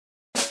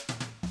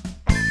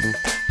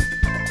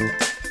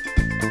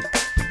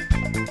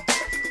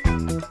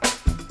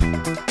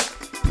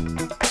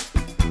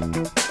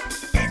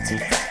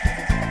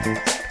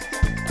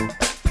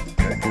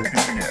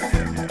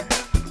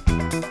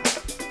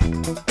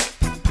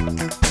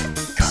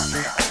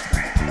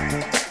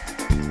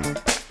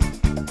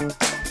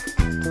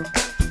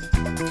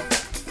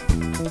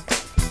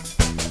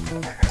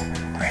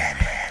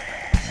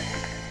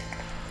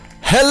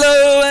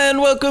Hello and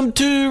welcome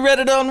to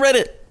Reddit on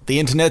Reddit, the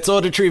internet's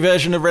auditory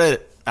version of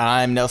Reddit.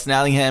 I'm Nelson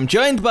Allingham,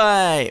 joined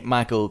by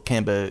Michael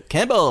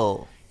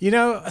Campbell. You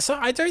know, so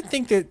I don't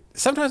think that...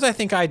 Sometimes I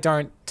think I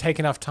don't take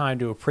enough time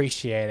to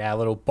appreciate our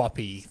little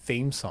boppy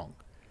theme song.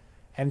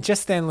 And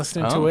just then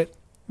listening to it,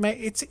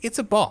 mate, it's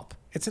a bop.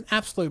 It's an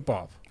absolute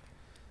bop.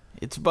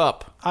 It's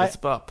bop. It's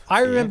bop.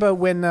 I remember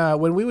when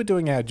we were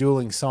doing our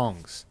dueling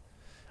songs,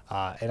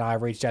 and I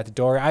reached out to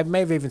Dory. I may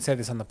have even said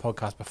this on the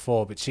podcast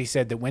before, but she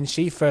said that when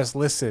she first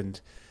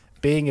listened,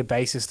 being a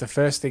bassist, the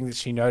first thing that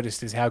she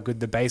noticed is how good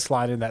the bass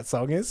line in that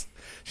song is.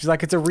 She's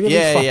like, it's a really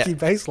funky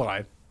bass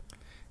line.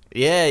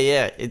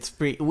 Yeah.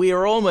 We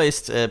are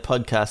almost a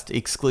podcast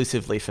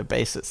exclusively for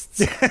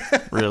bassists,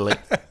 really.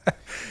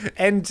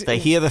 And they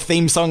hear the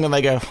theme song and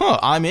they go, "Oh,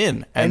 I'm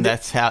in," and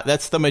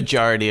that's the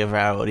majority of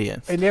our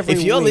audience. And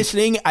if you're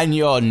listening and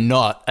you're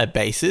not a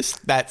bassist,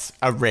 that's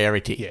a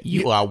rarity. Yeah,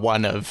 you are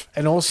one of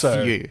and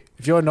also few.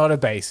 If you're not a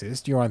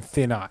bassist, you're on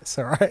thin ice.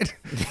 All right.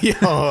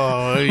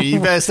 Oh, you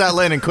better start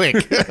learning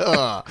quick.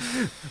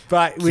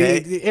 But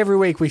every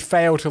week we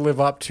fail to live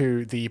up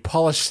to the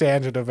polished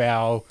standard of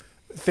our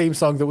theme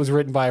song that was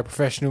written by a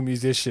professional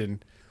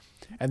musician.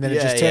 And then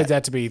it just turns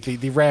out to be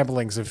the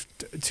ramblings of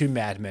two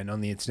madmen on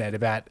the internet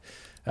about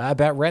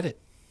Reddit.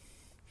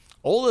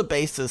 All the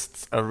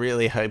bassists are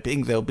really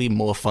hoping there'll be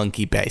more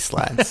funky bass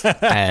lines.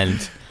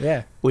 And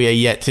we are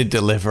yet to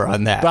deliver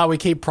on that. But we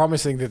keep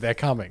promising that they're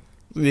coming.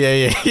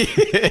 Yeah.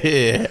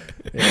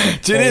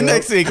 Tune in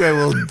next week where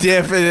we'll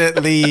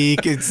definitely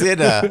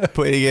consider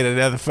putting in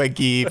another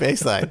funky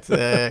bass line.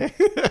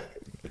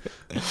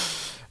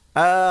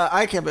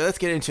 Okay, but let's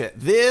get into it.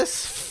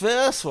 This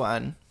first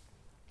one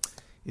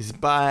is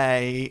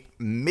by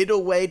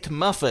Middleweight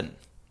Muffin.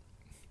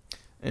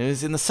 It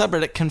was in the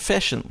subreddit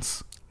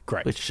Confessions.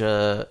 Great. Which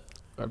I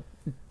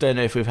don't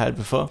know if we've had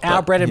before.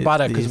 Our bread and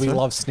butter, because we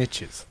love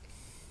snitches.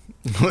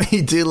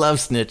 We do love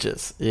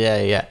snitches.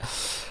 Yeah.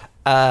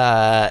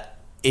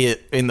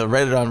 In the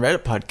Reddit on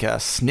Reddit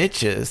podcast,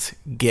 snitches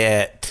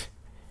get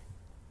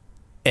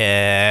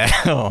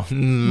more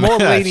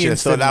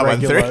lenience than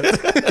regular.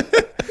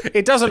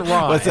 It doesn't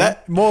rhyme. What's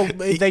that?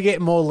 They get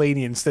more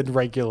lenience than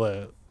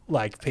regular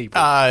people.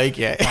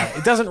 Okay.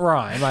 It doesn't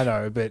rhyme, I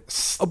know,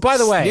 but by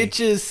the way,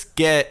 snitches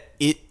get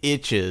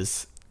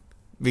itches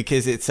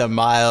because it's a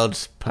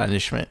mild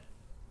punishment.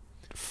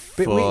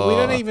 But we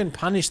don't even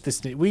punish the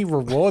snitch. We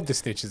reward the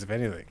snitches, if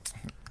anything.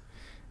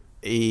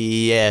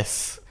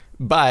 Yes,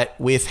 but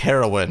with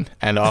heroin,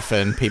 and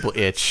often people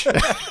itch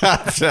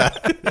after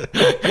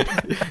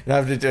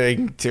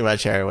doing too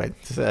much heroin.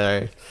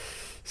 So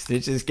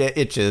snitches get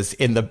itches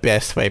in the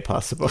best way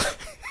possible.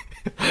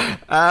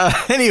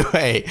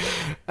 Anyway,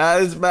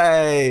 it's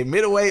my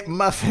Middleweight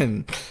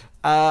Muffin.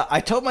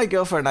 I told my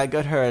girlfriend I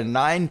got her a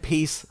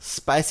 9-piece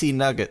spicy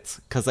nuggets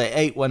because I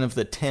ate one of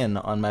the 10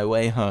 on my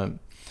way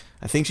home.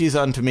 I think she's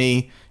on to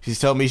me. She's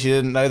told me she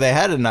didn't know they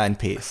had a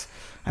 9-piece.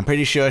 I'm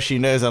pretty sure she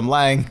knows I'm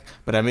lying,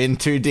 but I'm in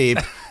too deep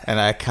and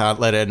I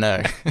can't let her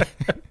know.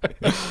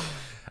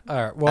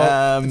 All right,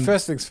 well,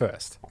 first things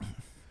first.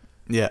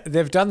 Yeah.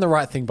 They've done the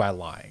right thing by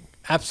lying.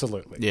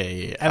 Absolutely.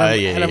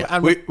 Yeah.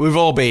 We've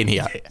all been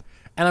here. Yeah.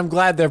 And I'm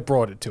glad they've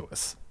brought it to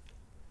us.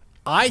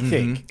 I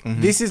think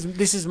this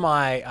is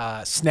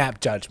my snap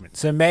judgment.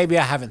 So maybe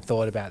I haven't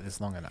thought about this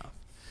long enough.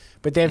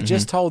 But they've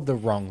just told the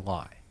wrong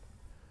lie.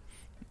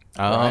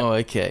 Oh, right?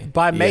 Okay.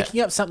 By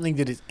making up something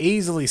that is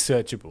easily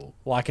searchable,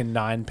 like a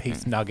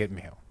 9-piece nugget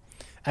meal.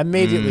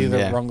 Immediately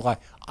the wrong lie.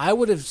 I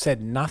would have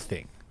said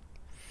nothing.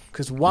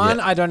 Because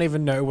I don't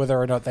even know whether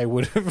or not they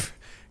would have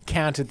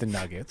counted the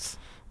nuggets.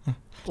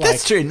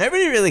 That's true.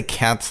 Nobody really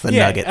counts the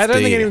nuggets. I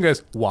don't think anyone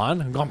goes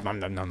 1.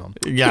 Nom.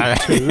 Yeah.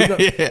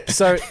 2.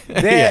 So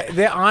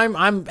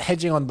I'm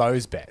hedging on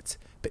those bets.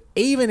 But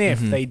even if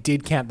they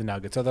did count the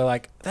nuggets, or they're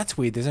like, that's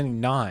weird, there's only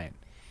 9.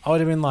 I would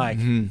have been like,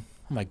 oh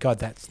my God,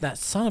 that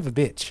son of a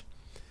bitch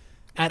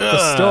at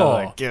the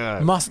store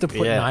must have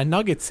put 9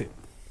 nuggets in.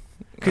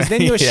 Because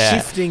then you're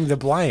shifting the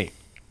blame.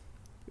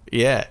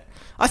 Yeah.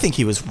 I think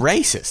he was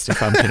racist,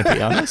 if I'm going to be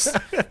honest.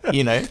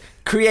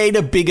 Create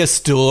a bigger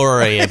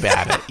story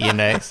about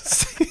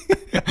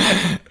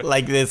it,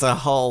 Like there's a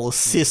whole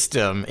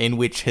system in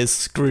which has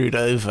screwed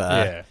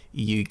over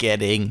you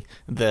getting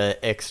the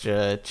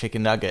extra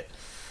chicken nugget.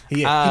 He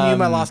knew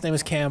my last name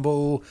was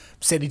Campbell,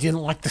 said he didn't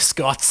like the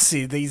Scots.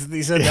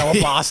 These are Noah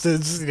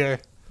bastards,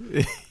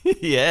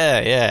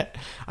 Yeah.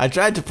 I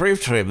tried to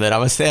prove to him that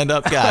I'm a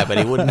stand-up guy, but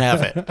he wouldn't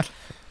have it.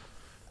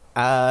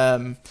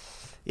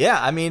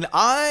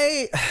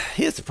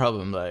 Here's the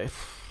problem though.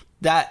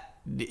 That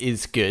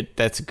is good.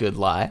 That's a good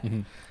lie.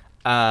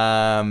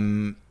 But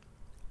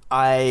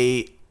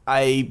the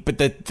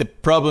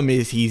problem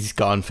is he's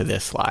gone for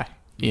this lie,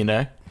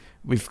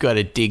 We've got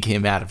to dig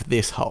him out of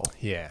this hole.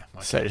 Yeah.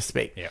 So to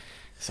speak. Yeah.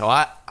 So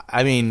I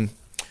mean,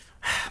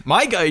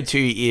 my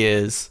go-to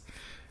is,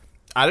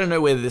 I don't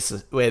know where this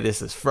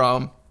is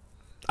from.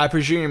 I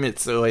presume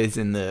it's always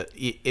in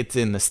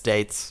the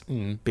States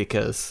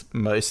because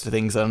most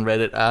things on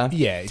Reddit are.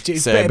 Yeah.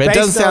 So, but it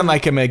doesn't sound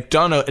like a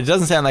McDonald. It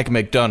doesn't sound like a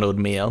McDonald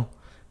meal,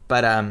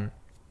 but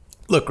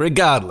look,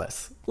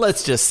 regardless,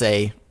 let's just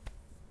say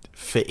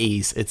for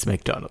ease, it's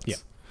McDonald's. Yeah.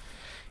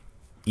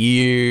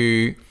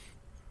 You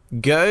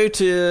go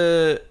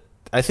to,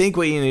 I think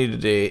what you need to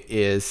do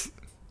is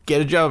get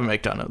a job at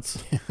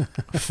McDonald's.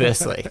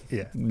 Firstly,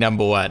 Yeah.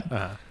 number one.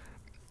 Uh-huh.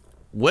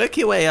 Work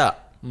your way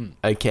up,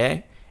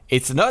 okay?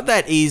 It's not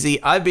that easy.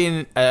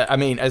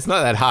 It's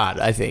not that hard,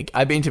 I think.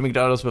 I've been to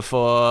McDonald's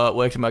before,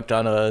 worked at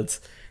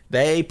McDonald's.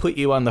 They put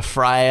you on the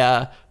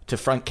fryer to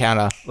front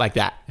counter like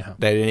that. Yeah.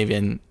 They didn't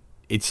even,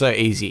 it's so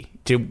easy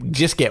to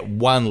just get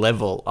one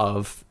level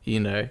of,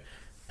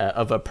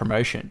 of a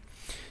promotion.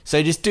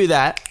 So just do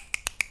that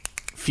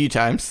a few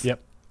times.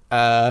 Yep.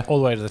 All All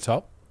the way to the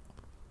top.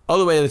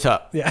 the way to the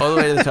top. Yeah. All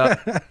the way to the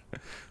top.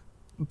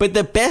 But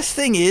the best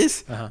thing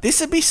is, this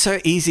would be so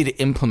easy to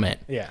implement.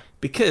 Yeah.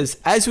 Because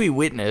as we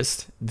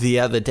witnessed the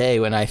other day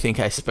when I think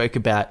I spoke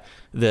about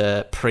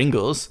the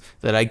Pringles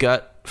that I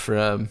got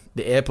from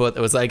the airport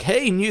that was like,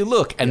 hey, new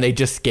look. And they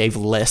just gave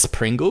less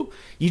Pringle.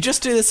 You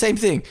just do the same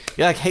thing.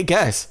 You're like, hey,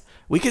 guys,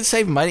 we could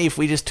save money if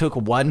we just took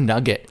one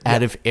nugget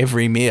out of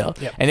every meal.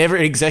 Yep. And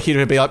every executive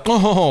would be like,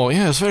 oh,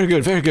 yes, very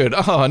good, very good.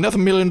 Oh, another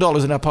 $1 million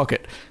in our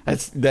pocket.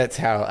 That's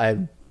how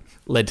I'm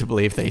led to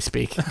believe they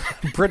speak.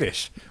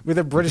 British, with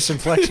a British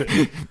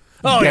inflection.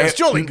 Oh, Yeah. yes,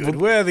 jolly good.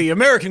 We're the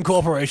American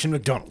corporation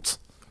McDonald's.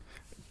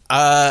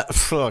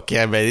 Fuck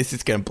yeah, man, this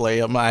is going to blow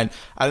your mind.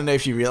 I don't know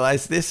if you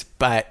realize this,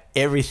 but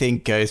everything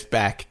goes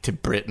back to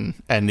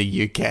Britain and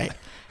the UK.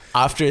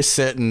 After a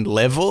certain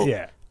level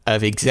Yeah.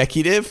 of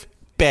executive,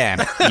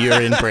 bam,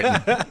 you're in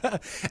Britain.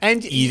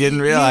 And You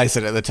didn't realize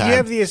it at the time. You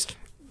have the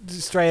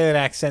Australian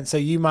accent, so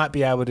you might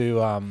be able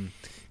to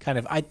kind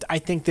of... I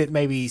think that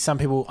maybe some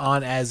people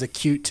aren't as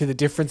acute to the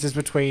differences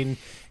between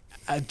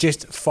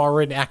just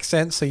foreign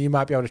accents, so you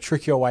might be able to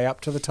trick your way up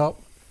to the top.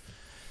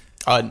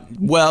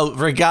 Well,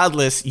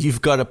 regardless,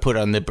 you've got to put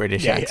on the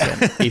British Yeah.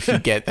 accent if you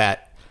get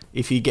that.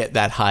 If you get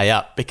that high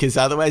up, because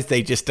otherwise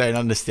they just don't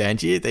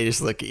understand you. They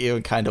just look at you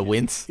and kind of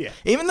wince. Yeah.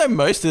 Even though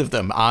most of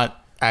them aren't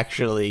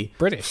actually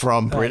British.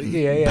 from Britain.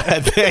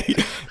 Yeah.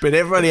 But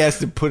everybody has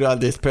to put on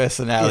this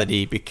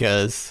personality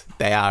because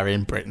they are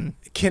in Britain.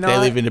 They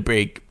live in a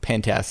big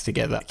penthouse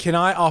together. Can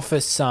I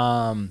offer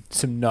some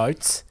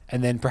notes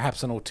and then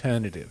perhaps an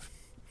alternative?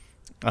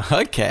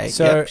 Okay.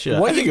 So yep, sure.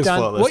 what I think you've it's done,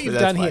 flawless, what but you've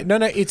that's done here? fine.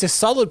 No, it's a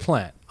solid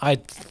plan. I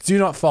do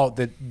not fault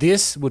that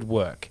this would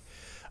work.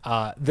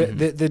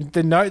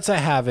 The notes I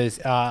have is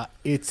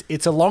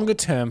it's a longer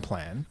term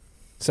plan,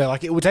 so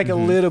like it would take a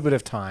little bit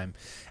of time,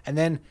 and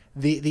then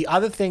the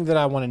other thing that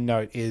I want to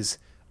note is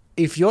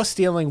if you're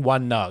stealing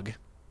one nug,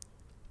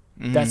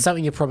 that's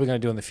something you're probably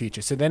going to do in the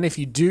future. So then if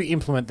you do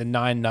implement the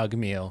 9 nug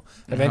meal,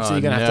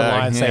 eventually you're going to have to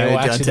lie and say, Yeah, oh,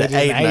 down actually, to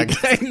they did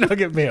an 8 8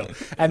 nugget meal,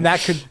 and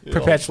that could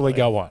perpetually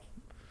go on.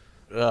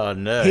 Oh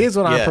no. Here's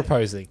what I'm Yeah.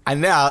 proposing.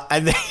 And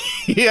then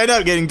you end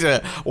up getting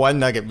to 1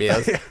 nugget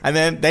meals, and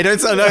then they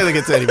don't sell no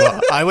nuggets anymore.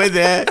 I went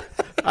there,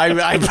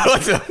 I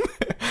bought them.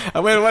 I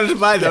went and wanted to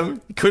buy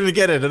them, couldn't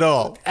get it at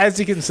all. As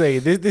you can see,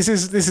 this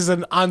is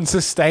an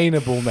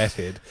unsustainable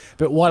method.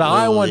 But what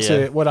I want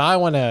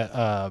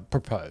to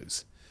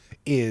propose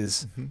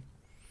is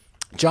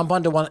jump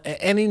onto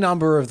any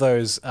number of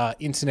those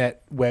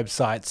internet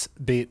websites,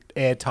 be it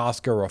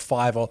Airtasker or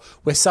Fiverr,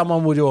 where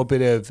someone will do a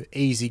bit of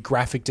easy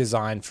graphic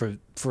design for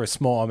a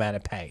small amount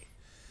of pay.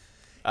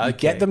 You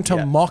get them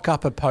to mock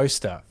up a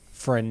poster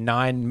for a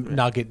 9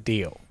 nugget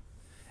deal.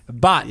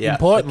 But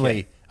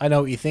importantly, I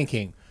know what you're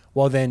thinking.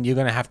 Well, then you're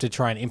going to have to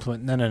try and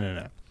implement.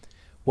 No.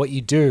 What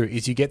you do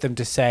is you get them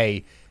to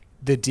say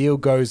the deal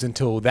goes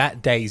until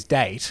that day's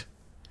date,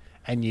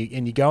 and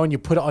you go and you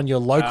put it on your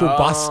local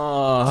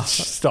bus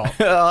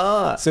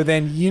stop. So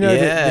then you know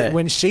that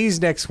when she's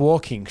next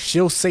walking,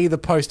 she'll see the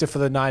poster for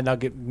the 9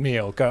 nugget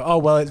meal. Go, oh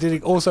well, it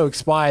did also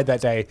expire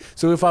that day.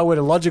 So if I were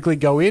to logically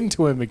go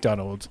into a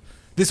McDonald's,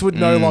 this would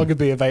no longer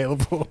be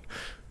available.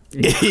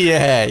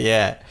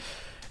 Yeah.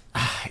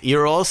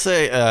 You're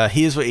also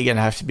here's what you're gonna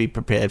have to be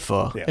prepared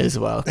for as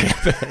well.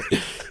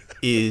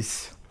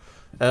 Is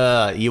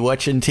you're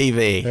watching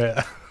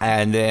TV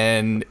and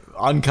then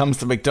on comes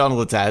the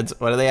McDonald's ads.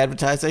 What are they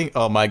advertising?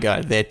 Oh my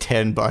god, they're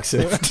 $10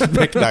 of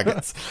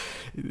McNuggets.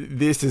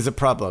 This is a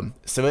problem.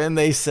 So when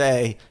they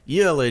say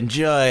you'll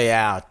enjoy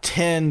our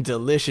 10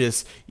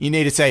 delicious, you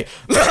need to say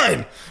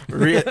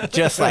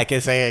just like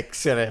as a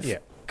sort of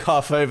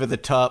cough over the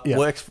top.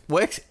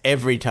 Works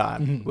every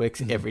time.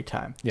 Works every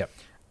time. Yep.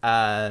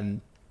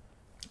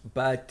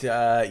 But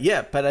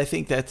I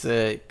think that's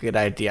a good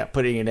idea,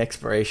 putting an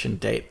expiration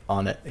date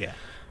on it. Yeah.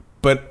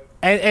 But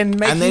and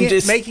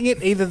making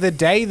it either the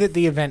day that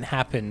the event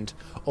happened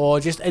or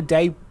just a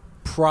day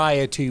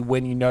prior to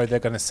when you know they're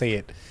going to see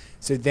it.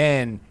 So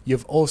then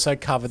you've also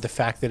covered the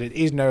fact that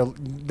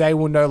they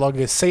will no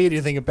longer see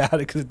anything about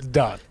it because it's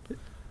done.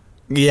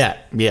 Yeah,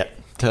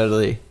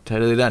 totally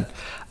done.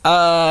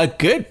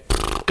 Good.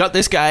 Got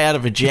this guy out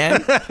of a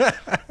jam.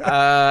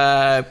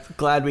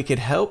 Glad we could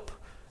help.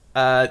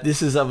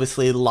 This is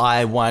obviously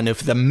lie one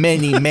of the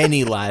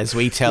many lies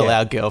we tell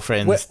our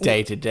girlfriends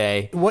day to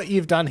day. What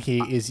you've done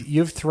here is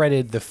you've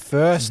threaded the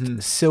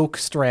first silk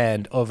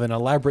strand of an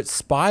elaborate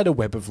spider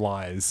web of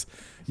lies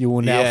you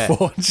will now Yeah.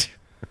 forge.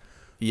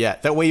 Yeah,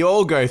 that we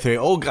all go through.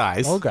 All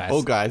guys. All guys.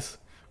 All guys.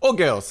 All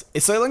girls.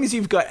 So long as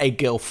you've got a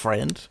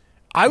girlfriend.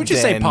 I would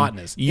just say then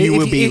partners. You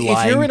will be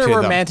lying if you're in a to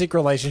them. romantic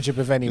relationship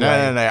of any way.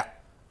 No.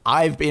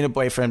 I've been a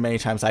boyfriend many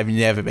times. I've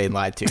never been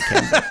lied to,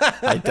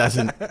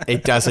 Ken.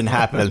 It doesn't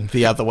happen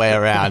the other way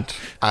around.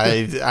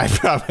 I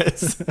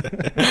promise.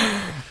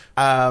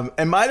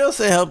 It might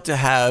also help to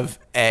have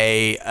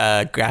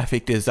a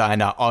graphic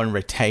designer on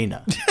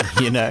retainer,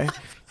 you know?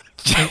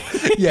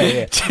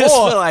 Yeah. Just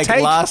Or for like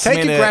take last a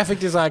minute. graphic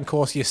design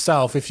course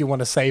yourself if you want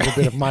to save a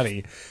bit of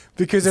money.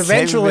 Because Save a bit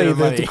eventually of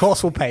money. the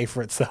course will pay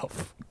for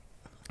itself.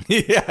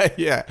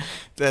 Yeah,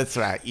 that's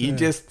right. You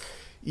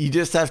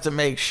just have to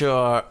make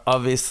sure,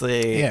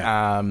 obviously,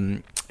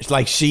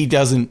 like she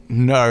doesn't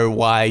know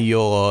why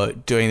you're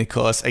doing the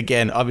course.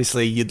 Again,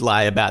 obviously, you'd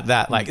lie about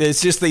that. Like,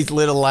 it's just these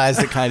little lies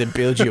that kind of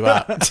build you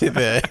up to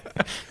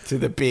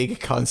the big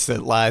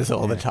constant lies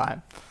all the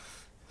time.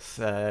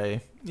 So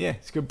yeah,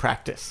 it's good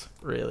practice,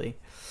 really.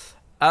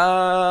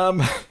 All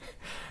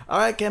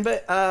right,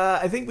 Kemba.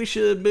 I think we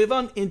should move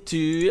on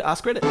into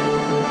Ask Reddit.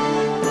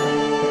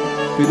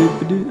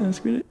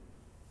 Ask Reddit.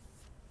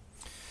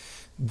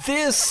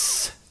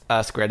 This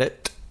Ask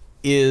Reddit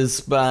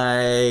is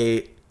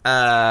by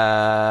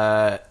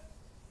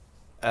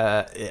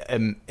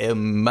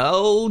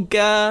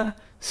Emelga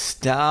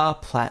Star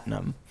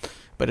Platinum,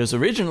 but it was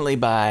originally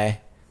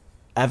by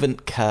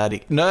Avant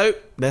Cardigan. No,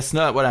 that's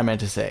not what I meant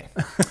to say.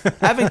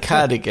 Avant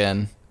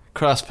Cardigan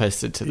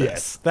cross-posted to this.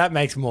 Yes, that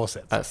makes more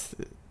sense.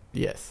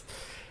 Yes.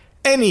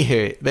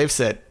 Anywho, they've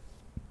said,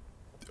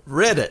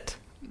 Reddit,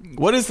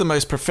 what is the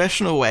most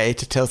professional way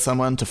to tell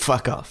someone to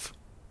fuck off?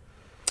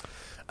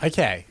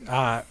 Okay,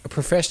 a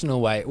professional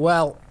way.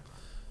 Well,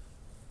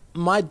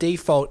 my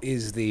default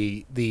is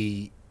the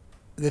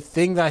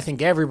thing that I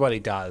think everybody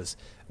does,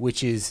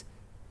 which is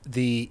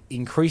the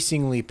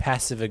increasingly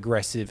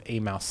passive-aggressive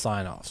email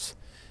sign-offs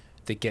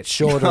that get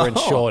shorter and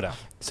shorter.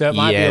 So it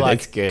might be that's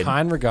like, good.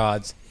 kind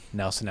regards,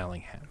 Nelson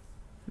Ellingham.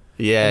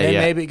 Yeah, And then yeah.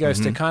 maybe it goes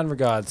to kind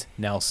regards,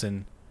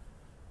 Nelson.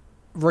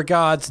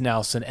 Regards,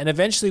 Nelson. And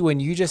eventually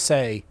when you just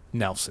say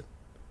Nelson,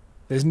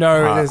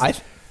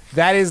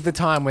 that is the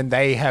time when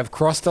they have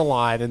crossed a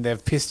line and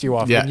they've pissed you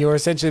off. Yeah. And you're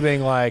essentially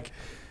being like,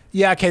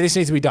 yeah, okay, this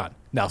needs to be done.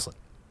 Nelson.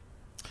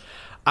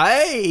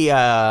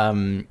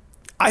 I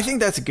think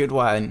that's a good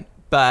one,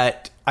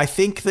 but I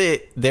think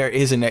that there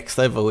is a next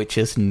level, which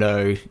is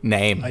no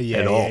name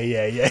at all.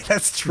 Yeah.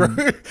 That's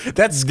true.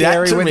 That's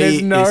scary to when me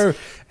there's no,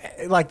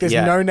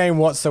 Yeah. no name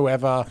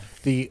whatsoever.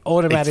 The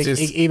automatic It's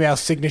just- email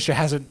signature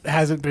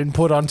hasn't been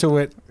put onto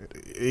it.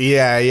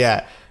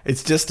 Yeah.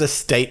 It's just a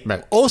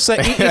statement. Also,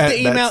 if the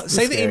email, That's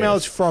say the email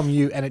scariest. is from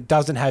you and it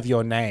doesn't have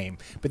your name,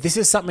 but this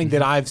is something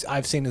that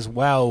I've seen as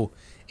well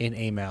in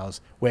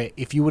emails, where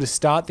if you were to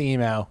start the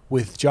email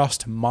with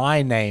just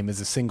my name as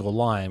a single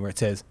line, where it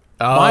says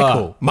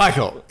Michael.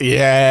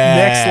 Yeah.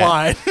 next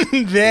line,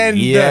 then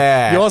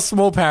your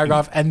small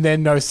paragraph, and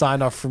then no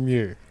sign off from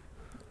you.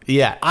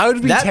 Yeah. I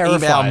would be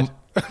terrified.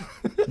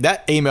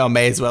 That email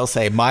may as well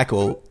say,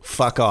 Michael,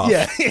 fuck off.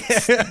 Yeah.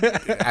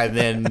 And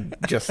then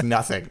just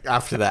nothing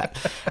after that.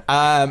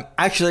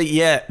 Actually,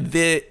 yeah,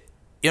 you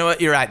know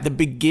what? You're right. The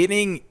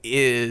beginning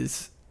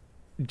is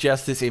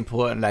just as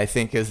important, I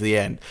think, as the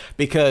end,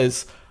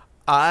 because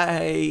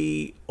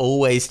I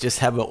always just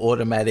have an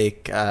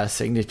automatic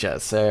signature,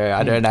 so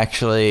I don't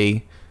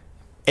actually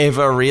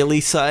ever really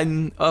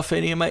sign off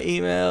any of my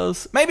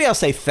emails. Maybe I'll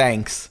say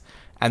thanks,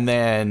 and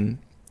then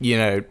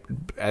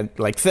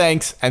like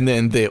thanks, and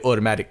then the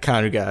automatic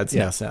kind regards.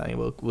 Yeah. Now Sally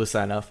will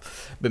sign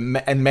off,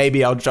 and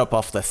maybe I'll drop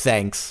off the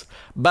thanks.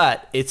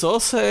 But it's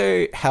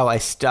also how I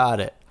start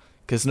it,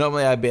 because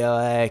normally I'd be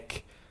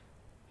like,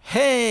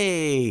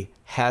 "Hey,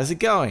 how's it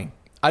going?"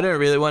 I don't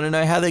really want to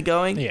know how they're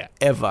going. Yeah.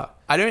 Ever.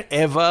 I don't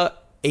ever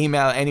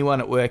email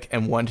anyone at work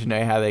and want to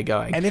know how they're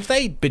going. And if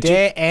they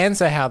dare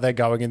answer how they're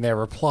going in their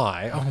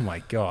reply, oh my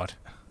God.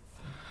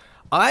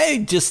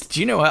 Do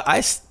you know what?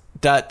 I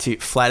start to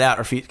flat out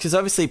refuse, because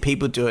obviously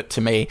people do it to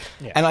me.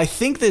 Yeah. And I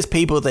think there's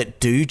people that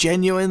do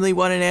genuinely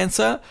want an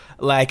answer.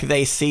 Like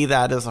they see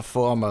that as a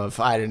form of,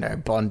 I don't know,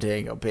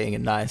 bonding or being a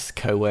nice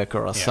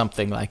coworker or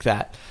something like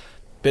that.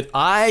 But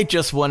I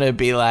just want to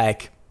be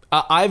like,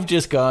 I've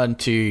just gone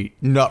to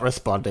not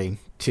responding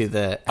to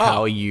the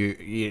how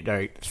you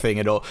know thing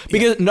at all,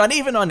 because not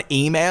even on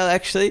email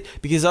actually,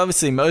 because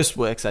obviously most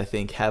works I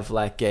think have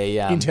like a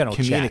internal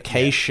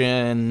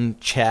communication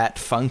chat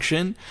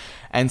function,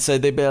 and so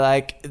they'd be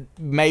like,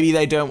 maybe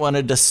they don't want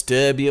to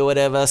disturb you or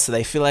whatever, so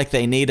they feel like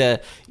they need to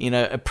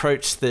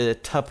approach the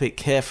topic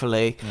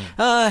carefully.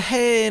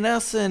 Hey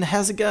Nelson,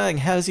 how's it going,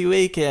 how's your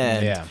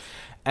weekend? Yeah.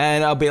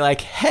 And I'll be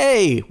like,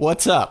 "Hey,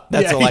 what's up?"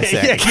 That's all I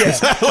say.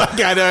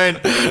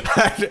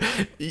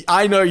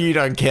 I know you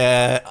don't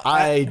care.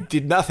 I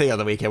did nothing on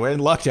the weekend. We're in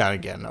lockdown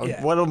again.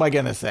 Yeah. What am I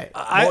going to say?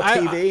 More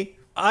TV?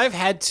 I've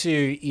had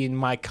to, in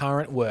my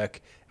current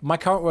work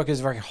is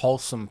a very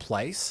wholesome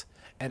place,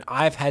 and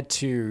I've had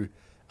to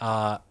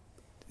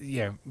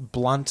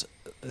blunt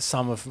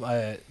some of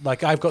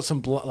like I've got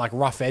some like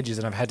rough edges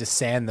and I've had to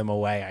sand them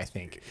away, I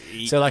think.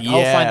 So like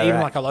I'll find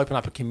even like I'll open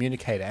up a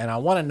communicator and I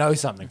want to know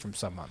something from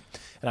someone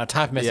and I'll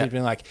type a message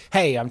being like,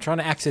 hey, I'm trying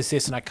to access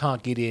this and I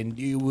can't get in.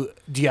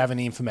 Do you have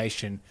any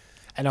information?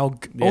 And I'll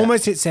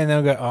almost hit send, then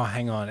I'll go, oh,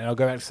 hang on, and I'll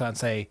go back to start and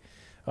say,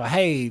 oh,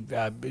 hey,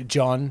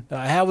 John,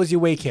 how was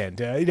your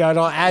weekend? And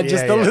I'll add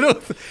just a little.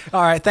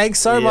 All right, thanks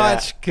so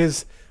much,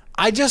 because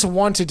I just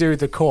want to do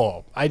the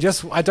call. I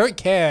don't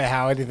care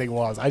how anything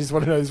was. I just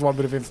want to know this one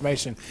bit of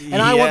information,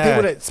 and I want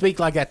people to speak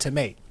like that to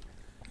me.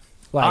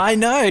 Like, I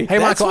know. Hey,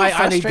 That's Michael, what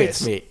I need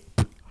this. me.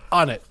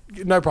 On it,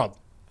 no problem.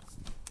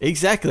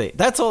 Exactly.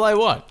 That's all I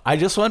want. I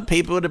just want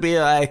people to be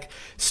like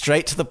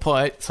straight to the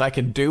point, so I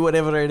can do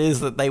whatever it is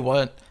that they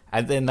want.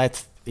 And then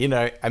that's,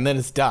 and then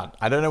it's done.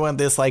 I don't want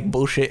this like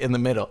bullshit in the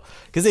middle.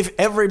 Because if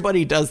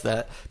everybody does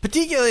that,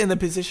 particularly in the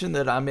position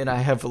that I'm in, I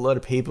have a lot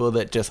of people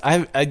that just, I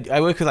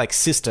work with like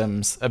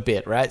systems a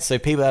bit, right? So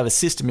people have a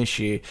system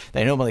issue,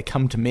 they normally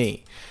come to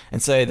me. And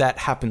so that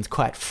happens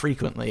quite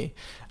frequently.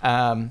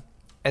 And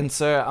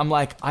so I'm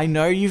like, I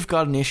know you've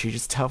got an issue.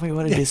 Just tell me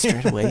what it is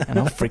straight away and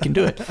I'll freaking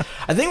do it.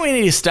 I think we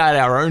need to start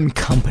our own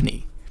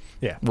company.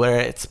 Yeah. Where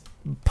it's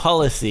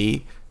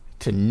policy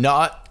to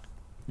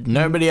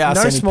nobody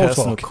asks any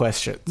personal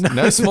questions.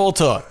 No small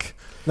talk.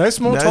 No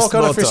small talk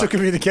on official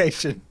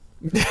communication.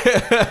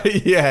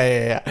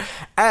 Yeah.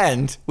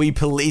 And we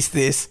police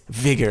this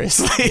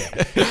vigorously.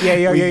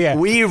 Yeah.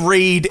 We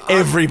read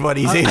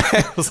everybody's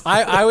emails.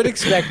 I would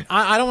expect.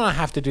 I don't want to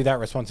have to do that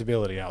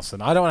responsibility,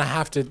 Alison. I don't want to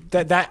have to.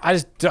 I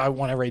just don't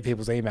want to read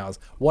people's emails.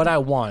 What I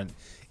want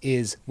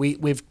is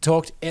we've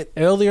talked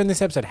earlier in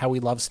this episode how we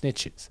love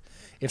snitches.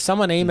 If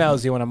someone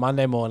emails you on a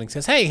Monday morning,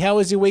 says, "Hey, how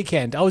was your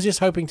weekend? I was just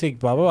hoping to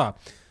blah blah blah,"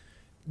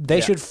 they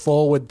should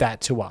forward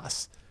that to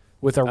us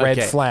with a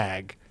red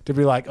flag to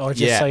be like, "Oh,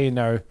 just so you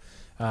know,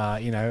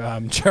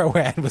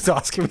 Joanne was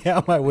asking me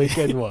how my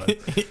weekend was,"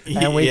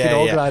 and we can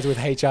organize with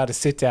HR to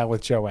sit down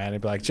with Joanne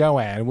and be like,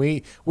 "Joanne,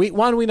 we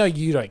know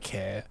you don't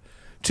care.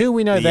 2,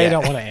 we know they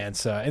don't want to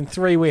answer, and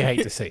 3, we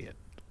hate to see it."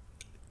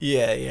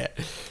 Yeah,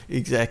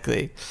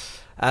 exactly.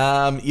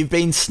 You've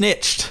been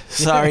snitched.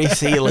 Sorry,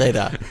 see you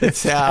later.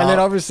 And then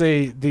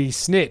obviously the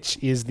snitch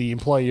is the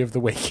employee of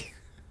the week.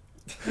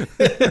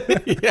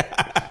 yeah,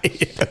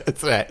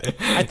 that's right.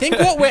 I think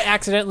what we're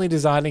accidentally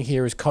designing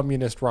here is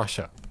communist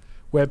Russia,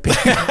 where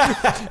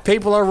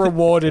people are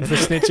rewarded for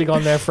snitching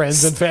on their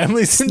friends and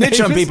families.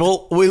 Snitch on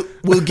people,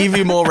 we'll give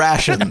you more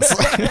rations.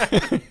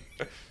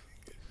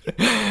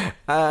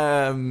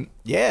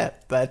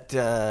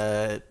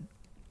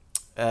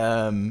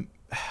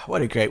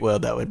 What a great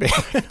world that would be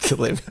to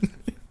live in.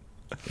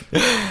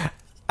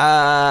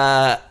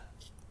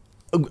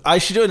 I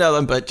should do another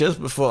one, but just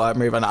before I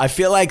move on, I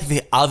feel like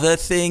the other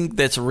thing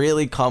that's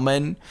really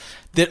common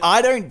that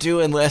I don't do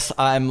unless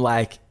I'm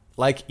like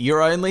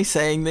you're only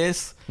saying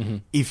this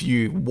if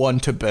you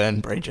want to burn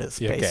bridges,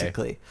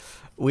 basically,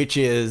 which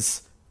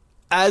is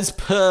as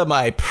per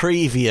my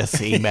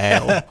previous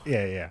email.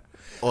 Yeah.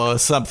 Or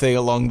something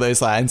along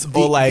those lines,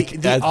 or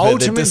like the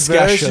ultimate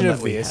version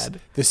of this,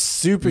 the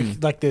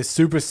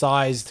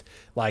supersized,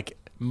 like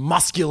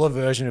muscular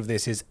version of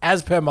this is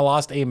as per my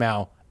last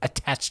email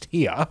attached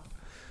here.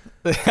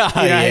 You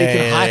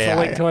can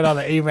hyperlink to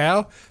another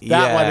email.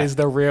 That one is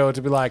the real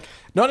to be like,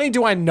 not only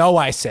do I know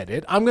I said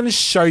it, I'm going to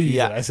show you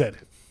that I said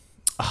it.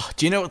 Oh,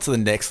 do you know what's the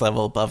next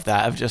level above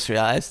that? I've just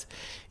realized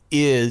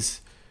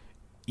is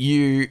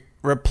you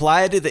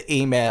reply to the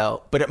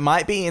email, but it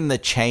might be in the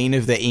chain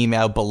of the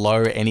email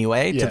below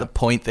anyway, to the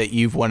point that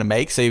you want to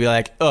make. So you'd be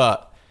like,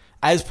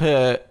 as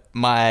per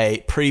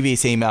my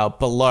previous email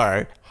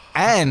below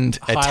and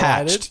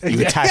attached, you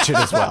attach it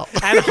as well.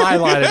 And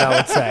highlight it, I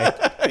would say.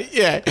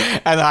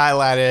 And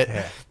highlight it.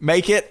 Yeah.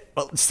 Make it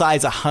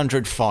size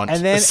 100 font.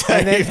 And then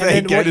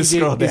what you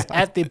do is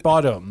at the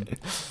bottom,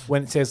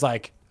 when it says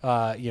like,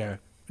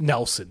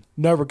 Nelson,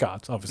 no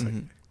regards,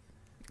 obviously.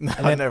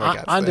 And then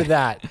under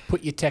that,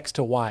 put your text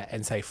to white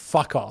and say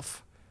 "fuck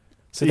off."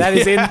 So that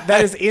is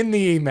in the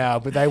email,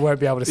 but they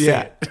won't be able to see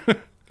it.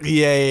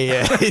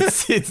 Yeah.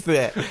 It's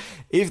there.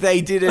 If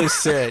they did a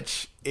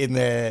search in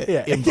their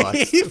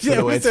inbox for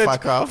the words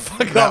 "fuck off,"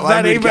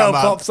 that email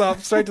pops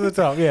up straight to the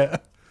top. Yeah,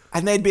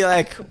 and they'd be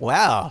like,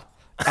 "Wow,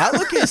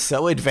 Outlook is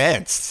so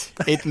advanced.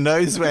 It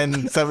knows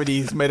when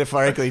somebody's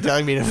metaphorically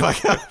telling me to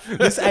fuck up."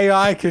 This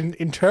AI can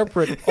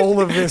interpret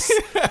all of this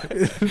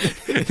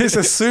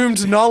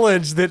assumed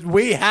knowledge that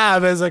we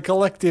have as a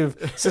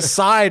collective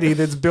society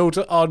that's built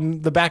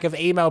on the back of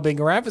email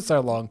being around for so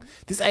long.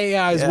 This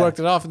AI has worked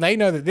it off, and they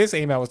know that this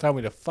email was telling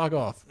me to fuck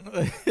off.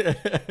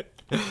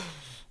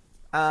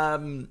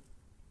 I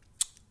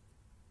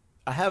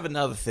have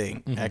another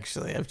thing,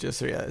 actually, I've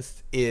just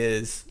realized,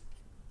 is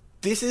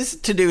this is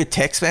to do with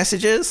text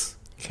messages.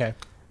 Okay.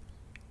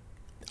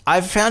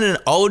 I've found an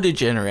older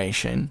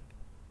generation,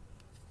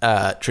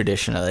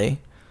 traditionally,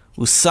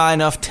 will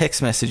sign off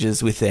text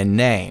messages with their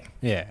name.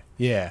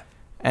 Yeah.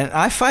 And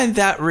I find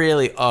that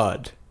really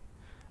odd.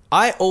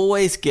 I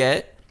always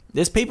get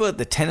there's people at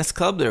the tennis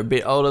club that are a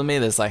bit older than me.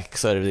 There's like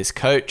sort of this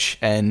coach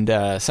and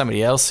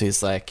somebody else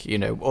who's like,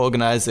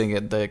 organizing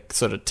at the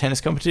sort of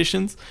tennis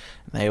competitions.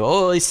 And they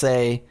always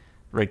say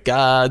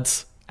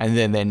regards and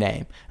then their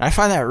name. And I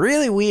find that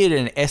really weird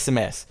in an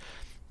SMS.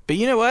 But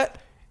you know what?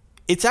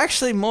 It's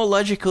actually more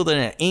logical than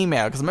an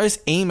email, because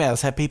most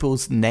emails have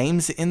people's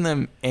names in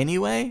them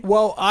anyway.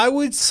 Well, I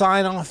would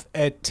sign off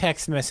a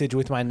text message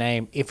with my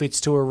name if it's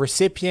to a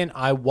recipient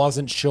I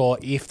wasn't sure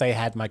if they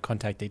had my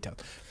contact details.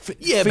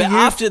 But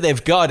after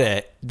they've got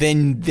it,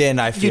 then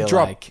I feel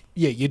like...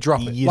 Yeah, you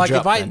drop it. Like,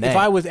 if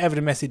I was ever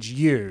to message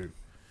you,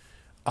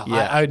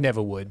 I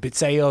never would. But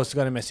say I was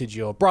going to message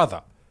your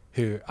brother,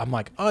 who I'm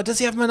like, oh, does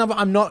he have my number?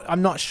 I'm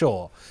not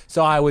sure.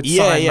 So I would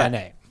sign my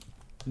name.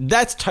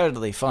 That's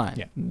totally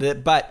fine. Yeah.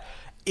 But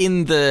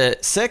in the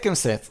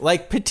circumstance,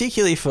 like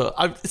particularly for,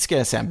 it's going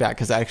to sound bad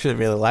because I actually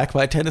really like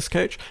my tennis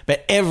coach,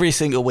 but every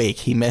single week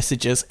he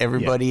messages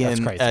everybody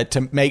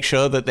to make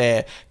sure that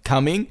they're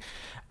coming.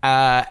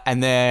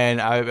 And then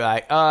I would be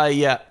like, oh,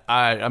 yeah,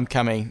 I'm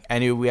coming.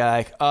 And he'll be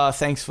like, oh,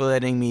 thanks for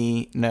letting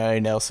me know,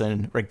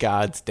 Nelson.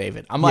 Regards,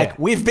 David. I'm like,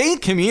 we've been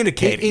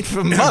communicating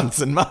for months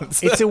and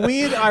months. It's a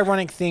weird,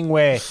 ironic thing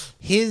where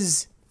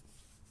his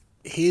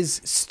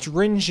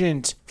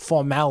stringent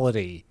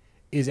formality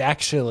is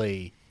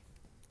actually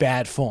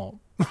bad form.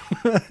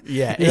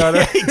 Yeah, you know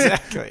what I mean?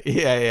 Exactly.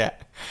 Yeah.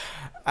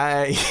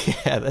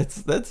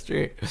 That's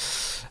true.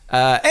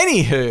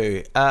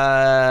 Anywho,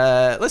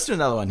 let's do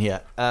another one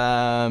here.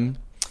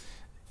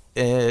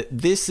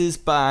 This is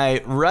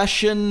by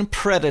Russian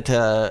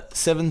Predator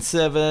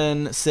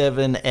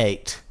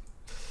 7778.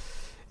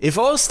 If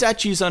all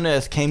statues on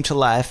Earth came to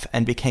life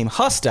and became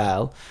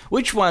hostile,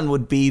 which one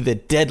would be the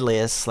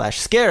deadliest /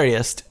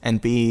 scariest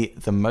and be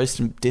the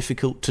most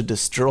difficult to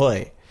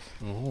destroy?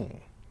 Ooh.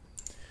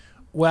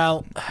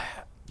 Well,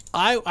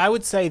 I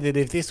would say that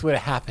if this were to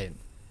happen,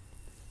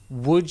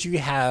 would you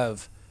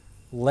have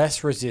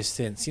less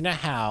resistance? You know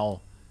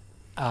how,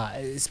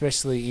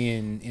 especially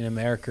in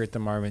America at the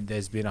moment,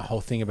 there's been a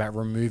whole thing about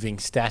removing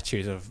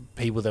statues of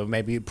people that were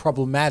maybe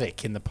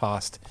problematic in the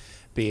past,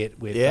 be it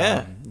with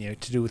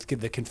to do with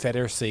the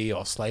Confederacy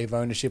or slave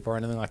ownership or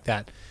anything like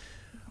that.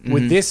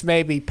 Would this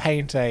maybe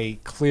paint a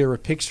clearer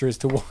picture as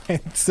to why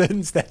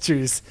certain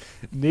statues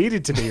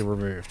needed to be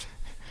removed?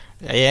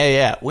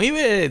 Yeah.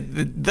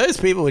 Those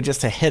people were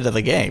just ahead of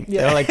the game.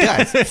 Yeah. They were like,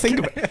 guys, think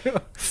about this. Yeah.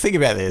 Think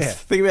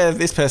about if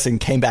this person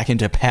came back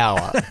into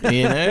power,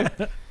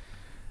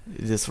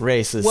 This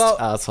racist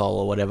asshole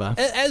or whatever.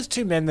 As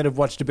two men that have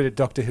watched a bit of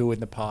Doctor Who in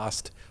the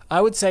past,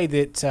 I would say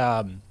that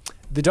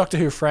the Doctor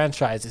Who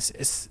franchise,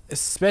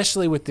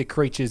 especially with the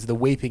creatures, the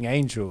Weeping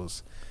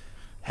Angels,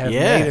 have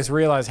made us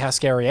realize how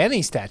scary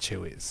any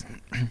statue is.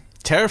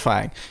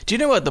 Terrifying. Do you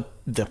know what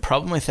the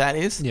problem with that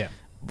is? Yeah.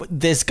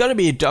 There's got to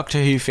be a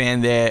Doctor Who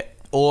fan there,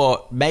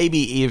 or maybe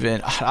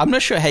even, I'm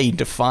not sure how you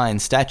define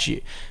statue,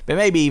 but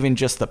maybe even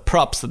just the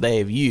props that they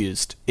have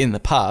used in the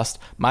past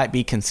might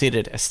be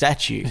considered a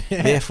statue.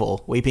 Yeah.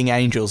 Therefore, Weeping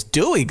Angels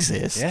do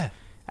exist. Yeah.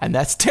 And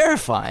that's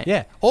terrifying.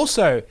 Yeah.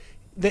 Also,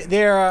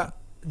 there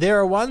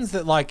are ones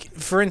that, like,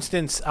 for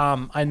instance,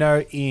 I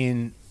know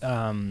in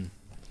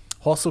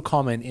Horsell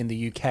Common in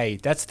the UK,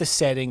 that's the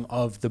setting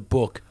of the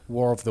book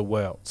War of the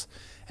Worlds.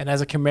 And as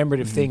a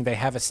commemorative thing, they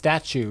have a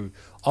statue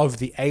of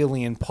the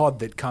alien pod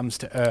that comes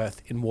to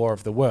Earth in War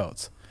of the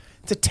Worlds.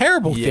 It's a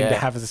terrible thing to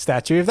have as a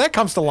statue. If that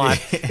comes to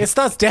life, it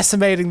starts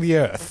decimating the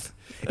Earth.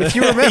 If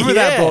you remember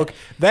that book,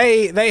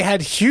 they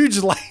had huge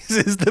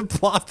lasers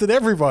that blasted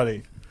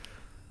everybody.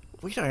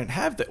 We don't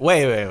have that.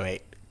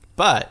 Wait.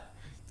 But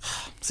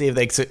see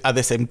if are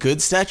there some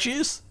good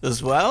statues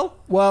as well?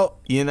 Well,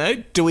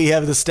 do we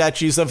have the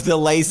statues of the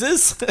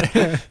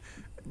lasers?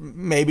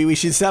 Maybe we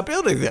should start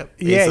building them.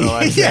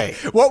 Yeah.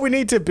 What we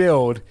need to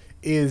build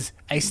is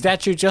a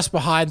statue just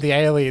behind the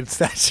alien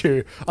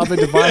statue of a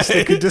device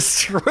that could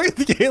destroy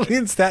the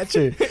alien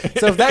statue.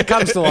 So if that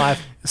comes to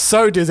life,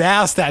 so does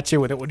our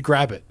statue, and it would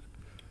grab it.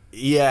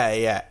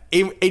 Yeah.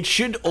 It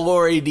should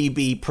already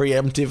be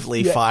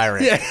preemptively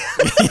firing. Yeah.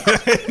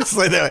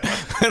 So that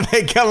when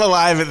they come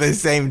alive at the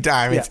same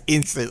time, it's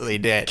instantly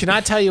dead. Can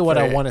I tell you what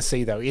I want to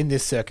see, though, in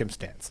this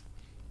circumstance?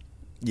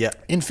 Yeah.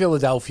 In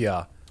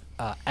Philadelphia,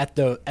 at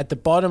the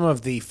bottom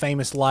of the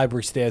famous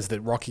library stairs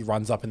that Rocky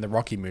runs up in the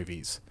Rocky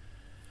movies,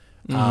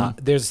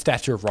 there's a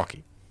statue of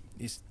Rocky.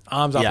 His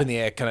arms up in the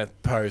air, kind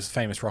of pose,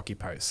 famous Rocky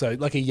pose. So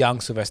like a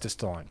young Sylvester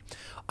Stallone.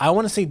 I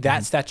want to see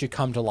that statue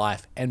come to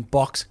life and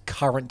box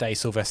current day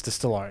Sylvester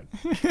Stallone.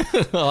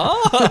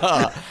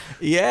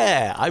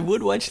 Yeah, I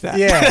would watch that.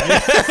 Yeah.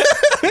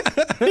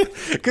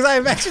 Because I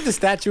imagine the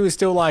statue is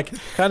still like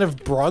kind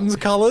of bronze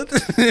colored in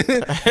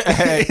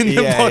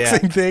the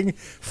boxing thing,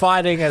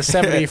 fighting a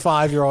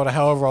 75-year-old,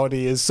 however old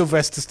he is,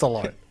 Sylvester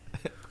Stallone.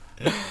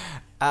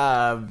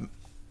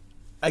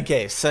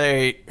 Okay,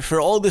 so for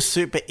all the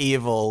super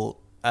evil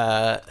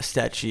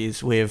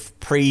statues, we've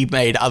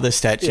pre-made other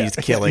statues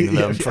killing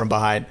them from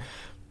behind.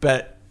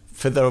 But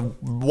for the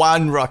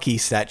one Rocky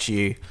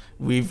statue,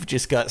 we've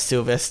just got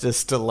Sylvester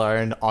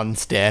Stallone on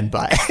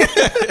standby.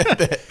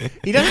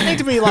 He doesn't need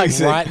to be like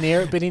right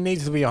near it, but he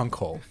needs to be on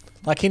call.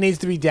 Like he needs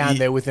to be down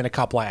there within a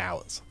couple of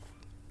hours.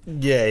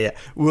 Yeah.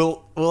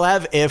 We'll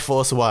have Air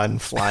Force One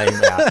flying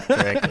out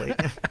directly.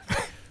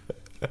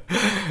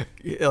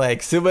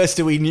 Like,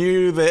 Sylvester, we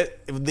knew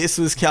that this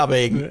was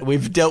coming.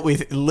 We've dealt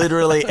with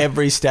literally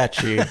every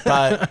statue,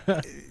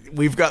 but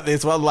we've got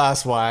this one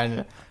last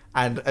one,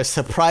 and a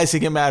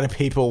surprising amount of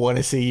people want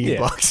to see you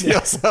box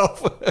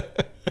yourself.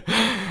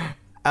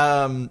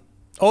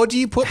 Or do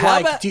you put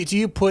do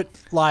you put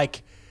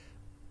like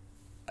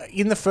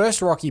in the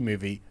first Rocky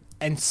movie?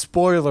 And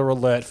spoiler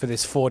alert for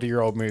this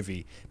 40-year-old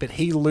movie, but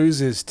he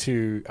loses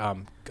to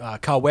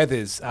Carl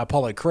Weathers'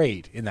 Apollo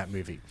Creed in that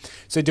movie.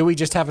 So do we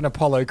just have an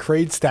Apollo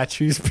Creed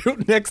statue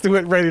built next to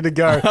it ready to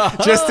go,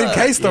 just in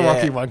case the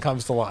Rocky one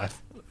comes to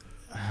life?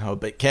 Oh,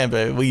 but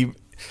Camber, we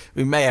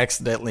may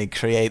accidentally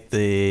create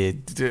the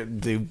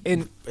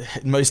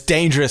most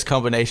dangerous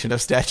combination of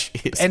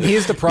statues. And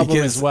here's the problem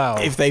as well.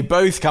 If they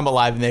both come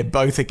alive and they're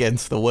both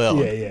against the world,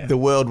 the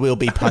world will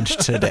be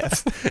punched to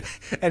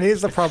death. And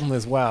here's the problem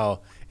as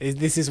well.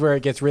 This is where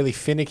it gets really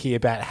finicky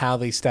about how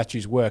these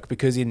statues work,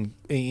 because in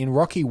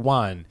Rocky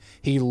 1,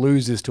 he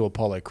loses to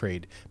Apollo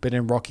Creed, but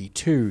in Rocky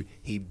 2,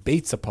 he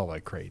beats Apollo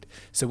Creed.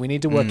 So we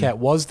need to work out,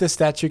 was the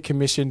statue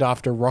commissioned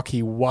after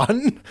Rocky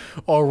 1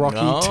 or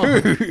Rocky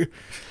 2?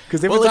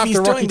 Because if it's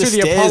after Rocky 2,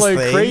 the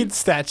Apollo Creed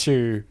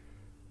statue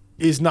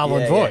is null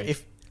and void.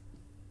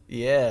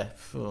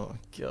 Oh,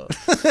 God.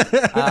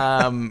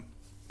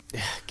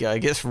 God, it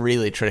gets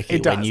really tricky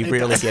when you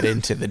really get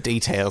into the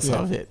details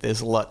of it.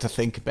 There's a lot to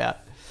think about.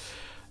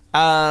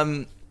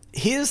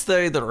 Here's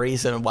though the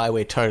reason why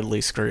we're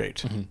totally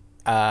screwed.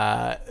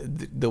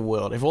 The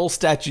world, if all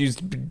statues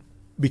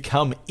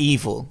become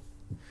evil,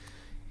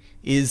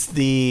 is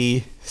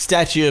the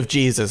statue of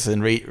Jesus in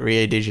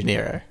Rio de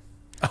Janeiro.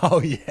 Oh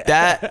yeah,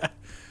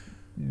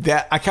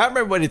 that I can't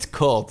remember what it's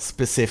called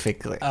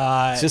specifically.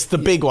 It's just the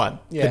big one,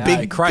 the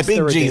big Christ the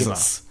big the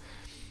Jesus.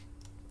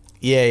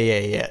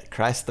 Yeah.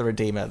 Christ the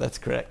Redeemer. That's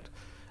correct.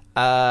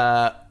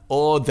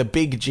 Or the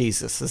big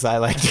Jesus, as I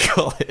like to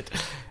call it.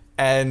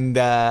 And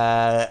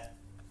I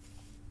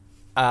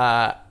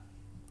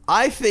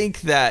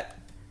think that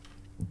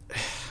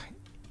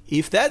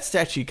if that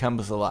statue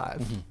comes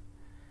alive,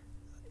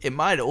 it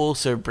might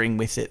also bring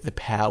with it the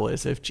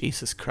powers of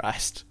Jesus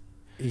Christ.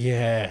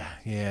 Yeah.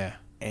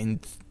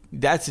 And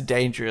that's a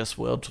dangerous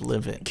world to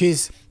live in.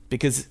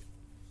 Because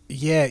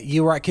yeah,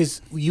 you're right,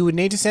 because you would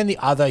need to send the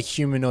other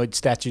humanoid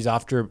statues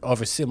after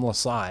of a similar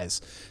size.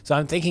 So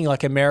I'm thinking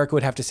like America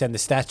would have to send the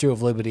Statue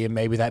of Liberty and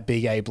maybe that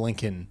big Abe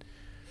Lincoln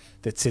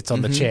that sits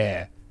on the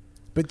chair.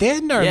 But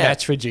they're no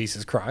match for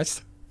Jesus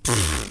Christ.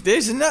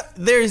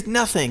 There's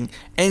nothing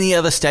any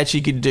other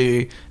statue could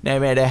do, no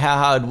matter how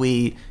hard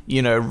we,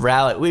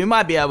 rally. We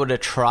might be able to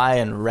try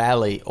and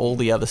rally all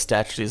the other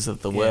statues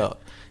of the world.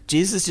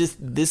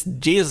 this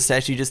Jesus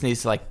statue just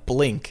needs to like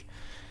blink.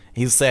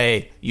 He'll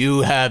say,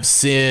 "You have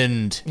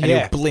sinned," and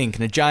he'll blink,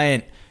 and a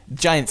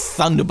giant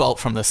thunderbolt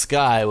from the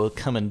sky will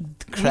come and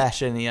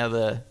crash any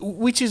other.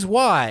 Which is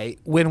why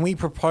when we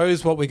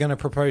propose what we're going to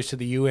propose to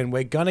the UN,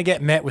 we're going to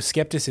get met with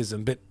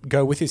skepticism. But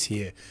go with us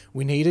here.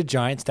 We need a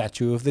giant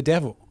statue of the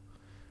devil.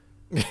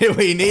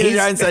 We need a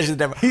giant statue of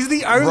the devil. He's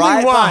the only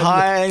right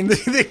one behind,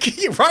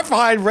 right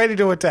behind, ready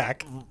to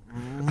attack.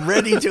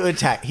 Ready to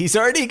attack. He's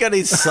already got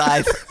his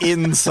scythe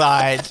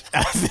inside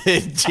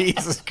the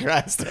Jesus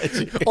Christ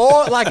statue.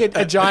 Or like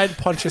a giant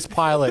Pontius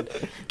Pilate,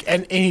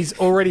 and he's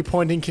already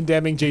pointing,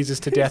 condemning Jesus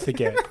to death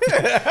again.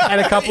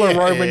 And a couple of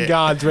Roman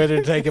guards ready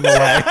to take him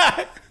away.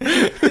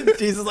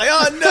 Jesus is like,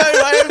 "Oh no,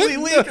 my only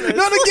weakness.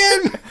 Not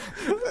again."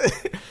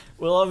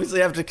 We'll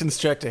obviously have to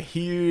construct a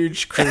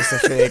huge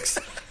crucifix.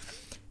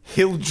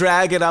 He'll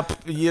drag it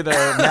up,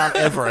 Mount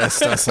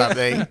Everest or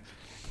something.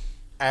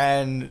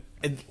 And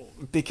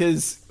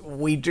because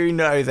we do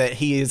know that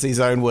he is his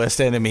own worst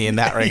enemy in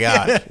that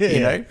regard,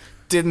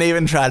 didn't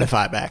even try to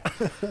fight back.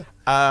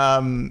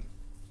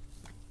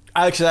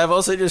 Actually, I've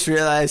also just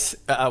realized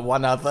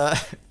one other.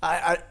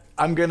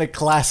 I'm going to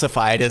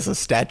classify it as a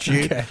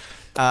statue. Okay.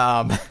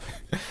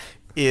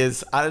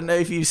 Is, I don't know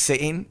if you've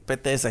seen,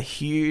 but there's a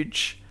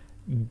huge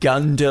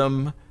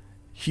Gundam,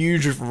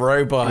 huge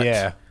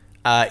robot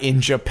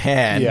in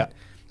Japan. Yeah.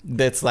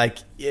 That's like,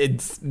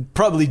 it's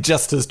probably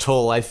just as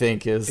tall, I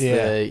think, as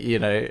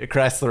the,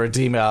 Christ the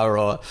Redeemer,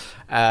 or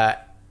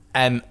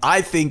and I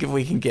think if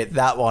we can get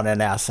that one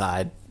on our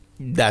side,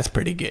 that's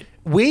pretty good.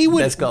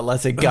 That's got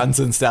lots of guns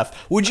and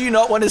stuff. Would you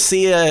not want to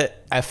see a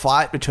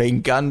fight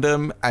between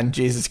Gundam and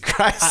Jesus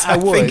Christ? I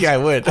think I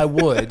would. I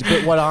would.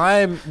 But what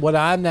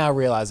I'm now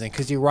realizing,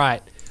 because you're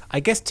right,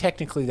 I guess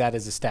technically that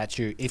is a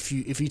statue. If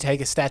you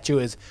take a statue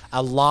as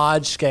a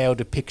large scale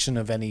depiction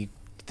of anything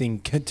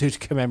to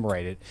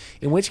commemorate it,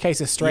 in which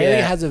case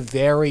Australia has a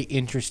very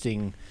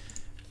interesting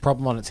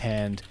problem on its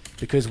hand,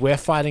 because we're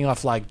fighting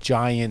off like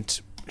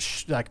giant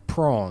like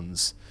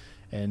prawns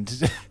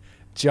and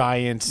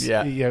giant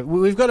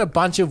we've got a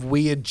bunch of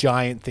weird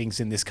giant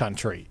things in this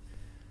country.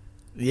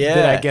 Yeah,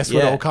 that I guess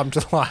would yeah. all come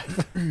to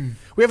life.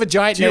 We have a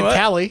giant Do you know Ned what?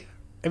 Kelly.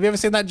 Have you ever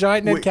seen that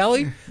giant Ned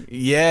Kelly?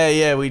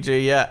 Yeah, we do,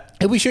 yeah.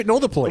 He'll be shooting all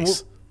the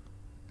police.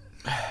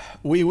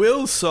 We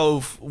will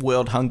solve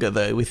world hunger,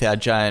 though, with our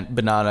giant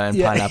banana and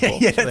pineapple.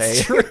 Yeah,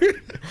 that's true.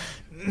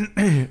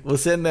 We'll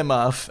send them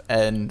off,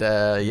 and,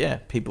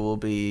 people will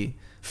be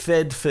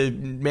fed for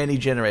many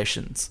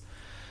generations.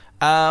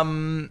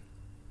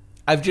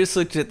 I've just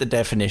looked at the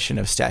definition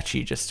of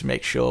statue just to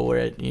make sure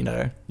we're,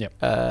 Yep. We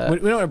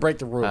don't want to break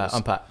the rules.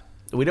 on part.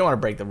 We don't want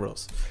to break the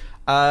rules.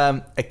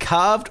 A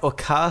carved or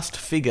cast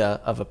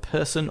figure of a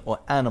person or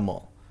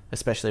animal,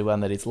 especially one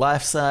that is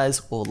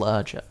life-size or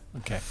larger.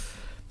 Okay.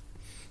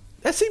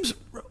 That seems...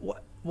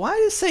 Why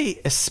does it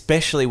say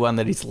especially one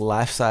that is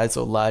life-size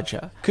or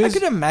larger? I 'Cause-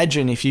 could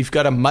imagine if you've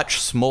got a much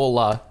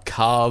smaller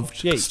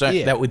carved Yeah, stone,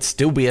 yeah. that would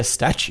still be a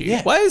statue.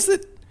 Yeah. Why is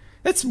it...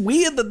 It's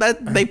weird that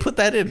they put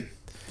that in.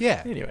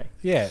 Yeah. Anyway.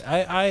 Yeah,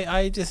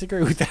 I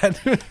disagree with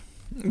that.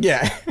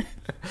 Yeah.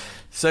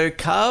 So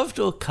carved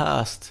or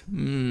cast?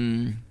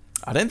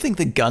 I don't think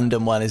the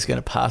Gundam one is going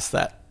to pass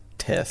that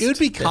test. It would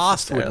be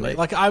cast, wouldn't necessarily. it?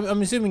 Like,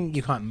 I'm assuming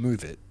you can't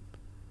move it.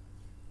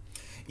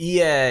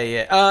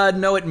 Yeah.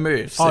 No, it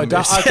moves. Oh, It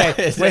moves. okay.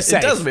 We're It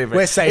safe. does move.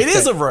 We're safe It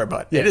is then. a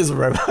robot. Yeah. It is a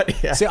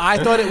robot. Yeah. See, I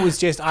thought it was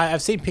just...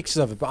 I've seen pictures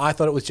of it, but I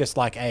thought it was just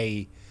like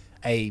a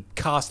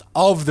cast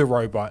of the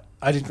robot.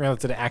 I didn't realize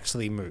that it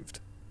actually moved.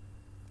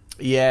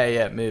 Yeah,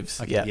 it moves.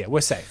 Okay, yeah.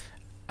 we're safe.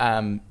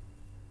 On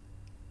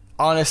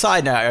a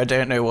side note, I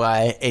don't know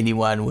why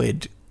anyone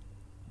would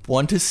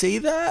want to see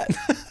that.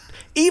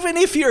 Even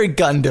if you're a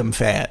Gundam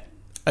fan,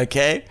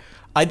 okay?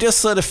 I just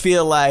sort of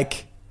feel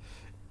like...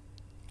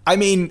 I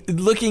mean,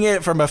 looking at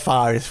it from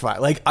afar is fine.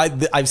 Like,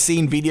 I've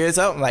seen videos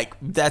of it, I'm like,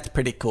 that's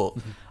pretty cool.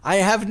 I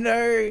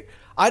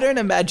don't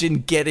imagine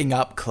getting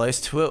up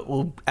close to it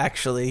will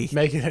actually...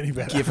 Make it any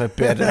better. give a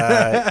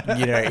better,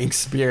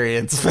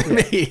 experience for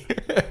me.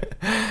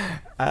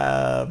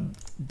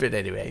 But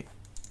anyway.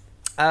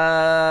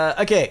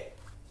 Okay.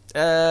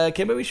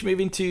 Kimber, we should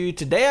move into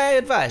Today I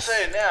Advice. So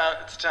now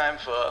it's time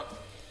for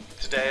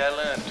Today I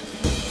Learned.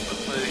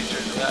 Hopefully these are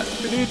that.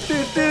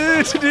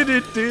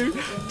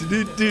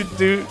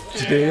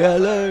 Today I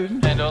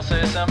learned. And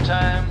also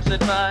sometimes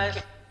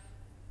advice.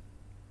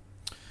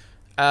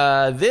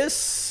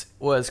 This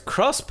was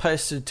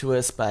cross-posted to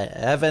us by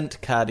Avant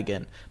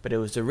Cardigan, but it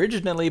was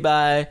originally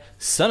by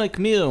Sonic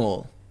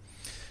Mule.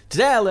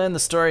 Today I learned the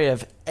story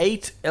of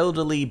 8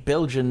 elderly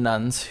Belgian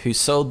nuns who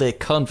sold their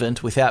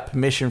convent without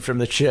permission from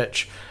the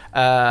church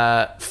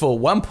for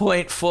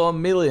 1.4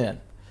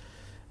 million.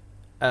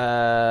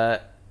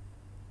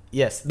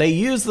 Yes, they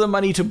used the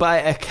money to buy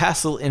a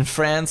castle in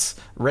France,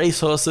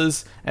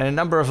 racehorses, and a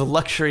number of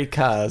luxury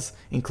cars,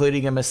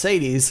 including a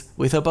Mercedes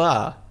with a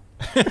bar.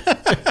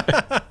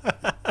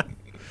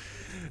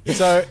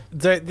 So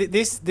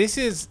this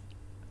is,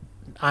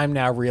 I'm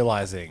now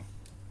realizing,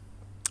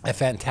 a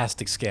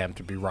fantastic scam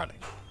to be running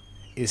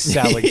is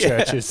selling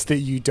churches that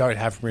you don't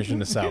have permission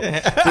to sell.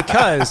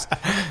 Because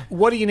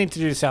what do you need to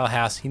do to sell a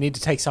house? You need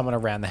to take someone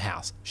around the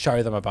house,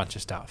 show them a bunch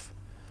of stuff.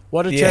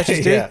 What do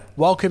churches do? Yeah.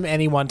 Welcome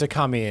anyone to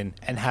come in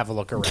and have a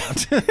look around.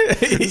 So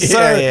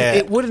Yeah.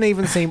 it wouldn't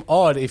even seem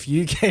odd if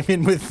you came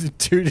in with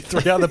 2 to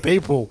 3 other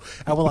people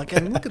and were like, hey,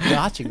 look at the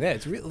arching there.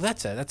 It's real,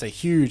 that's a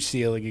huge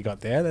ceiling you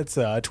got there. That's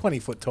 20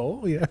 foot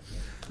tall. Yeah.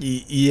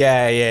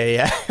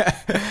 Yeah.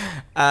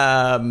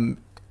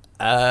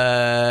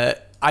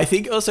 I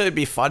think also it'd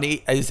be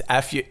funny as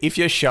if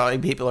you're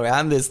showing people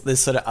around. There's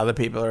sort of other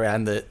people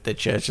around the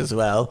church as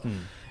well.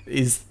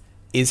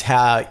 Is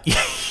how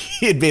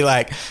you'd be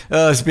like,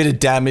 oh, there's a bit of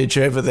damage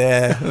over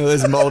there. Oh,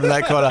 there's mold in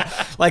that corner.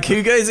 Like,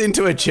 who goes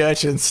into a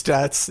church and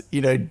starts,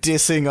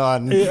 dissing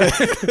on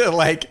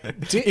like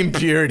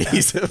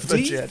impurities of the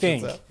Do you church?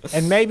 think, itself?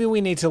 and maybe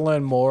we need to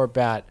learn more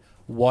about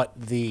what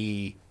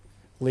the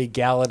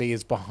legality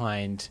is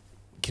behind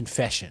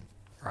confession,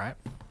 right?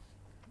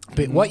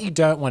 But what you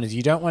don't want is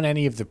you don't want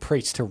any of the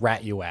priests to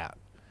rat you out.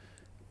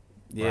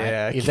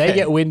 Yeah. Right? If they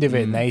get wind of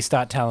it and they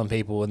start telling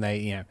people and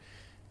they,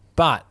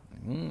 but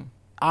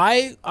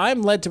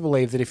I'm led to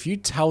believe that if you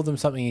tell them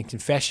something in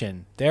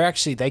confession,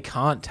 they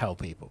can't tell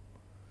people.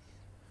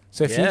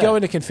 So if you Yeah. go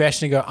into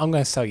confession and go, I'm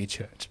going to sell your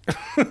church.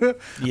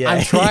 Yeah.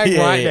 I'm trying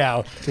Yeah, right yeah.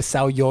 now to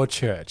sell your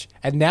church.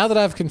 And now that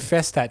I've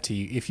confessed that to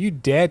you, if you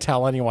dare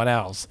tell anyone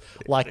else,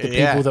 like the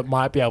Yeah. people that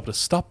might be able to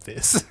stop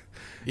this,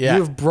 Yeah.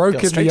 you've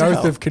broken Go straight the to oath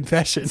hell. of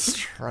confession.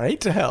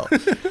 Straight to hell.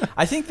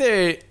 I think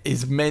there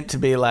is meant to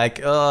be like,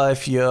 oh,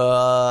 if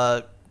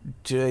you're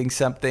doing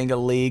something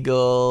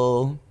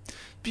illegal.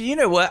 But you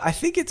know what? I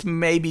think it's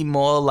maybe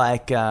more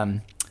like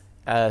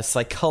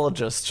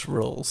psychologist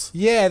rules.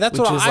 Yeah, that's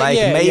which what is I like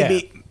yeah,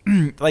 maybe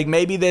like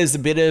maybe there's a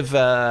bit of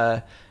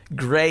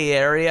gray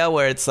area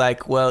where it's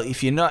like, well,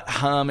 if you're not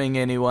harming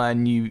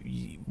anyone,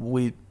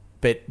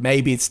 but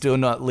maybe it's still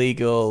not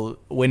legal.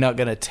 We're not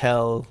going to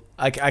tell.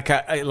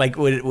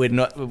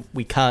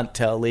 We can't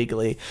tell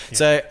legally. Yeah.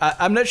 So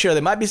I'm not sure.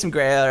 There might be some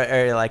gray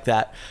area like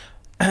that,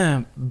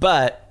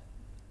 but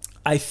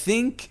I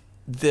think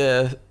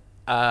the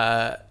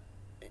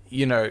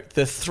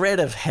threat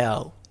of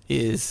hell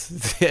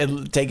is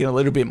taken a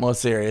little bit more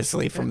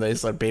seriously from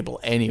those sort of people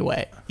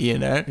anyway, you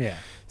know? Yeah.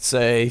 So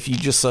if you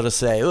just sort of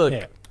say, look,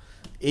 Yeah.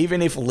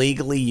 even if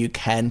legally you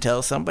can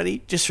tell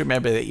somebody, just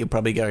remember that you're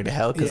probably going to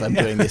hell because I'm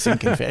doing this in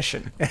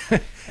confession.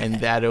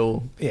 And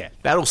that'll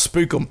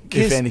spook them,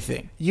 if 'Cause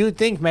anything. You would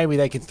think maybe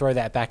they could throw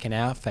that back in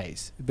our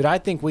face. But I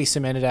think we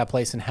cemented our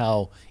place in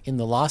hell in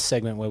the last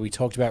segment where we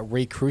talked about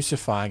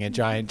re-crucifying a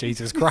giant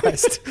Jesus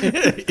Christ.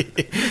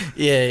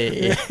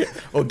 Yeah.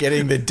 Or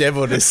getting the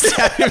devil to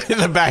stab him in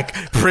the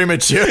back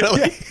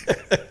prematurely.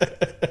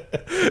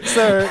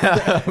 So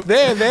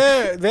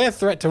their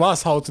threat to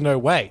us holds no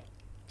weight.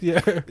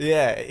 Yeah.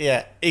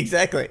 Yeah,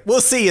 exactly.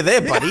 We'll see you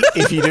there, buddy,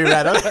 if you do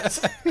that on us.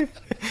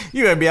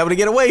 You won't be able to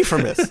get away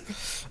from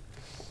us.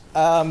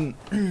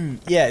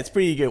 Yeah, it's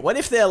pretty good. What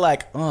if they're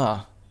like,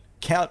 oh,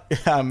 count me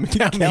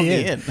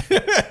in.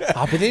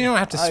 But then you don't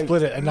have to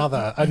split it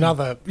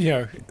another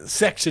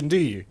section, do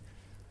you?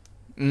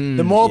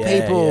 The more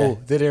people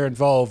that are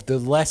involved, the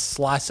less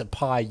slice of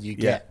pie you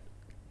get.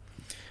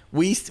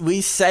 We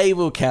say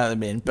we'll count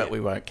them in, but we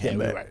won't count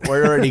we them. won't.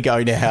 We're already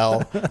going to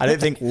hell. I don't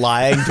think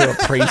lying to a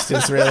priest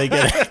is really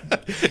going to...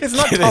 It's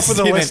not top of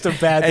the list of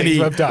bad things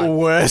we've done.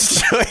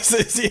 Worst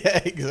choices.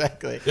 Yeah,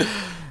 exactly.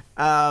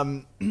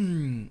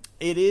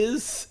 It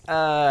is...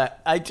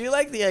 I do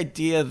like the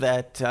idea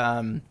that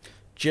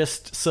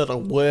just sort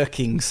of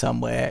working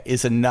somewhere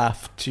is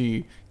enough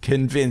to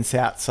convince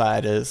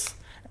outside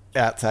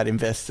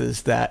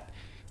investors that,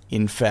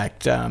 in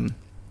fact...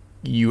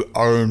 you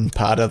own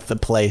part of the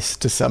place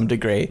to some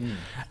degree.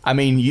 I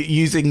mean,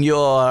 using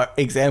your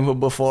example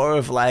before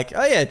of like,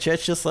 oh yeah,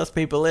 church just lets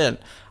people in.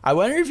 I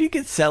wonder if you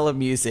could sell a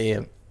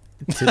museum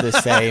to the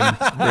same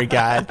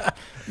regard.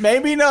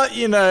 Maybe not,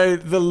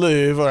 the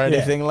Louvre or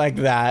anything like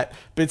that,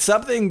 but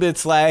something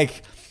that's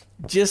like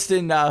just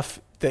enough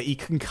that you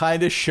can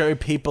kind of show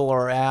people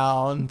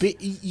around.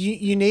 But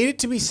you need it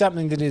to be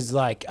something that is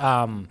like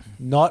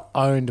not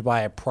owned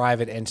by a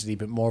private entity,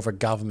 but more of a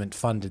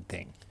government-funded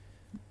thing.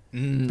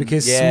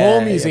 Because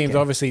small museums,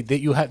 obviously,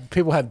 that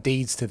people have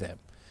deeds to them,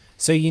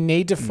 so you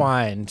need to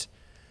find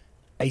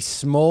a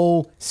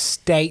small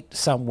state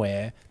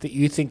somewhere that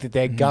you think that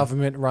their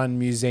government-run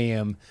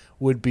museum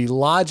would be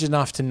large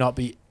enough to not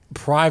be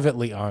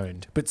privately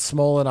owned, but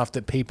small enough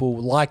that people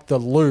like the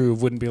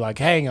Louvre wouldn't be like,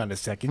 "Hang on a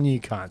second, you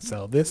can't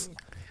sell this."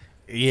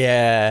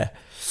 Yeah,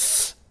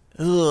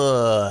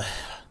 ugh.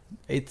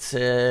 It's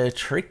a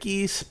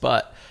tricky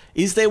spot.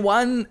 Is there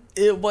one?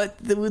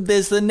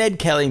 There's the Ned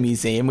Kelly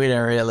Museum. We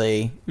don't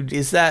really.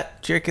 Is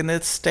that? Do you reckon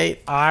that's state?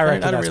 I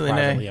reckon that's really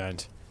privately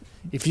owned.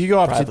 If you go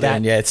up to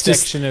that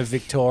section of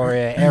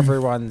Victoria,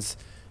 everyone's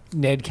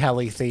Ned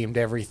Kelly themed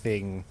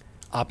everything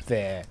up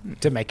there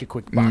to make a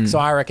quick buck. So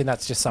I reckon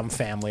that's just some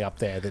family up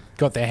there that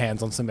got their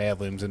hands on some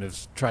heirlooms and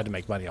have tried to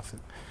make money off it.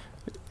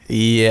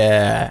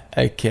 Yeah.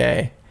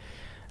 Okay.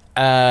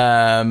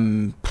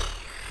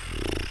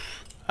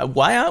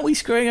 Why aren't we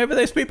screwing over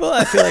those people?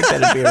 I feel like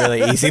that'd be a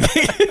really easy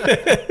thing.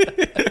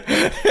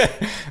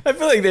 I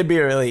feel like they'd be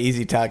a really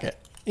easy target.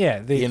 Yeah,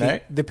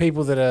 the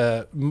people that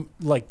are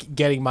like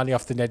getting money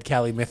off the Ned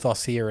Kelly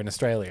mythos here in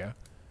Australia.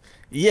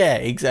 Yeah,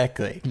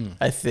 exactly.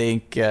 I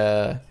think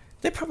they're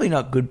probably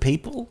not good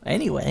people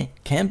anyway.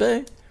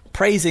 Cambo,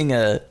 praising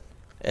a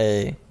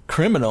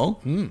criminal,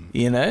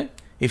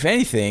 if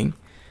anything,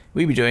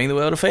 we'd be doing the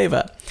world a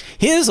favour.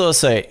 Here's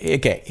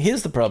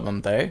the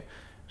problem though.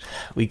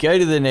 We go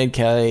to the Ned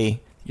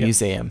Kelly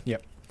Museum.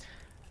 Yep.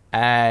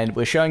 And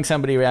we're showing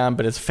somebody around,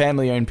 but it's a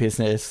family-owned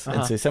business.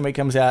 And so somebody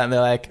comes out and they're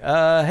like,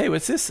 hey,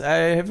 what's this?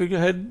 I have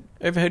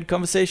overheard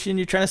conversation.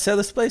 You're trying to sell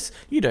this place?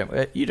 You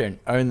don't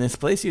own this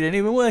place. You don't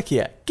even work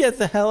here. Get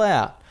the hell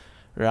out.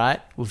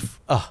 Right?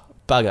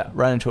 Bugger.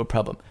 Run into a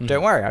problem.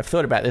 Don't worry. I've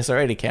thought about this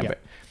already, Camber.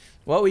 Yep.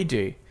 What we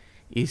do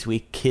is we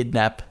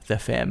kidnap the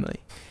family.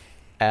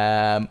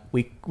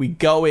 We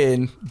go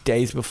in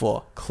days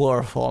before,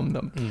 chloroform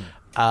them.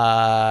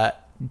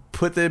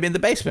 Put them in the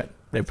basement.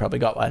 They've probably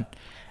got one.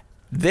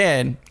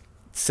 Then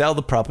sell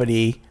the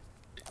property,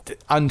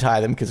 untie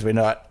them because we're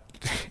not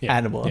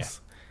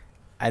animals,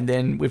 and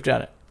then we've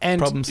done it. And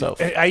problem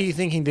solved. Are you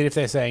thinking that if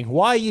they're saying,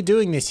 "Why are you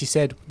doing this?" You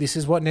said, "This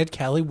is what Ned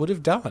Kelly would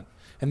have done,"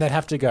 and they'd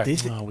have to go,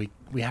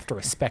 we have to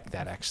respect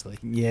that. Actually,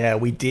 yeah,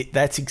 we did.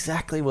 That's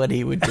exactly what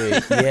he would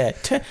do. Yeah.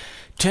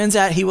 Turns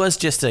out he was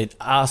just an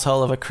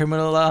asshole of a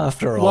criminal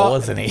after all,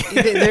 wasn't he?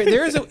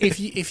 there is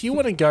if you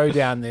want to go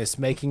down this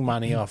making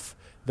money off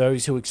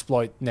those who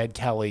exploit Ned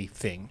Kelly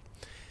thing,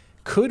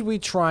 could we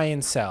try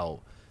and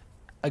sell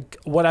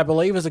what I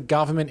believe is a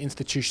government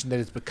institution that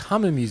has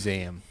become a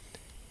museum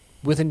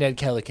with a Ned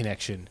Kelly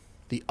connection,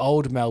 the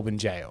old Melbourne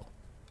Jail?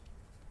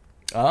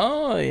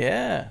 Oh,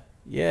 yeah.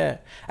 Yeah.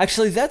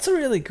 Actually, that's a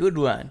really good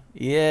one.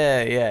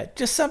 Yeah.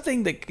 Just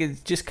something that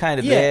could just kind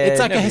of there.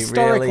 It's like a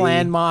historic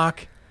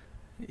landmark.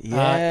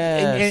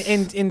 Yeah.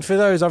 And for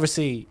those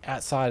obviously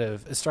outside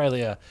of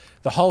Australia,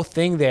 the whole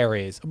thing there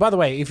is. By the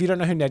way, if you don't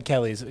know who Ned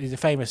Kelly is, he's a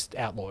famous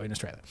outlaw in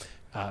Australia.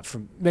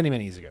 from many,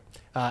 many years ago.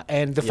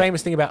 And the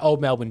famous thing about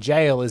Old Melbourne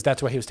Jail is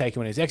that's where he was taken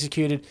when he was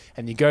executed.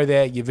 And you go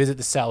there, you visit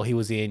the cell he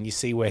was in, you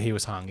see where he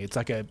was hung. It's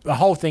like a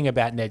whole thing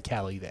about Ned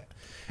Kelly there.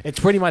 It's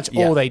pretty much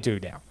all they do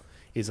now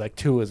is like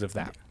tours of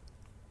that.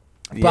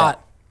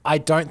 But I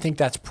don't think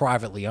that's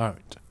privately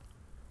owned.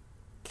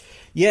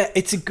 Yeah,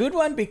 it's a good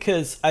one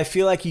because I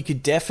feel like you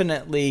could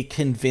definitely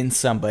convince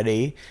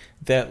somebody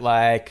that,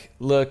 like,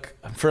 look,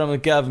 I'm from the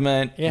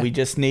government. Yeah. We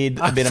just need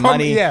a bit of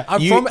money. Yeah,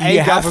 I'm from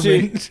a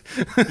government.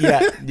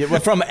 We're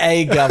from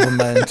a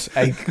government,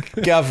 a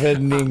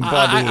governing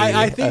body.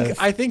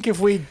 I think if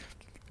we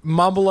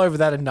mumble over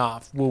that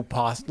enough, we'll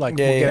pass. Like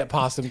we'll get it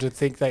past them to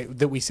think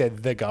that we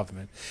said the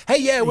government.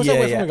 Hey, what's up?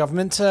 We're from the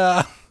government.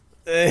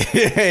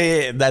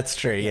 That's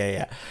true.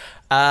 Yeah.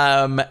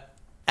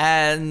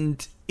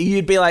 And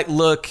you'd be like,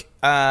 look,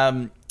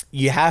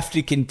 you have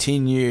to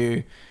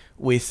continue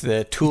with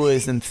the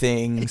tours and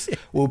things.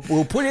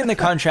 We'll put in the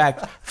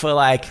contract for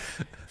like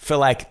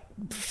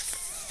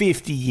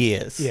 50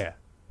 years. Yeah.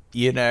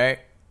 You know?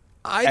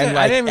 I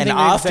don't even think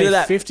after say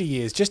that 50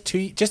 years,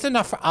 just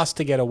enough for us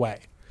to get away.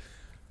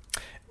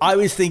 I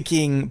was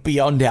thinking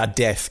beyond our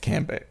death,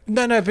 Cambo.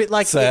 No, but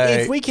like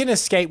if we can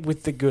escape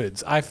with the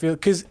goods, I feel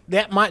because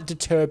that might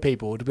deter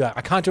people to be like,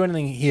 I can't do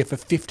anything here for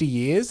 50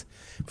 years.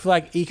 For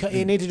like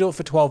you need to do it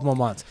for 12 more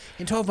months.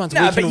 In 12 months,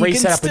 we can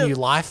reset up a new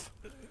life.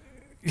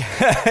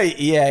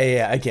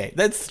 yeah, okay,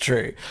 that's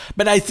true.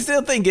 But I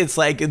still think it's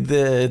like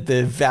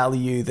the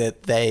value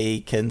that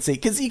they can see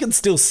because you can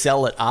still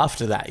sell it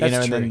after that, you That's know,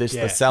 true. and then there's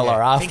Yeah, the seller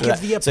yeah. after Think that.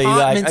 of the So you're like,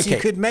 apartments okay,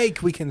 you could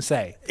make. We can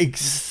say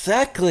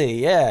exactly,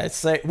 yeah.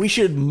 So we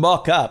should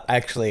mock up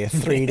actually a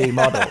 3D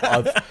model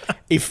of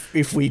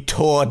if we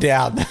tore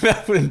down the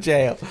Melbourne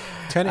jail,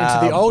 turn it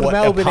into the old what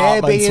Melbourne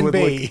apartments would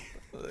Airbnb.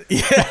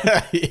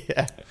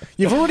 Yeah.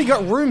 You've already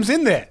got rooms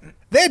in there.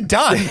 They're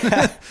done.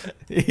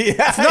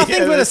 It's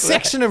nothing but a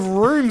section of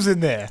rooms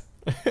in there.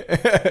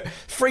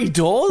 Free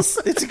doors.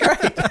 It's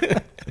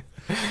great.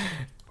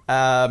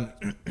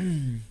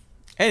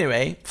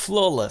 Anyway,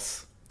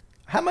 Flawless.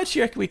 How much do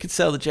you reckon we could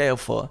sell the jail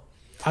for?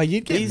 Oh,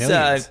 you'd get These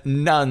millions.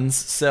 nuns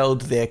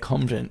sold their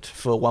convent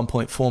for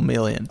 1.4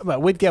 million.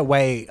 But we'd get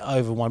way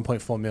over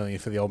 1.4 million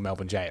for the old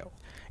Melbourne jail.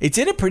 It's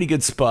in a pretty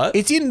good spot.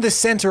 It's in the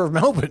centre of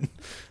Melbourne.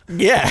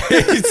 Yeah.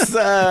 It's, You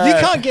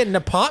can't get an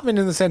apartment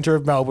in the centre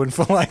of Melbourne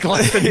for like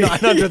less than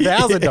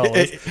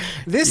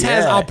 $900,000. This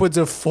has upwards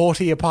of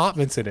 40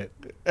 apartments in it.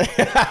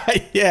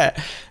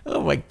 Yeah.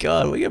 Oh my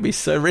God. We're going to be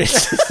so rich.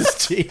 This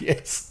is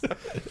genius.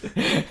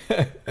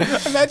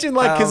 Imagine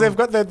like, because they've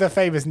got the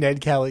famous Ned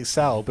Kelly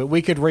cell, but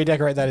we could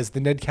redecorate that as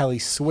the Ned Kelly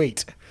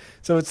suite.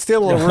 So it's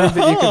still a room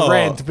that you can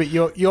rent, but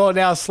you're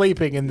now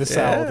sleeping in the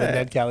cell that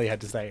Ned Kelly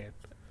had to stay in.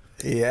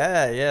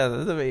 Yeah,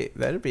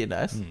 that'd be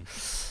nice.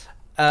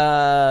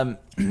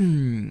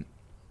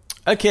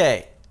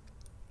 Okay.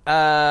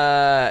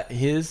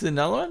 Here's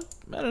another one.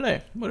 I don't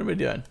know. What am I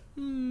doing?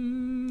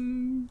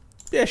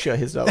 Yeah, sure.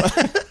 Here's another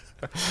one.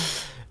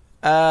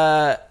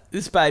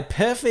 This is by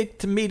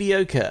Perfect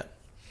Mediocre.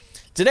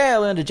 Today I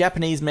learned a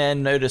Japanese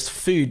man noticed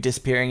food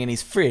disappearing in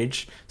his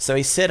fridge, so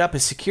he set up a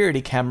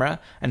security camera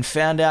and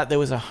found out there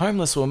was a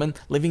homeless woman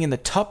living in the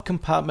top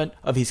compartment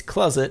of his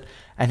closet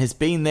and has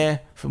been there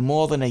for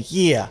more than a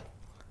year.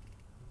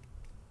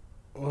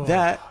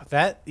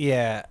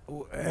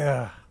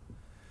 Yeah.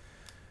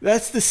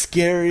 That's the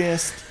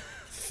scariest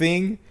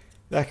thing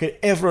that I could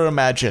ever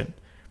imagine.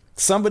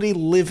 Somebody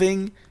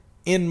living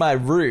in my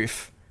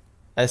roof,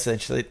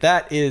 essentially.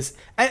 That is...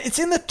 And it's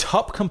in the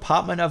top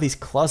compartment of his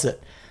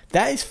closet.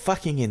 That is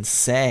fucking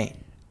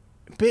insane.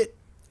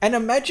 And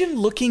imagine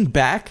looking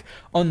back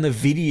on the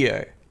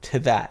video to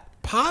that.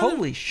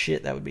 Holy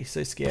shit, that would be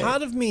so scary.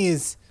 Part of me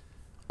is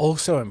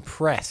also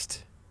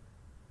impressed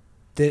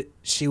that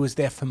she was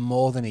there for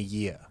more than a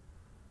year.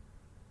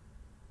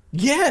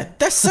 Yeah,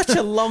 that's such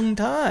a long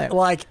time.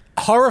 Like,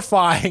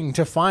 horrifying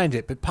to find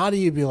it, but part of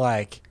you'd be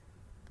like,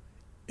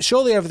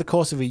 surely over the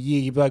course of a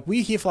year, you'd be like, were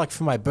you here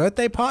for my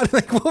birthday party?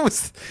 Like, what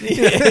was...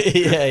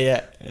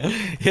 Yeah.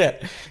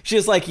 She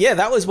was like, yeah,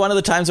 that was one of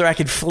the times where I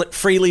could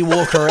freely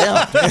walk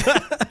around.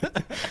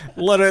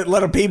 A lot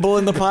of people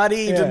in the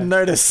party didn't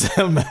notice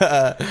some.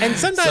 And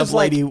sometimes, some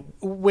lady... like,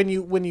 when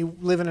you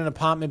live in an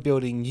apartment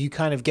building, you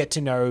kind of get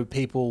to know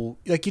people.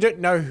 Like, you don't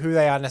know who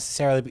they are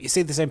necessarily, but you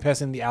see the same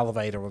person in the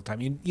elevator all the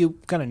time. You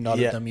kind of nod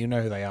at them. You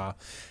know who they are.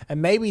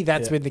 And maybe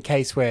that's been the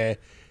case where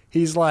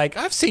he's like,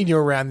 I've seen you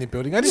around the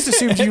building. I just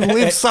assumed you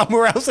lived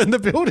somewhere else in the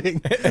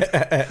building.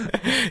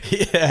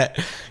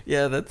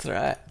 Yeah, that's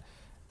right.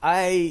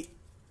 I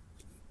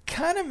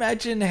can't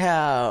imagine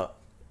how...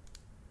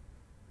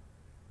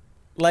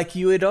 Like,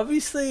 you would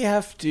obviously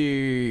have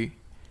to...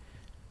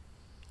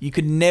 You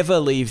could never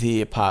leave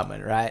the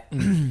apartment, right?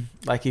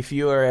 Like, if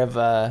you were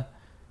ever...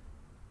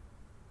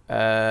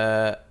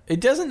 it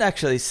doesn't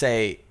actually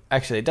say...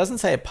 Actually, it doesn't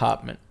say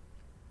apartment.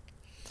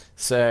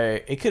 So,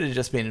 it could have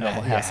just been a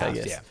normal house, I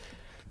guess. Yeah.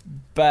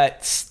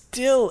 But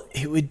still,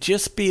 it would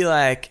just be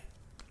like...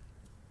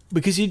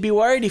 because you'd be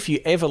worried if you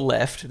ever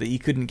left that you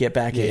couldn't get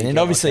back Yeah, in. you And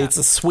get obviously, locked it's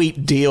a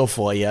sweet deal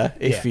for you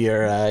if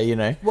Yeah.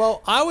 you're,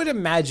 Well, I would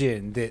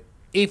imagine that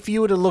if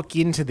you were to look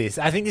into this,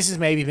 I think this has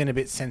maybe been a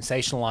bit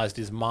sensationalized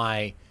as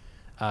my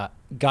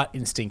gut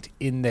instinct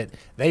in that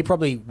they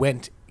probably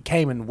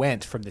came and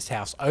went from this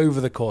house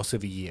over the course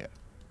of a year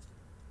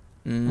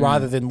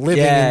rather than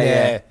living Yeah, in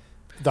there yeah.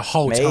 the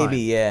whole time.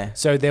 Maybe, yeah.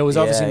 So there was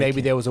Yeah, obviously maybe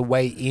okay. there was a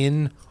way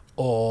in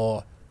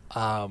or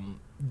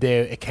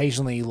there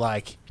occasionally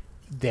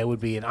there would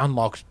be an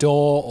unlocked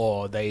door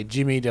or they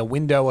jimmied a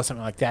window or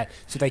something like that.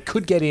 So they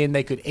could get in,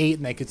 they could eat,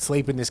 and they could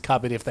sleep in this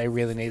cupboard if they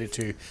really needed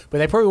to. But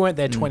they probably weren't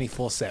there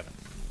 24/7.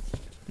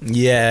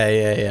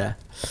 Yeah.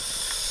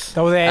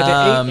 They were there to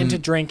eat and to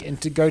drink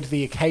and to go to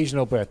the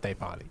occasional birthday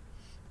party.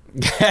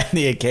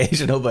 The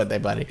occasional birthday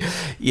party.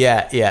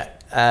 Yeah.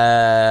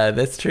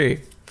 That's true.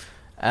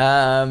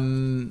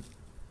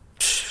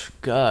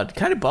 God,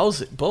 kind of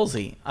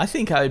ballsy. I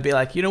think I would be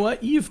like, you know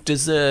what? You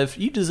deserve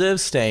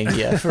staying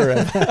here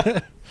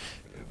forever.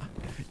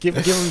 Give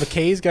them the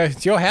keys. Go.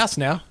 It's your house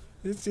now.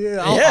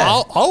 Yeah.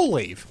 I'll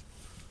leave.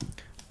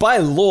 By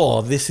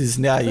law, this is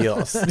now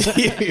yours.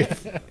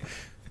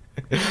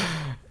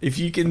 If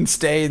you can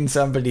stay in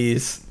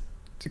somebody's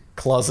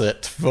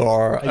closet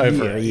for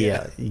over a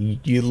year,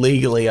 you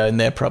legally own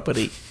their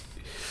property.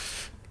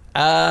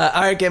 All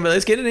right, Gamble,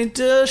 let's get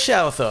into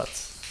shower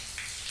thoughts.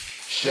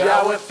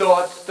 Shower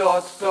thoughts,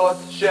 shower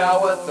thoughts,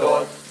 shower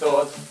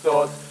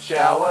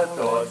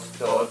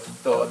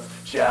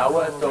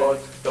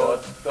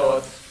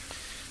thoughts.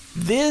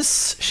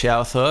 This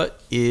shower thought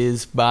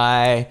is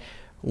by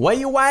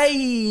Way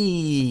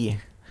Away.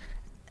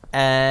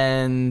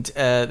 And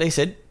they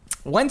said,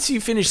 once you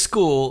finish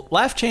school,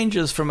 life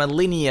changes from a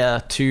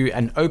linear to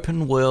an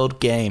open world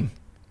game.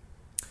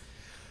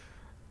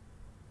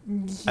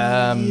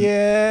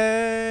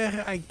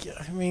 Yeah, I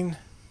mean,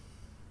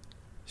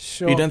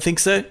 sure. You don't think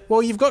so?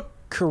 Well, you've got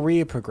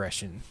career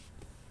progression.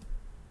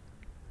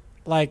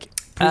 Like,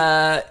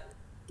 Yeah.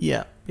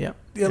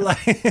 you're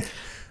like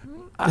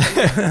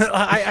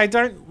I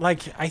don't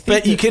like. I think,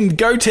 But you can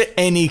go to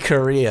any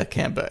career,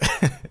 Cambo.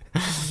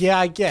 yeah,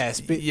 I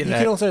guess. But You you know.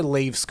 can also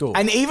leave school.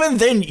 And even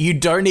then, you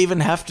don't even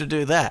have to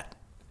do that.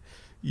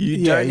 You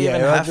Yeah, don't yeah,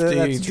 even have that's to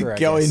true, I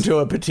go guess. into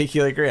a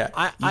particular career.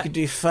 I- You could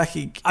do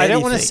fucking I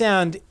don't want to anything.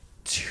 sound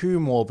too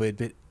morbid,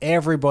 but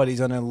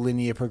everybody's on a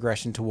linear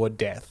progression toward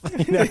death.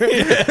 You know?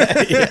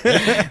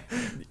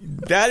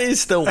 That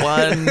is the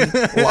one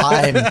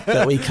line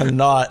that we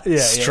cannot Yeah,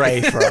 yeah.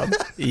 stray from.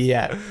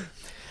 Yeah.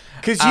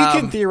 Because you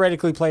can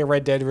theoretically play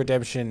Red Dead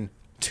Redemption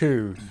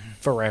 2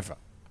 forever.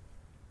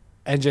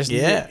 And just,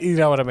 Yeah. you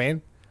know what I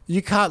mean?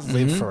 You can't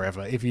live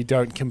forever if you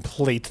don't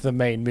complete the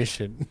main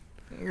mission.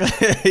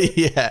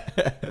 Yeah.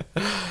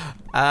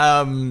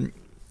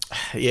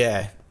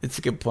 Yeah, it's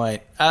a good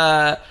point.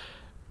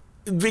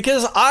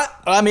 Because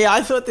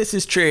I thought this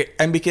is true,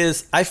 and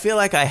because I feel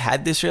like I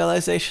had this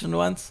realization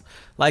once,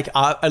 like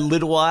a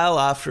little while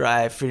after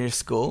I finished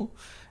school,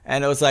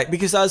 and it was like,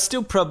 because I was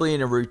still probably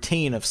in a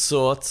routine of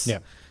sorts. Yeah.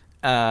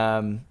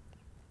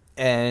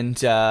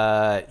 And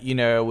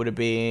it would have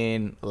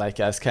been like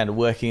I was kind of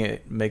working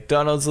at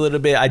McDonald's a little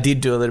bit. I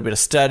did do a little bit of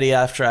study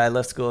after I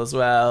left school as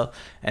well,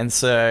 and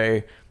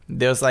so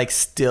there was like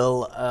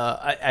still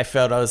I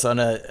felt I was on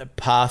a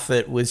path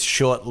that was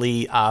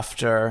shortly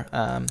after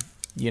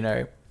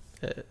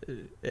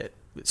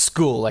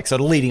school, like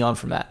sort of leading on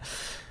from that.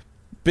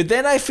 But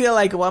then I feel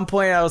like at one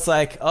point I was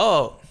like,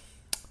 oh,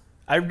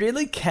 I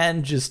really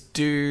can just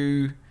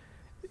do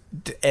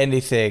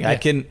anything. I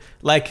can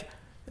like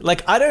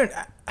I don't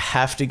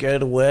have to go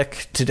to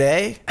work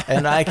today,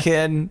 and I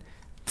can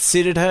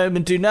sit at home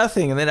and do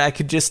nothing, and then I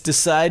could just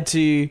decide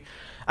to.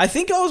 I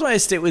think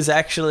almost it was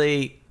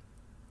actually,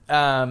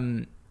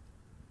 probably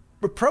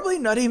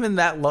not even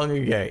that long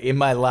ago in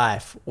my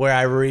life where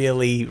I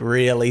really,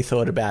 really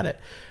thought about it.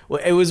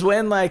 Well, it was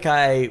when like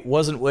I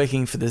wasn't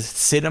working for the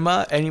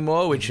cinema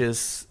anymore, which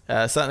is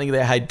something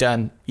that I had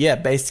done,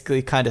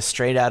 basically kind of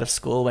straight out of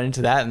school, went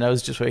into that, and I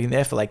was just working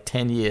there for like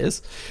 10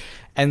 years.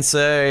 And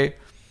so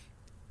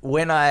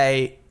when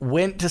I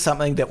went to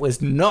something that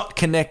was not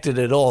connected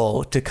at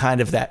all to kind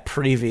of that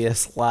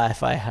previous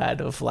life I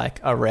had of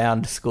like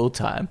around school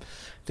time,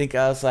 I think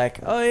I was like,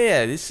 oh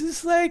yeah, this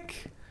is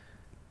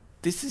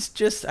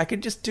just, I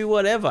could just do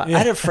whatever. Yeah. I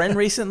had a friend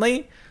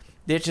recently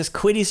that just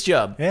quit his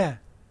job Yeah.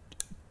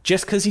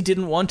 just because he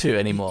didn't want to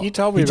anymore. You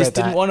told me he just about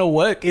that. didn't want to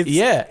work. It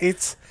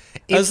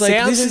I was like,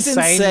 sounds this is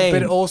insane, but insane.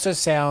 it also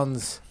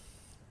sounds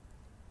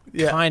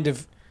kind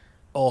of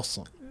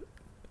awesome.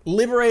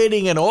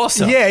 Liberating and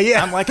awesome.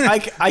 Yeah. I'm like,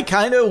 I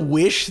kind of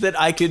wish that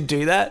I could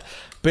do that,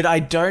 but I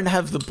don't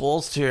have the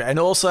balls to. And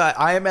also,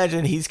 I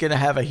imagine he's going to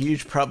have a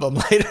huge problem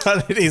later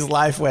on in his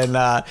life when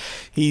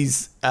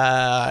he's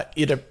so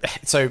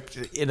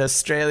in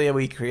Australia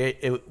we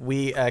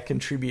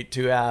contribute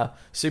to our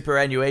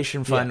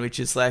superannuation fund,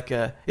 which is like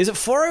is it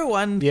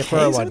 401k? Yeah, Is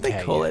that what 401k,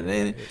 they call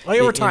it? Like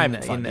a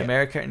retirement in fund, yeah.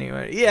 America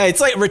anyway. Yeah, it's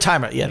like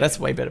retirement. Yeah, that's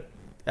a way better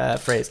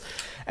phrase.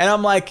 And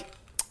I'm like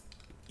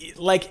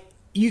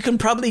you can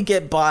probably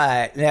get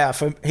by now.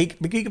 You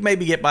can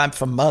maybe get by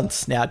for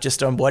months now,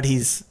 just on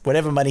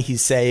whatever money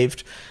he's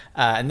saved,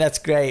 and that's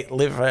great.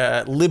 Live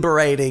a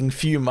liberating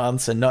few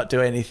months and not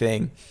do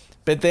anything,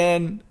 but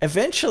then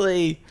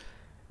eventually,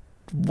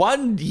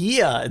 1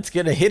 year it's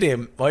gonna hit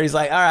him where he's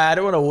like, all right, I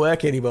don't want to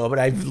work anymore, but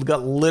I've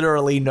got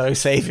literally no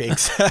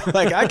savings.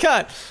 Like I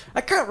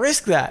can't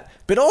risk that.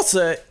 But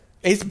also,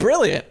 it's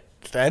brilliant.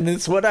 And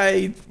it's what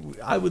I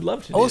would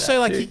love to do. Also, that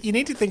like too. you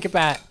need to think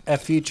about a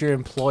future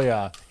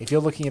employer. If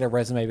you're looking at a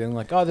resume, being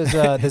like, "Oh, there's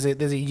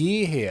a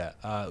year here.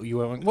 What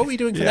were you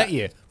doing for that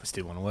year? I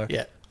still want to work."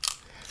 Yeah.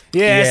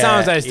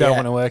 Sometimes I just don't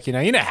want to work. You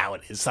know how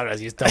it is.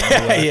 Sometimes you just don't want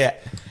to work. Yeah.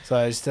 So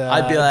I just,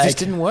 I'd be like, just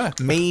didn't work.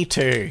 Me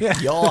too.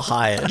 You're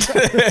hired.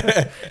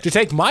 To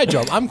take my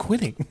job, I'm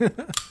quitting.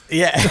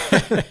 Yeah.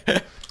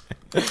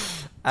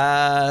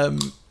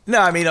 No,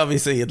 I mean,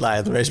 obviously you'd lie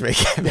at the resume.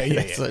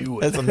 You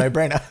would. That's a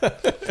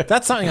no-brainer.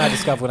 That's something I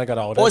discovered when I got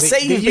older. Or say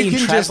you've you been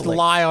can just traveling.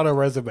 lie on a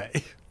resume.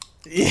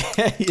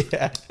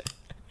 Yeah.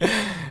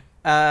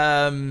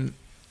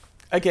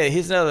 Okay,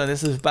 here's another one.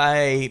 This is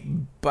by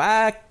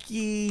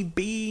Baki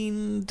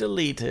Bean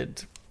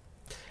Deleted.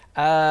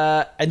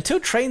 Until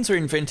trains were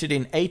invented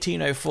in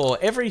 1804,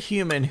 every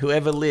human who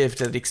ever lived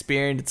had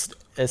experienced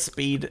a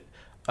speed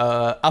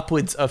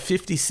upwards of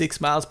 56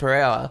 miles per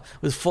hour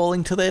was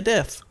falling to their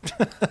death.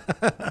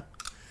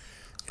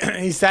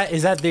 Is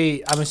that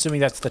the? I'm assuming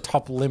that's the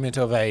top limit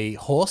of a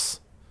horse.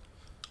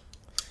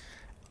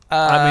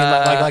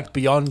 I mean, like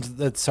beyond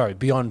the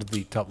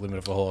top limit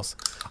of a horse.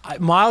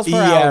 Miles per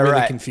hour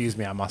really confused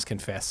me, I must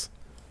confess.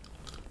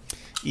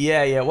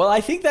 Yeah. Well,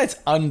 I think that's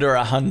under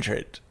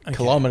 100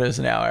 kilometers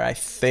an hour, I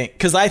think.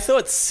 Because I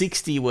thought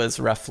 60 was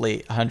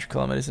roughly 100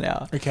 kilometers an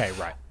hour. Okay,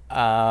 right.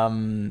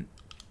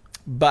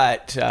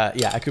 But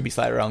I could be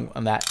slightly wrong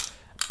on that.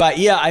 But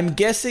yeah, I'm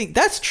guessing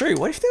that's true.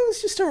 What if there was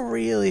just a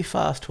really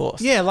fast horse?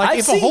 Yeah, like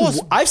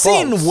I've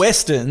seen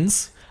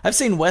westerns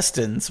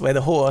where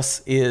the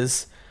horse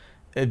is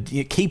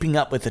keeping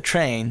up with the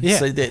train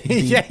so that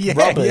the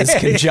robbers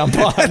can jump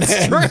on.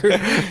 That's true.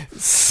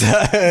 So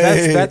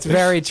that's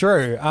very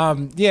true.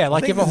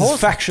 Like if a horse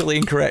is factually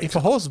incorrect. If a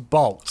horse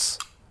bolts,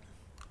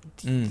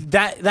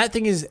 that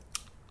thing is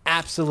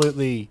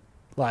absolutely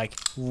like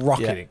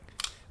rocketing.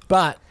 Yeah.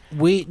 But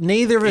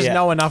neither of us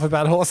know enough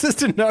about horses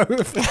to know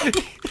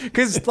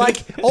because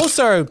like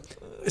also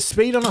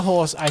speed on a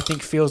horse I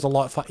think feels a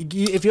lot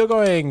if you're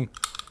going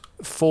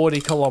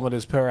 40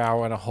 kilometers per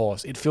hour on a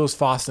horse, it feels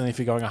faster than if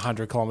you're going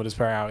 100 kilometers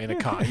per hour in a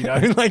car, you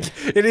know? Like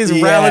it is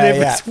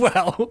relative as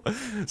well.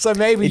 So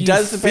maybe it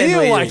does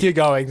feel like you're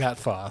going that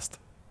fast.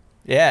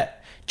 Yeah.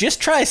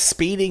 Just try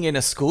speeding in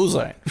a school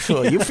zone.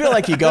 Sure, you feel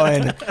like you're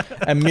going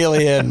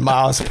 1,000,000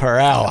 miles per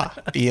hour,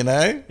 you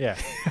know? Yeah.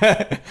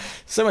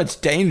 So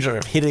much danger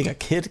of hitting a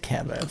kid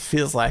camera. It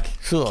feels like,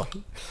 sure,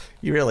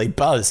 you really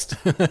buzzed.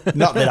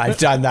 Not that I've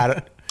done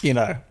that,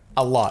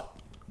 a lot.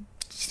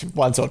 Just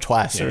once or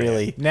twice,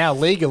 really. Now,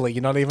 legally,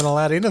 you're not even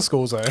allowed in a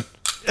school zone.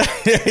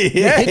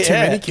 You hit too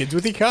many kids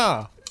with your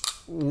car.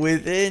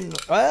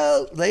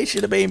 They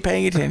should have been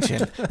paying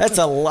attention. That's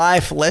a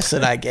life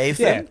lesson I gave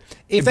them.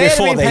 If they had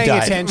been paying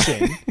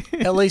attention,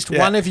 at least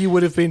one of you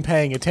would have been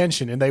paying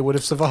attention and they would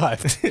have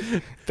survived.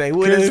 They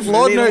would have. Because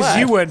Lord knows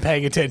you weren't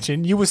paying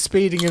attention. You were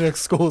speeding in a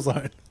school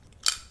zone.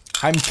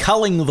 I'm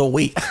culling the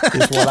wheat,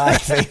 is what I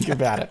think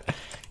about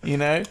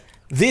it.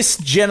 This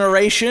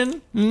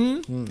generation,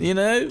 the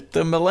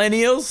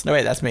millennials. No,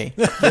 wait, that's me.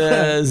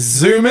 The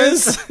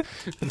Zoomers.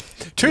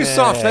 Too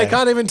soft. They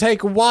can't even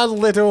take one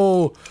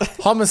little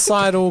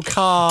homicidal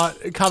car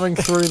coming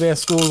through their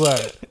school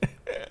zone.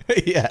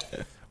 Yeah.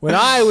 When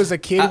I was a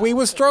kid, we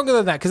were stronger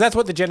than that because that's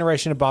what the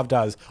generation above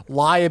does.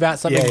 Lie about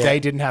something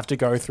they didn't have to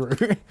go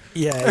through.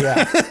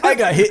 Yeah. I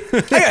got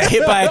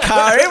hit by a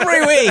car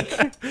every week.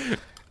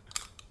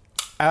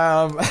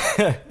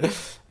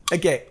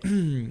 Okay.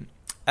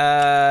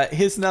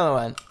 Here's another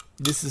one.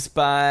 This is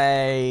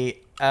by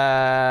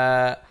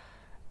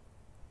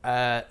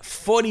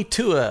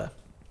 42er.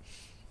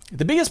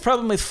 The biggest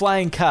problem with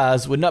flying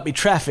cars would not be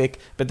traffic,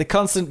 but the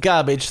constant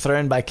garbage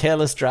thrown by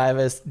careless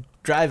drivers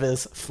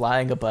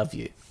flying above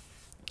you.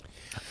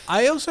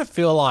 I also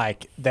feel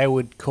like they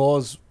would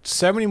cause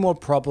so many more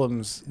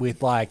problems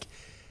with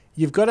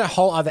you've got a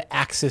whole other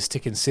axis to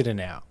consider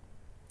now.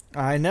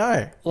 I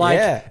know.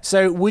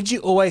 So would you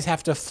always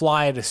have to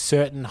fly at a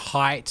certain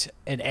height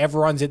and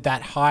everyone's at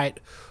that height?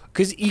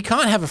 Because you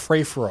can't have a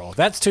free-for-all.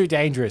 That's too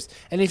dangerous.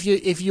 And if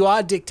you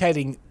are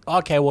dictating,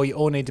 okay, well, you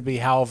all need to be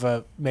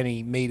however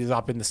many meters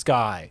up in the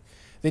sky,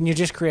 then you're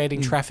just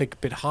creating traffic a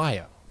bit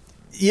higher.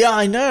 Yeah,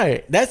 I know.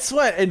 That's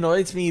what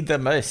annoys me the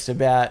most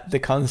about the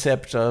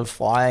concept of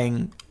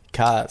flying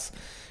cars.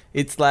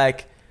 It's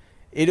like,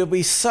 it'll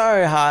be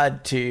so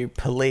hard to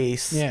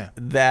police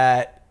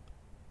that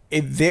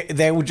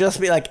they will just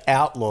be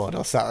outlawed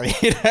or something.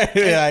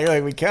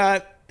 Like we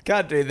can't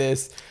do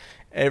this.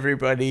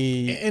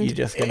 Everybody, you're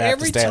just gonna have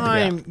to stay on the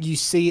ground. Every time you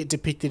see it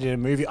depicted in a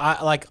movie,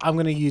 I'm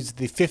going to use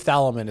The Fifth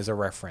Element as a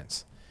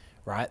reference,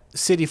 right?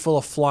 City full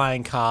of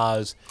flying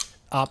cars.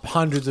 up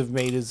hundreds of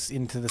meters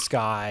into the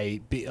sky,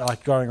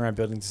 like going around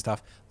buildings and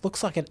stuff.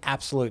 Looks like an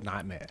absolute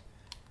nightmare.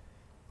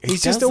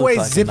 He's just does look always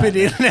like a zipping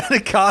in nightmare. and out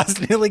of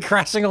cars, nearly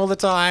crashing all the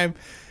time.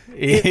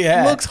 It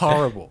Yeah. looks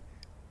horrible.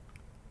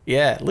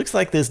 Yeah, it looks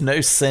like there's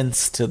no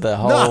sense to the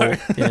whole,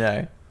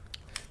 No.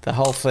 the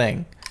whole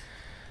thing.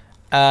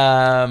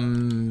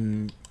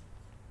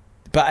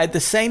 But at the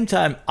same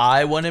time,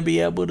 I want to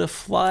be able to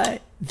fly.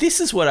 This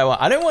is what I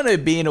want. I don't want to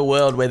be in a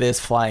world where there's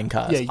flying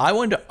cars. Yeah. I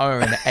want to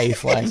own a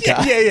flying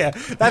car. Yeah.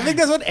 I think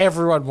that's what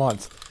everyone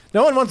wants.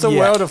 No one wants a Yeah.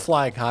 world of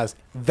flying cars.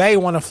 They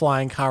want a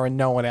flying car and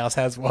no one else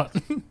has one.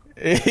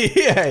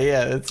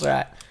 Yeah, that's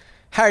right.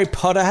 Harry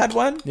Potter had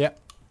one. Yep.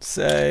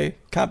 So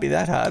can't be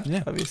that hard,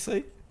 Yeah.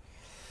 obviously.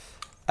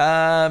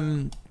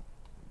 Okay.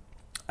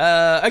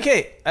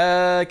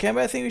 Cambo,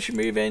 I think we should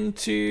move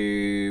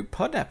into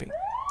podnapping.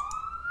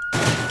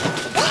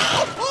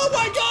 Oh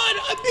my god,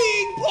 I'm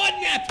being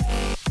podnapped!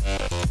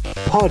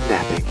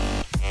 Podnapping.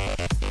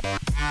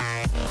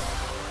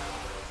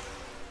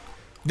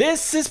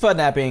 This is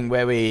podnapping,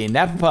 where we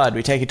nap a pod.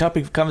 We take a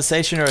topic of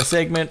conversation or a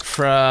segment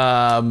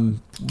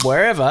from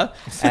wherever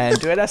and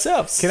do it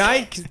ourselves. Can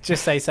I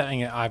just say something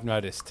that I've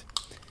noticed?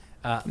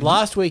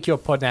 Last week your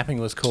podnapping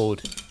was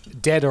called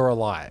Dead or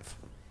Alive.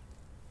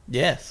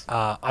 Yes.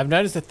 I've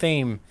noticed a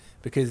theme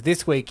because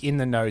this week in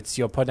the notes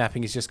your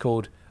podnapping is just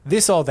called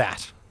This or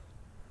That.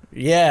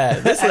 Yeah.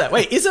 This or that.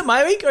 Wait, is it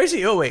my week or is it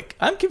your week?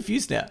 I'm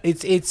confused now.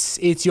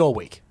 It's your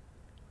week.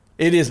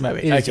 It is my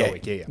week. It is okay. your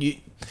week, yeah. You,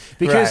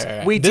 Because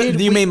right. we did.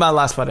 Do you we- mean my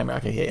last podnapping?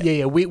 Okay, yeah.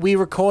 Yeah. We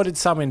recorded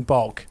some in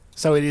bulk,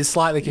 so it is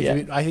slightly Yeah.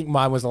 confusing. I think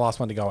mine was the last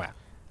one to go out.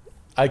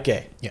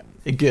 Okay. Yeah.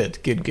 Good.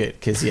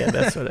 Because, yeah,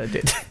 that's what I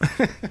did.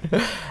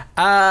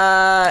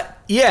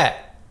 Yeah.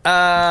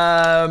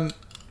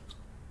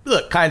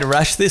 Look, kind of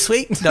rushed this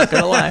week, not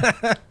going to lie.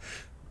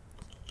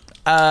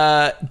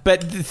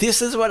 But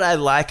this is what I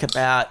like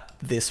about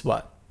this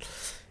one,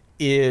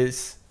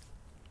 is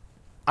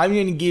I'm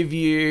going to give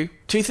you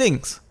two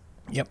things.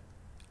 Yep.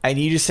 And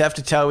you just have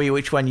to tell me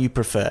which one you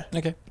prefer.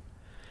 Okay.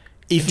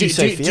 If you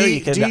so feel,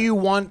 you can... do you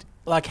want,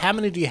 like, how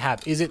many do you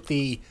have? Is it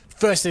the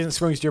first thing that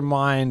springs to your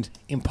mind,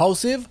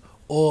 impulsive,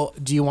 or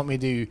do you want me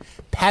to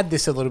pad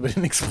this a little bit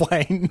and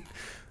explain?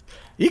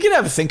 You can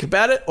have a think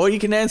about it, or you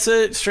can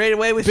answer straight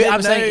away with But no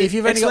I'm saying if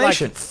you've only got like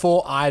explanation.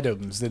 4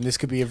 items, then this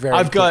could be a very.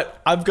 I've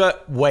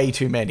got way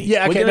too many.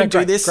 Yeah, okay, we're gonna no, do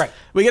great, this. great.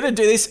 We're gonna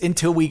do this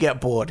until we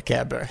get bored,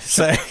 Camber.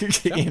 So Good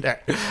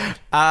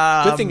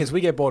thing is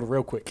we get bored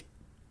real quick.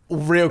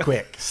 real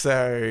quick.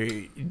 So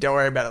don't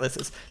worry about it,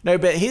 listeners. No,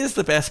 but here's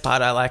the best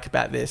part I like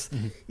about this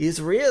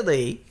is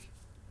really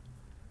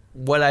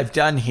what I've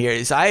done here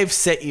is I've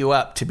set you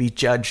up to be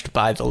judged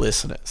by the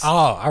listeners. Oh,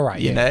 all right.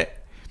 You know,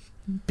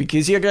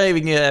 because you're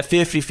giving a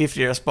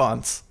 50-50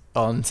 response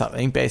on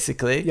something,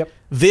 basically. Yep.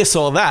 This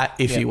or that,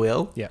 if Yep. you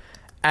will. Yeah.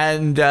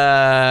 And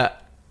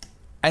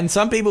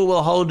some people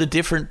will hold a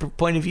different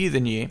point of view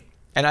than you.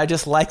 And I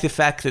just like the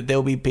fact that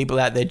there'll be people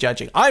out there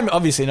judging. I'm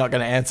obviously not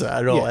going to answer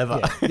at all,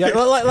 ever. Yeah,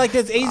 well, like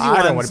there's easy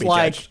I don't wanna ones be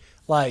like judged.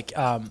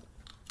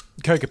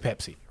 Coke or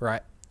Pepsi,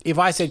 right? If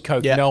I said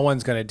Coke, Yeah. no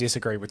one's going to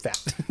disagree with that.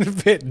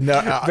 but,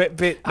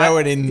 No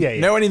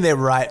one in their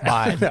right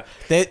mind. No.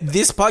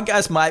 This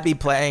podcast might be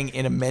playing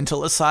in a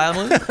mental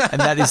asylum, and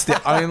that is the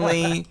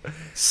only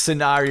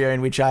scenario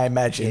in which I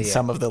imagine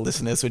some of the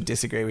listeners would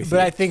disagree with But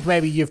you. I think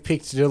maybe you've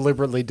picked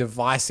deliberately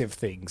divisive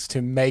things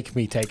to make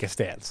me take a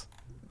stance.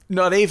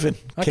 Not even,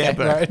 Okay,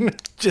 Camber.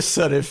 right. Just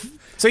sort of.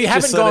 So you just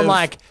haven't sort gone of-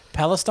 like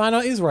Palestine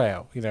or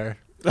Israel, you know?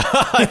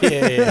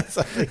 yeah.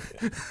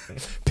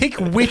 Pick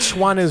which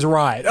one is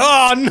right.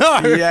 Oh,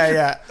 no!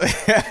 yeah.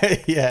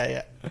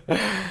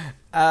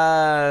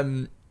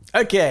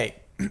 Okay.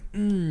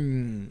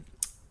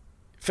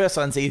 First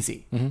one's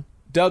easy.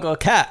 Dog or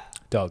cat?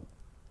 Dog.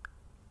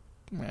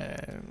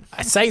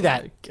 I say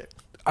that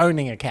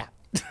owning a cat.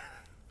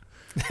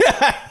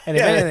 And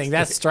if anything,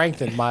 that's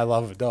strengthened my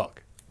love of dog.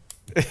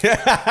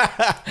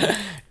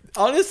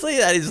 Honestly,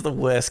 that is the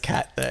worst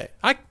cat, though.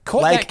 I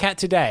caught Like- that cat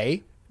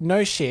today,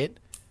 no shit,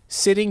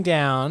 sitting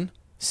down,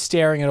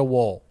 staring at a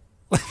wall.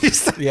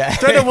 Just, Yeah.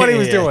 don't know what he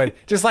was Yeah. doing.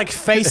 Just like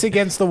face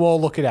against the wall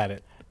looking at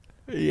it.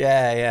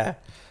 Yeah.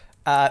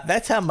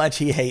 That's how much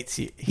he hates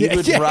you. He Yeah,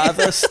 would yeah.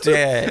 rather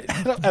stare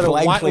At a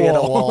white blankly at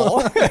a wall.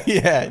 wall,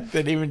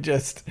 than even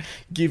just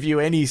give you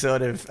any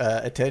sort of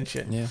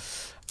attention. Yeah.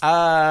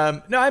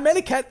 No, I met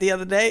a cat the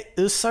other day.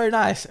 It was so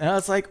nice, and I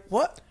was like,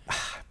 "What?"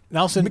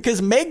 Nelson,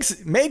 Because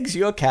Meg's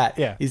your cat.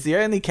 Yeah. Is the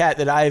only cat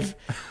that I've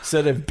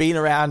sort of been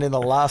around in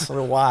the last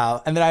little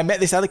while. And then I met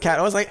this other cat.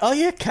 I was like, "Oh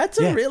yeah, cats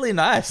are Yeah. really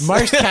nice."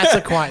 most cats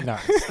are quite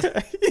nice.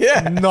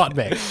 yeah, Not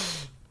Meg.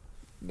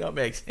 not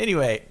Meg's.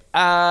 Anyway,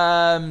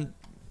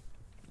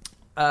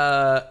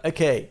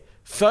 okay,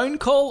 phone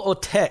call or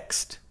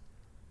text?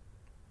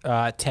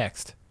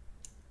 Text.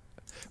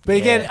 But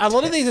again, Yeah, a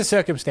lot of these are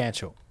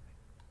circumstantial.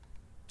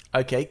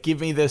 Okay, give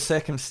me the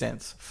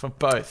circumstance for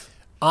both.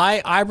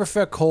 I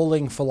prefer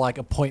calling for like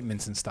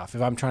appointments and stuff.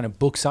 If I'm trying to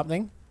book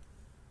something,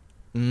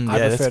 I yeah,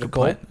 that's prefer a to good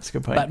call. point. That's a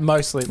good point. But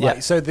mostly, Yeah.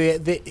 like, so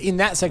the in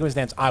that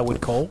circumstance, I would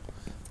call.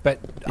 But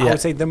I Yeah.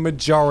 would say the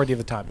majority of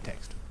the time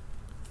text.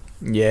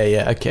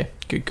 Yeah. Okay.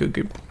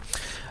 Good.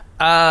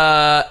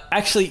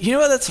 Actually, you know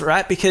what? That's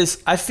right,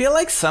 because I feel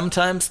like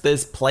sometimes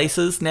there's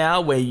places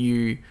now where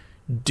you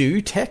do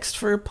text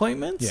for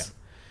appointments. Yeah.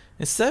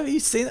 And so you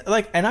see,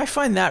 like, and I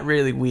find that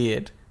really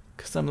weird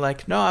because I'm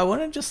like, no, I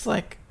want to just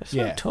want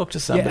to talk to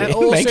somebody. and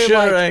also, Make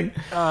sure. like,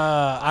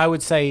 I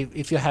would say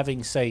if you're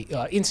having, say,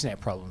 internet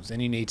problems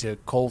and you need to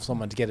call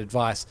someone to get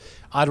advice,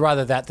 I'd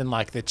rather that than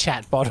like the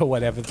chat bot or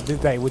whatever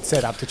that they would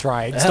set up to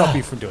try and stop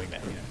you from doing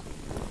that. You know?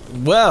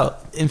 Well,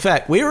 in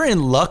fact, we were in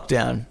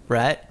lockdown,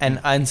 right?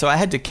 And so I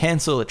had to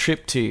cancel a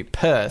trip to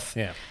Perth.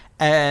 Yeah.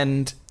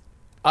 And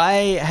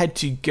I had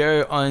to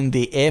go on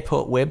the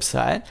airport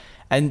website,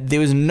 and there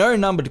was no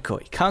number to call.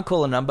 You can't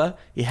call a number.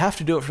 You have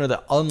to do it through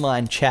the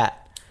online chat.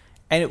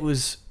 And it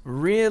was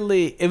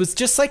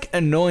just like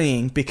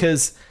annoying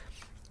because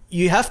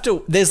you have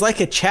to, there's like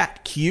a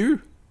chat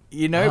queue,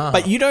 you know,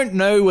 but you don't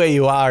know where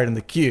you are in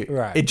the queue.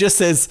 Right. It just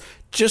says,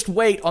 just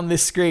wait on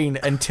this screen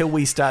until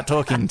we start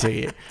talking to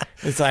you.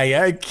 It's like,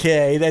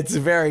 okay, that's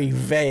very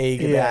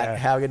vague about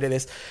how I'm going to do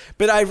this.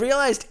 But I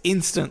realized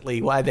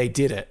instantly why they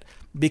did it,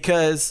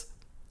 because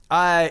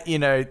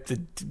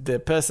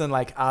the person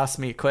like asked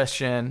me a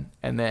question,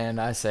 and then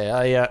I say,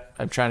 oh yeah,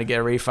 I'm trying to get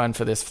a refund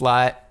for this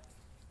flight.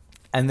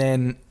 And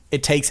then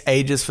it takes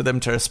ages for them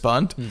to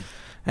respond.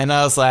 And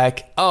I was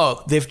like,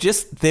 oh, they've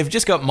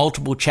just got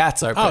multiple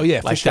chats open. Oh,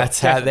 yeah, for like sure.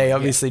 that's how Definitely, they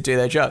obviously do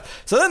their job.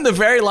 So then the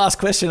very last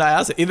question I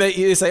asked,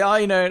 you say,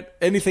 oh,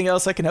 anything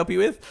else I can help you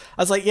with?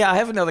 I was like, yeah, I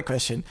have another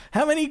question.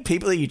 How many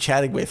people are you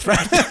chatting with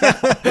right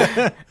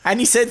now? And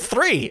he said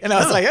 3. And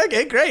I was like,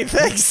 okay, great,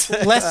 thanks.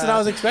 Less than I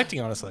was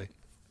expecting, honestly.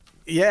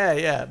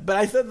 Yeah. But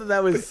I thought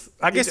that was...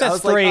 I guess I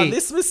that's was 3. Like, oh,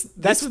 this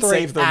that's would 3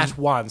 save them. at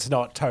once,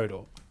 not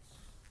total.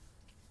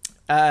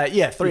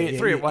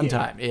 Three at one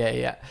time.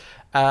 Yeah.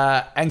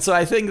 And so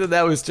I think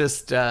that was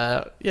just,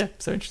 so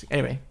interesting.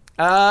 Anyway.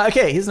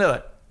 Okay, here's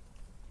another.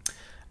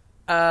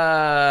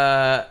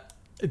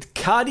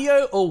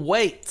 Cardio or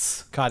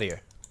weights? Cardio.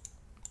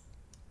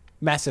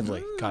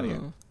 Massively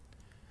cardio.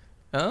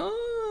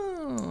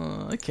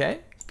 Oh, okay.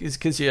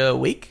 Because you're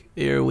weak?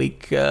 You're a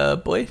weak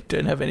boy?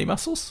 Don't have any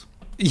muscles?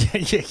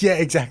 Yeah,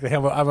 exactly.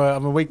 I'm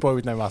a weak boy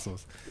with no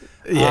muscles.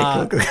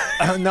 Yeah, cool.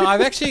 No,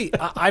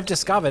 I've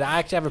discovered I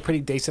actually have a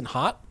pretty decent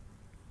heart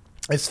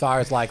as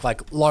far as like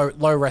low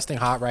resting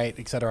heart rate,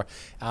 etc.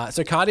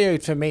 So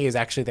cardio for me is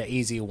actually the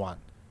easier one.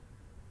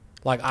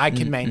 Like I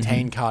can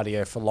maintain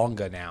cardio for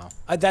longer now.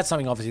 That's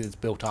something obviously that's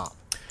built up.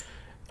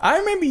 I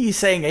remember you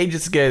saying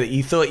ages ago that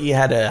you thought you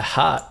had a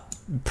heart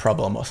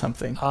problem or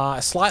something. A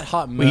slight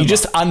heart murmur. Were you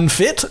just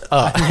unfit?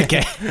 Oh,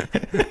 okay.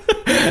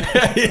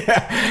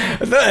 Yeah.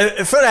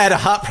 I thought I had a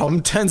heart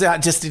problem. Turns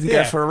out just didn't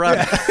go for a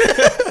run.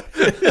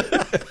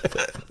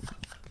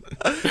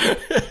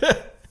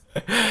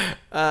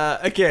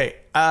 Okay.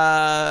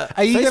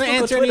 Are you going to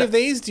answer any of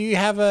these? Do you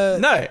have a...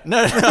 No.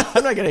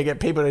 I'm not going to get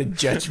people to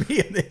judge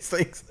me on these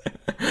things.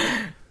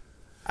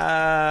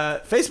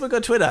 Facebook or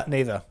Twitter?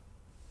 Neither.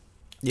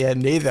 Yeah,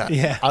 neither.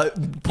 Yeah. Put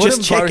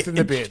them both in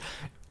the bin.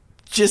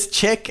 Just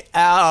check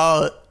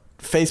our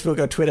Facebook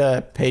or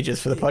Twitter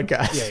pages for the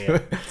podcast. Yeah.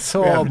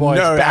 So, We have boys,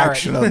 no Barrett.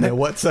 action on there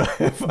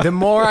whatsoever. The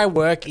more I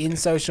work in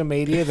social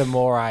media, the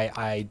more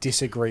I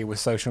disagree with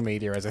social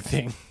media as a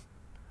thing.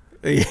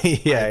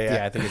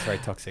 Yeah, I think it's very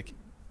toxic.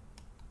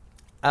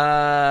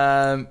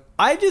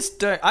 I just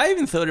don't. I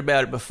even thought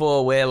about it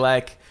before, where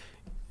like,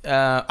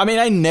 I mean,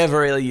 I never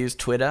really used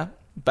Twitter,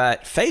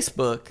 but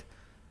Facebook,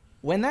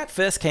 when that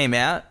first came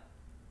out,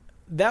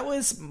 that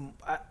was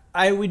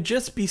I would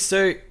just be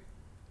so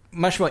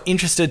much more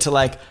interested to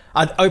like,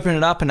 I'd open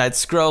it up and I'd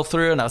scroll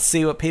through and I'll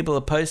see what people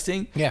are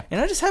posting. Yeah.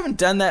 And I just haven't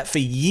done that for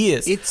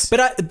years.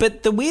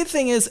 But the weird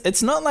thing is,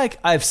 it's not like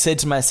I've said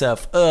to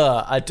myself,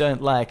 I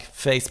don't like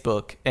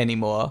Facebook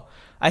anymore.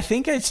 I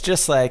think it's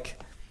just like,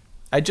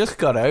 I just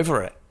got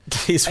over it.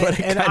 Is what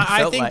it kind of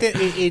felt think like. that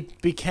it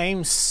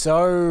became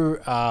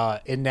so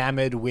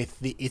enamored with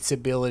its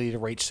ability to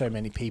reach so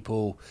many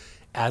people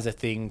as a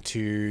thing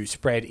to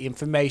spread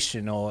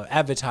information or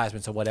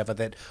advertisements or whatever,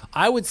 that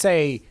I would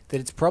say that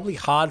it's probably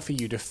hard for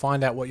you to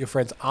find out what your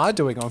friends are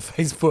doing on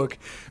Facebook,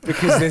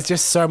 because there's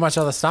just so much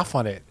other stuff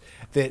on it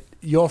that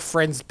your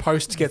friend's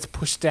post gets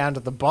pushed down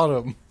to the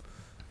bottom.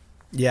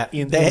 Yeah,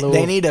 In they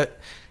the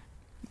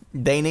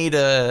need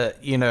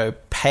a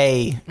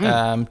pay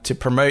to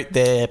promote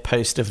their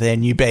post of their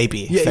new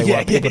baby if they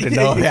want people to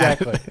know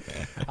about it.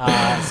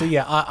 So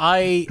yeah,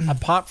 I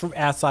apart from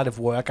outside of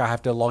work, I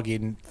have to log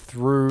in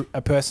through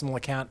a personal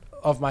account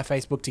of my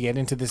Facebook to get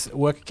into this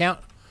work account.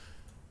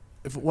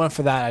 If it weren't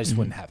for that, I just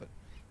wouldn't have it.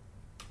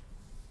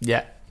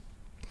 Yeah.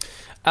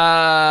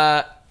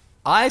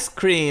 Ice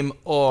cream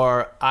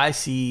or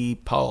icy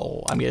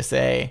pole? I'm gonna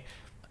say.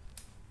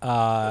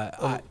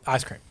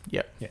 Ice cream.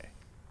 Yep. Yeah.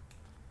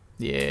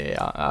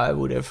 Yeah, I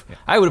would have. Yeah.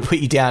 I would have put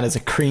you down as a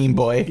cream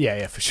boy.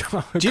 Yeah, for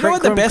sure. Do you know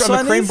what the best one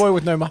is? I'm a cream boy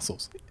with no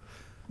muscles.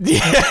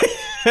 Yeah,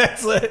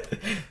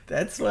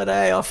 that's what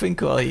I often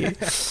call you.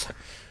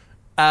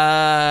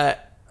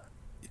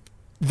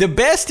 The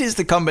best is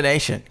the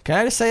combination. Can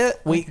I just say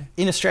that?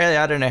 In Australia,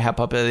 I don't know how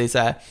popular these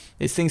are.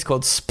 There's things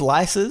called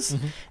splicers.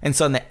 And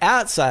so on the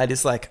outside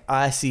is like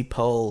icy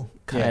pole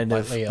kind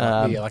of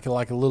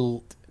like a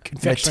little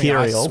confectionery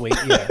material. ice sweet.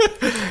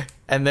 Yeah.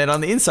 And then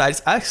on the inside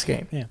is ice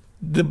cream. Yeah.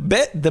 The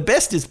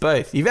best is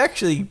both. You've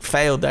actually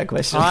failed that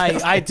question.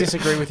 I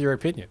disagree with your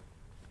opinion.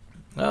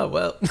 Oh,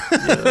 well,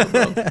 you're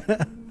wrong.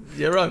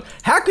 You're wrong.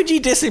 How could you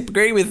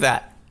disagree with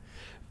that?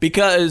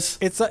 Because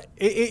It's like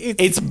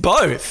it's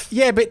both.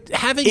 yeah, but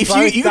having If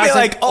both you be doesn't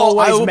like, oh,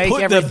 always I will make put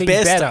the everything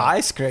best better.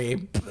 ice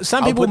cream.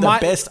 Some I'll people put might-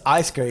 the best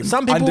ice cream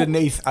some people-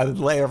 underneath a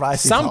layer of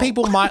ice. Some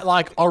people might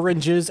like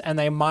oranges and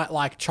they might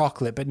like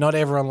chocolate, but not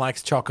everyone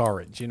likes choc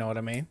orange. You know what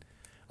I mean?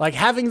 Like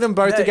having them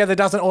both No. together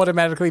doesn't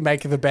automatically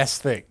make it the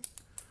best thing.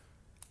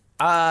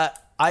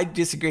 I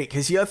disagree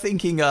because you're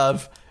thinking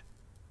of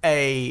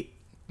a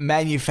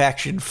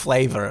manufactured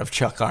flavor of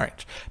choc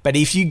orange. But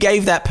if you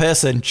gave that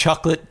person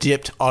chocolate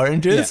dipped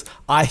oranges,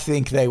 I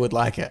think they would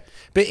like it.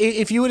 But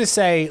if you were to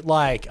say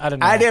like, I don't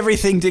know, Add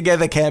everything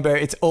together, Camber.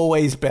 It's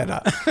always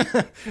better.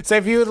 so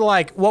if you were to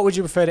like, what would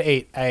you prefer to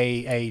eat?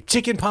 A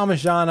chicken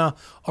parmigiana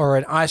or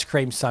an ice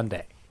cream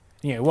sundae?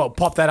 You know, well,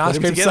 pop that ice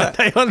them cream together.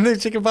 sundae on the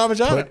chicken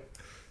parmigiana.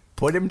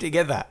 Put them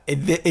together.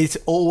 It's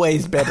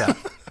always better.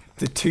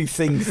 The two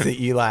things that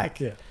you like.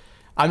 Yeah.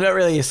 I'm not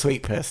really a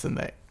sweet person,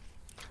 though.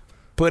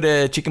 Put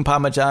a chicken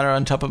parmigiana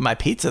on top of my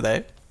pizza,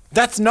 though.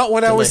 That's not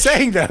what I was Delish.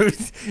 saying, though.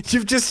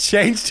 You've just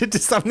changed it to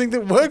something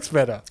that works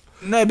better.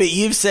 No, but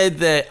you've said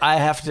that I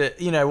have to,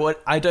 you know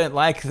what, I don't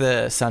like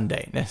the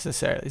sundae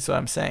necessarily, is what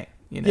I'm saying.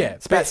 You know, Yeah,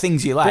 it's about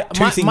things you like. but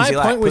Two things my you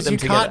like, point put was them you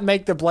together. can't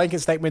make the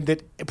blanket statement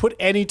that put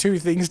any two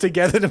things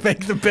together to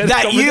make the better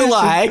that you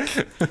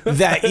combination. like,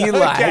 that you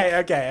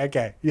like.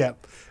 Okay. Yeah.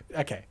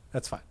 Okay,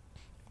 that's fine.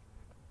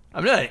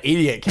 I'm not an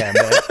idiot,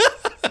 Camber.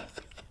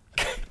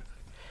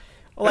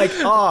 Like,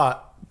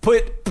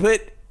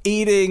 put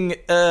eating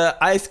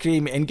ice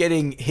cream and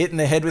getting hit in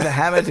the head with a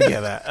hammer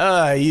together.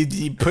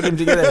 You put them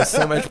together, it's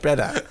so much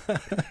better.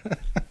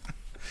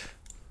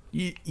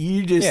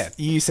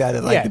 You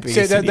sounded like the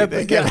biggest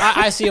idiot there.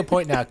 I see your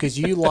point now because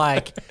you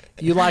like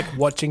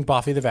watching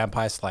Buffy the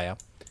Vampire Slayer,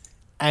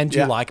 and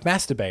you Yeah. like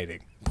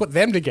masturbating. Put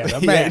them together,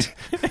 Yeah. man.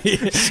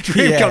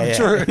 Dream come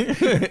true.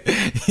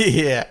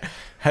 Yeah.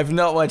 Have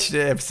not watched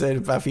an episode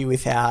of Buffy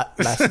without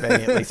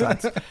masturbating at least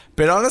once.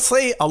 But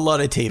honestly, a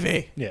lot of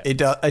TV. Yeah.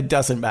 It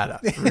doesn't matter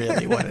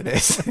really what it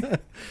is.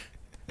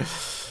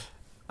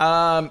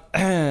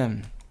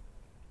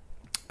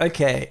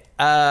 Okay.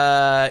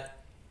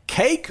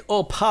 Cake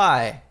or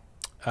pie?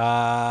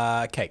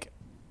 Cake.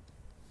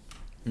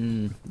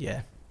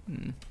 Yeah.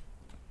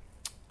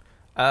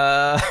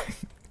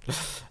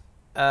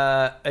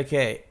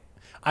 Okay.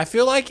 I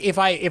feel like if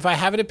I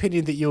have an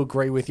opinion that you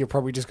agree with, you're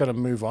probably just going to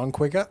move on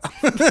quicker.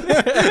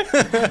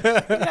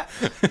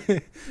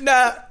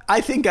 No,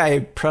 I think I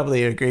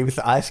probably agree with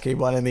the ice cream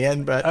one in the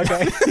end, but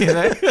Okay. you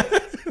know,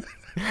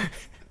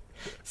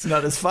 it's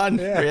not as fun,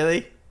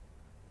 really.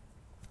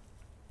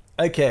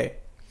 Okay,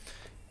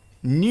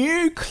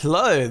 new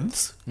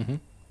clothes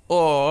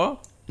or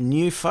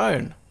new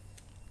phone?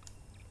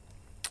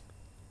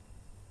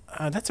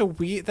 That's a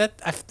weird.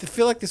 I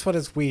feel like this one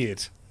is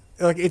weird.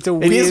 Like it's a It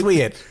weird. is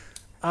weird.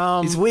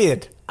 It's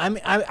weird.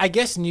 I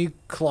guess new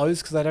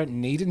clothes because I don't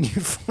need a new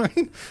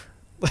phone.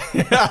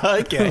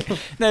 Okay,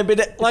 no, but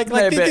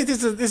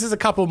This is a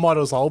couple of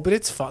models old, but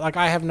it's fun. Like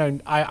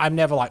I'm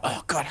never like,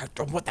 oh god,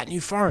 I want that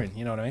new phone.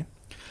 You know what I mean?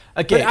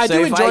 okay. But I so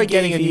do if enjoy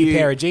getting a gave new you-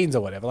 pair of jeans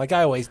or whatever. Like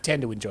I always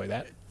tend to enjoy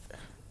that.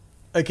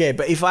 Okay,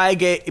 but if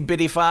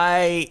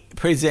I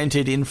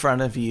presented in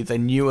front of you the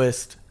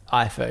newest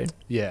iPhone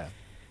Yeah.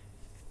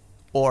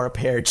 or a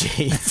pair of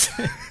jeans,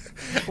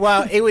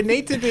 Well, it would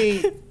need to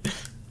be.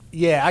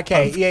 Yeah.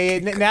 Okay. Yeah.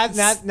 Now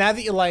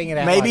that you're laying it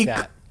out maybe, like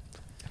that,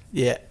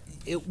 yeah,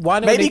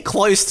 one maybe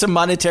close to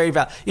monetary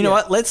value. You know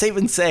what? Let's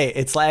even say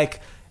it's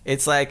like I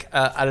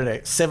don't know,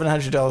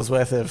 $700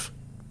 worth of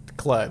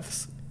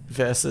clothes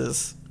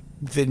versus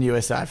the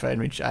newest iPhone,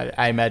 which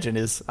I imagine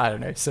is, I don't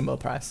know, similar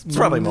price. It's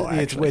probably more.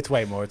 Actually, It's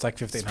way more. It's like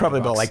 1,500. it's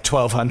probably more like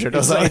 1,200 or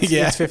It's something.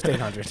 Yeah, It's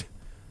 1,500.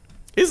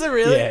 is it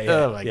really? Yeah, yeah,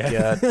 Oh my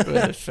yeah. god,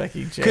 what a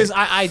fucking joke. Because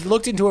I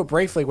looked into it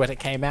briefly when it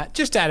came out,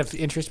 just out of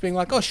interest, being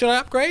like, oh, should I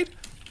upgrade?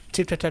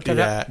 Tip, tap, tap, tap,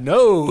 Yeah. tap.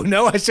 No,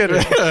 I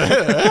shouldn't.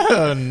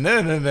 Oh,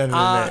 no.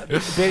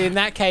 But in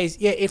that case,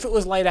 yeah, if it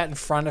was laid out in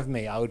front of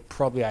me, I would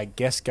probably, I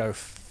guess, go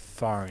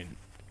phone.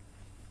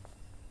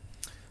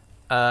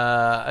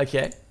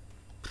 Okay.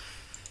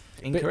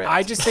 But Incorrect.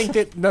 I just think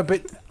that,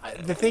 but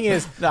the thing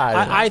is, No,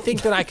 I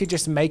think that I could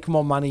just make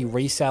more money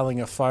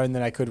reselling a phone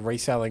than I could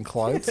reselling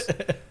clothes.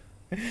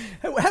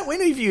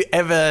 When have you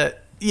ever?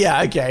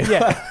 Yeah. Okay.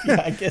 Yeah.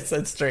 Yeah. I guess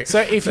that's true. So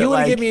if But you were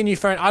to like- give me a new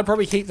phone, I'd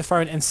probably keep the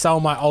phone and sell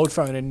my old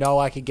phone and know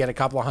I could get a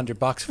couple of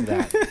 $100 for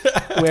that.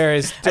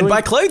 Whereas and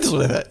buy clothes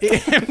with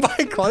it. and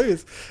buy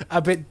clothes.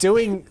 But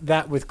doing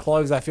that with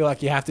clothes, I feel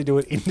like you have to do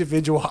it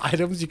individual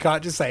items. You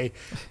can't just say,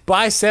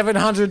 buy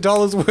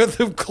 $700 worth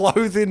of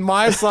clothes in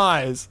my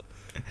size.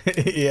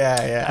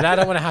 Yeah. And I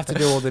don't want to have to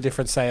do all the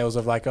different sales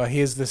of like, oh,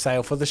 here's the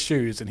sale for the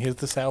shoes and here's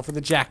the sale for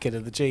the jacket or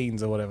the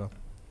jeans or whatever.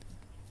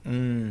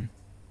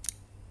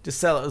 Just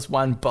sell it as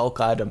one bulk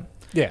item.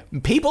 Yeah.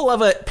 People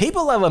love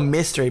a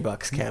mystery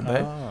box,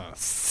 Cambo.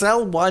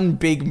 Sell one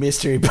big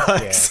mystery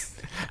box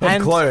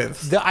of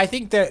clothes. I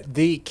think that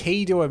the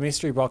key to a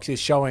mystery box is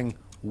showing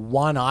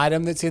one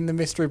item that's in the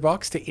mystery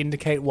box to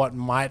indicate what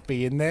might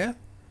be in there.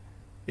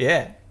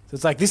 Yeah. So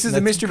it's like, this is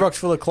a mystery box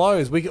full of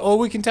clothes. All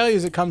we can tell you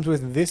is it comes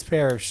with this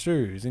pair of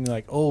shoes. And you're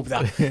like, oh,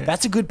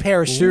 that's a good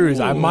pair of shoes.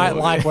 I might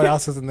like what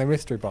else is in the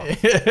mystery box.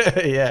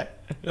 Yeah.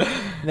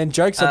 And then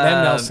jokes on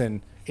them,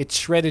 Nelson. It's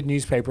shredded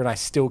newspaper and I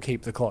still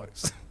keep the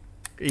clothes.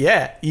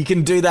 Yeah. You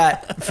can do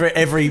that for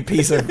every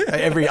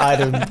every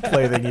item of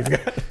clothing you've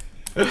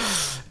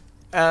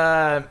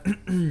got.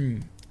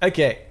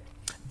 Okay.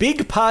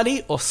 Big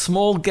party or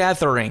small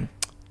gathering?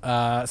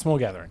 Small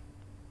gathering.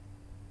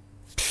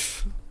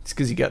 It's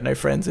because you got no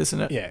friends,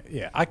 isn't it?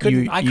 Yeah. I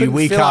couldn't You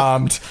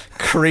weak-armed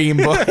cream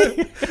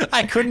boy.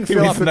 I couldn't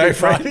fill up with a no big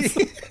party.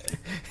 friends.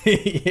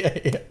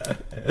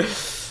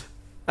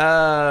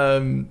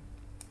 Yeah.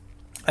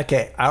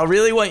 Okay, I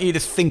really want you to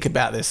think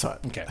about this one.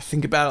 Okay.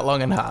 Think about it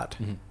long and hard.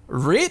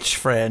 Rich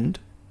friend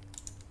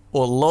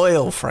or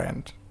loyal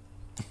friend?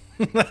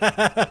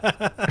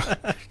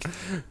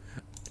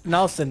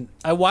 Nelson,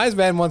 a wise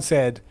man once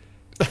said,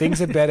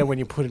 things are better when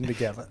you put them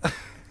together.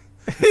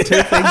 Two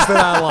things that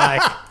I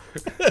like.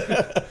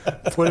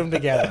 Put them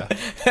together.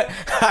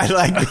 I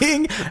like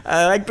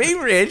being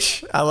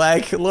rich. I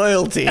like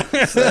loyalty.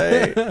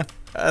 So,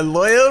 a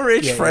loyal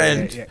rich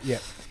friend. Yeah.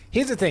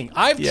 Here's the thing.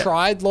 I've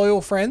tried loyal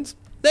friends.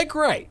 They're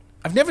great.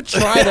 I've never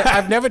tried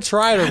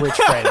a rich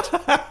friend.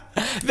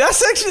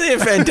 That's actually a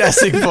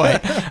fantastic point.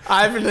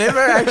 I've never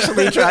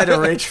actually tried a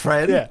rich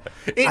friend. Yeah.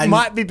 It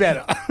might be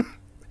better.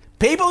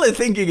 People are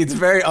thinking it's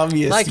very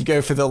obvious Like, to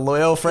go for the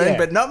loyal friend, yeah.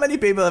 but not many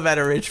people have had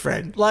a rich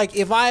friend. Like,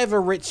 if I have a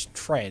rich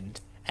friend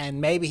and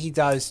maybe he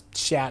does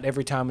shout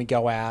every time we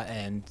go out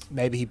and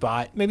maybe he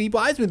buys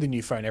me the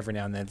new phone every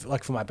now and then,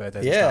 like for my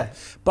birthday and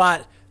stuff.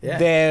 But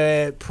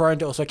they're prone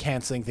to also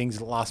cancelling things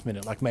at the last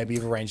minute. Like maybe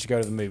you've arranged to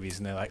go to the movies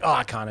and they're like, oh,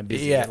 I can't, I'm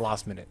busy at the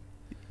last minute.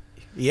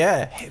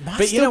 Yeah. It might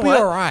but still you know be what?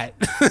 all right.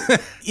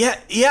 Yeah,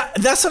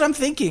 that's what I'm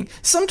thinking.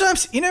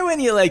 Sometimes, you know when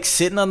you're like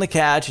sitting on the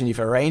couch and you've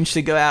arranged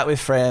to go out with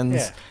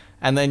friends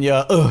and then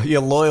your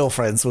loyal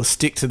friends will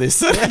stick to this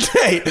certain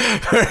date,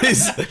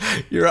 whereas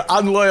your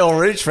unloyal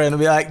rich friend will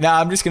be like, nah,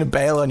 I'm just going to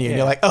bail on you. And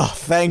you're like, oh,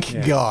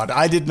 thank God.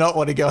 I did not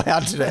want to go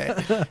out today.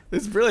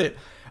 It's brilliant.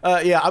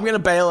 I'm going to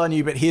bail on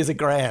you, but here's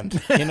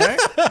 $1,000, you know?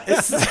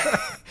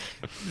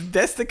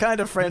 That's the kind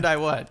of friend I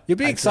want. You'll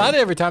be excited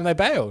every time they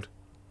bailed.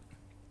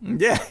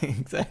 Yeah,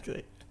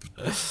 exactly.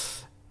 Okay.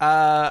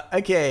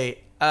 Okay,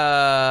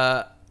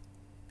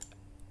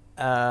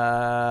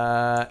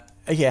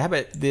 how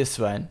about this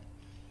one?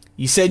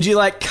 You said you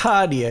like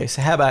cardio,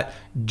 so how about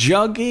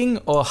jogging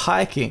or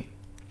hiking?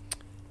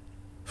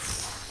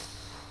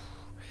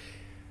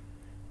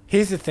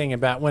 Here's the thing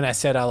about when I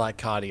said I like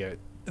cardio.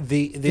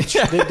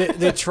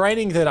 The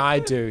training that I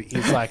do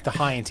is like the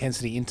high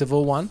intensity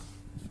interval one.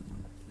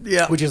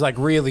 Yeah. Which is like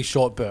really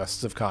short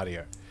bursts of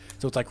cardio.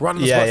 So it's like run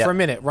on the spot for a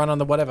minute, run on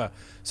the whatever.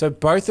 So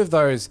both of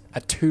those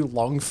are too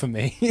long for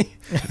me.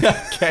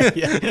 Okay,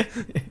 yeah.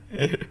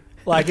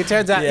 Like it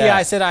turns out,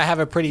 I said I have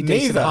a pretty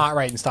decent heart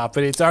rate and stuff,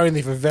 but it's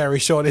only for very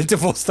short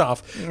interval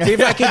stuff. So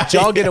if I can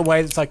jog in a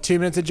way that's like 2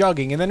 minutes of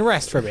jogging and then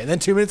rest for a bit, and then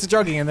 2 minutes of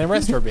jogging and then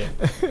rest for a bit,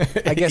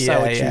 I guess I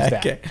would choose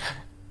that.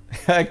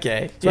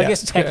 Okay. So I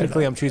guess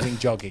technically I'm choosing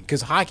jogging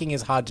because hiking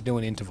is hard to do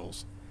in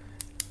intervals.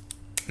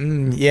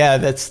 Yeah,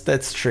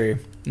 that's true.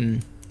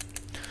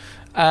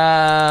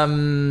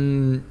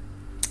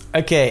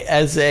 Okay,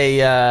 as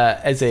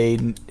a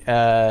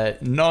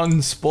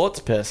non-sports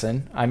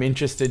person, I'm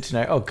interested to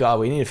know. Oh God,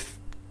 we need to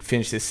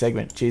finish this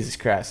segment. Jesus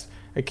Christ.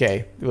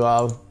 Okay,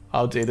 well,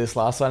 I'll do this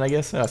last one, I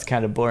guess. That's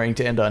kind of boring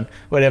to end on.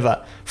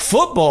 Whatever.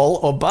 Football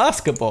or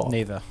basketball?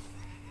 Neither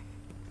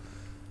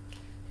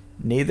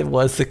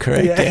was the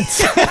correct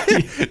answer.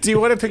 Do you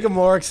want to pick a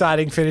more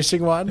exciting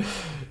finishing one,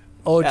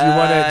 or do you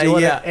want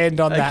to end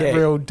on that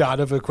real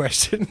dud of a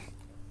question?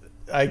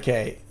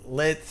 Okay,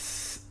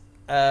 let's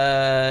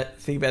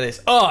think about this.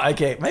 Oh,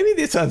 okay. Maybe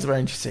this one's more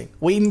interesting.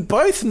 We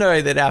both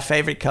know that our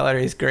favorite color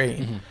is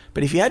green,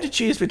 but if you had to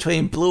choose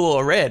between blue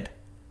or red,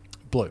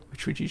 blue.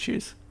 Which would you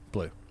choose?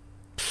 Blue.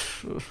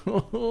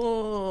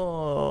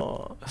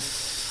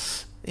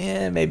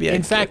 Yeah, maybe.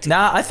 In fact,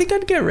 I think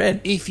I'd go red.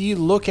 If you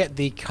look at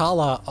the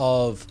color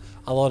of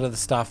a lot of the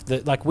stuff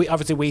that, like,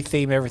 we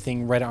theme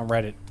everything Reddit on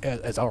Reddit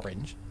as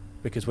orange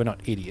because we're not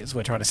idiots.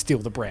 We're trying to steal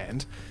the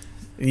brand.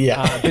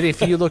 Yeah. But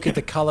if you look at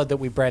the color that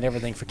we brand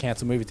everything for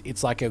Cancel Movies,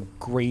 it's like a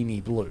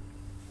greeny blue.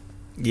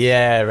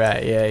 Yeah,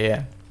 right.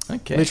 Yeah.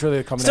 Okay. Literally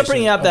the combination. Stop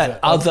bringing up that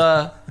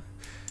other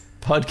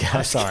podcast.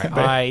 I'm sorry.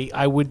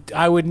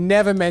 I would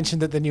never mention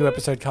that the new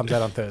episode comes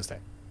out on Thursday.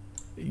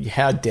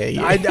 How dare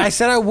you? I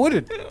said I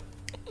wouldn't.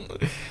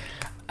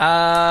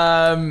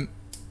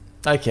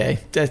 Okay,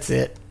 that's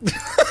it.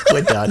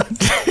 We're done.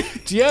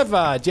 Do you have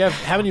how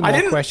many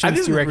more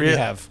questions do you reckon you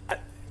have?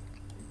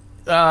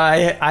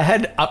 I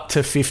had up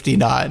to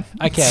 59.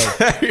 Okay.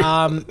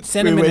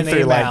 Send him we in went an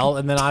through, email, like,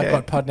 and then I've 10.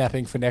 got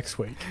podnapping for next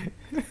week.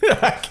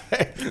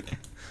 Okay.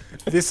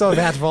 This or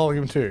that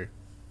volume 2.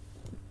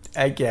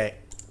 Okay.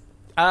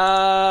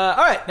 All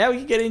right, now we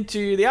can get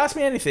into the Ask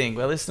Me Anything,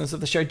 where listeners of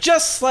the show,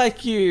 just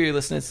like you,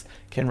 listeners,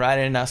 can write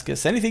in and ask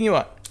us anything you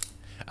want.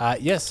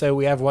 Yes, so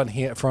we have one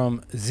here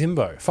from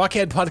Zimbo.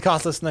 Fuckhead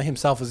podcast listener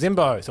himself,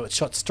 Zimbo. So it's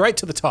shot straight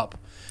to the top.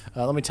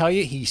 Let me tell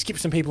you, he skipped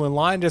some people in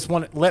line. Just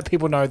want to let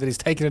people know that he's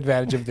taken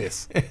advantage of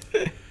this.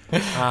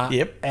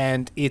 Yep.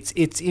 And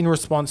it's in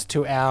response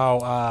to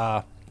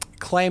our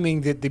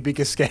claiming that the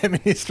biggest scam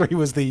in history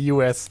was the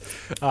US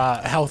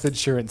health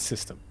insurance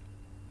system.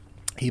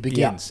 He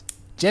begins,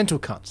 Gentle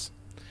cunts.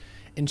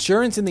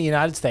 Insurance in the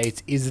United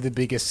States is the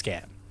biggest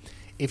scam.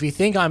 If you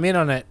think I'm in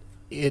on it,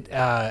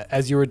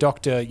 as you're a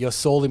doctor, you're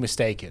sorely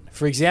mistaken.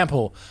 For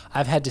example,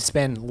 I've had to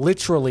spend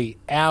literally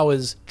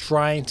hours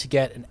trying to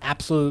get an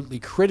absolutely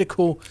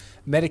critical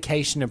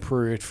medication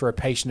approved for a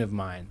patient of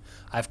mine.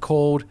 I've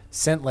called,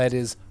 sent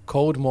letters,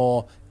 called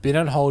more, been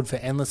on hold for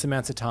endless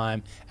amounts of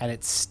time, and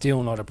it's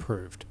still not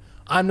approved.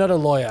 I'm not a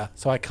lawyer,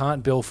 so I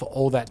can't bill for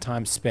all that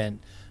time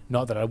spent.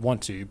 Not that I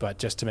want to, but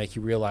just to make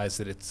you realize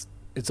that it's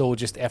all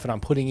just effort I'm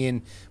putting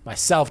in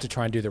myself to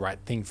try and do the right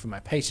thing for my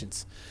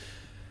patients.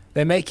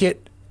 They make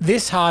it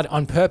this hard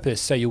on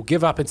purpose, so you'll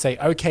give up and say,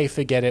 okay,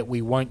 forget it,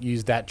 we won't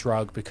use that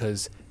drug,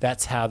 because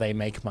that's how they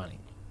make money.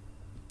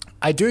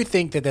 I do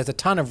think that there's a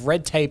ton of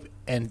red tape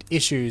and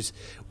issues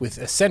with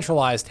a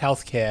centralized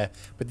healthcare,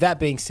 but that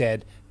being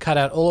said, cut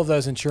out all of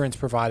those insurance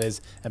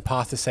providers and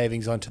pass the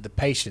savings on to the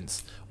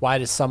patients. Why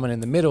does someone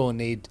in the middle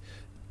need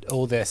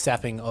all their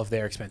sapping of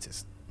their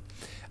expenses?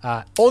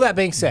 All that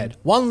being said,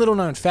 one little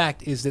known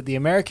fact is that the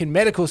American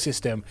medical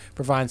system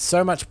provides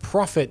so much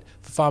profit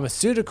for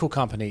pharmaceutical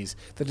companies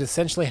that it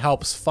essentially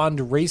helps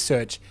fund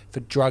research for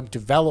drug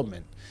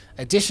development.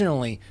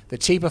 Additionally, the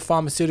cheaper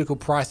pharmaceutical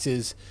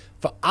prices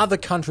for other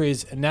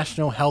countries'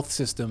 national health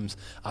systems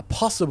are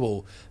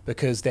possible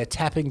because they're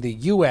tapping the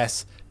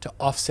US to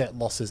offset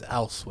losses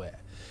elsewhere.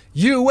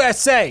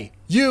 USA!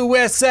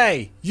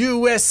 USA!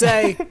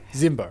 USA!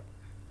 Zimbo.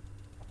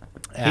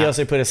 He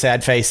also put a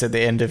sad face at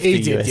the end of the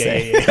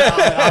USA. Yeah.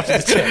 After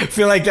the check. I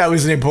feel like that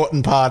was an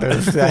important part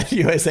of that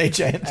USA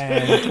chant.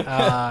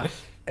 And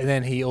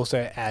then he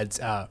also adds,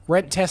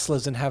 rent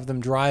Teslas and have them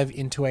drive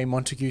into a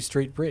Montague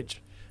Street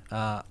bridge.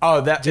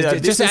 This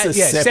is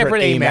a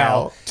separate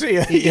email.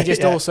 He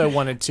just also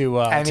wanted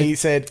to... and he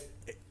said...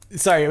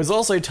 Sorry, it was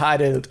also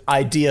titled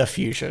Idea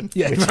Fusion,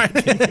 which I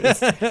think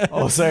is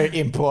also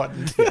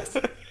important. Yes.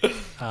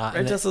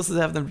 Red Teslas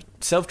have them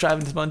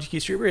self-driving to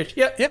Montague Street Bridge.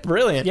 Yep,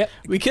 brilliant. Yep.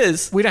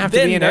 Because we don't have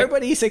to be in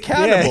nobody's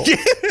accountable.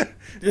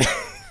 Yeah.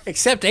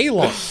 Except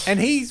Elon. And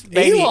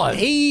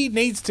he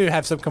needs to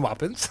have some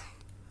comeuppance.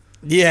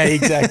 Yeah,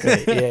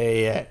 exactly.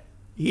 Yeah.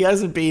 He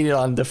hasn't been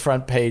on the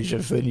front page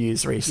of the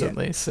news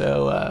recently,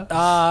 so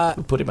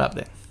we'll put him up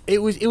there. It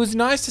was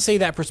nice to see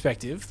that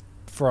perspective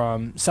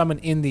from someone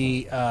in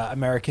the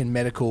American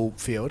medical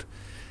field.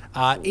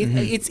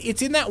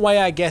 It's in that way,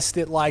 I guess,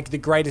 that like the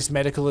greatest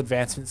medical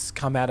advancements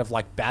come out of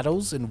like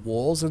battles and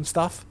wars and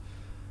stuff.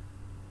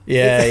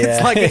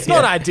 It's like it's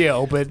not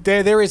ideal, but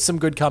there is some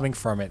good coming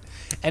from it.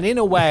 And in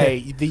a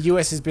way, the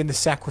US has been the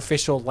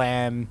sacrificial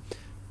lamb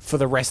for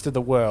the rest of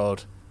the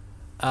world.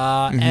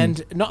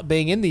 And not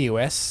being in the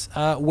US,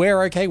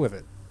 we're okay with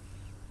it.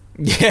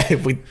 Yeah,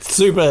 we're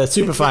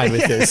super fine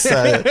with this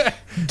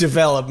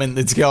development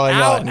that's going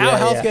on. Our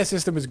healthcare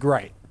system is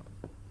great.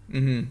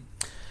 Mm-hmm.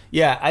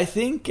 Yeah, I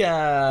think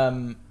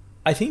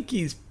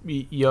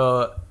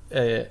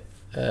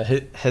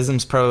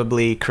Hesm's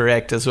probably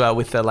correct as well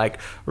with the like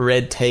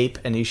red tape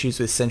and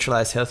issues with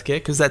centralized healthcare,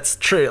 because that's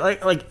true.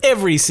 Like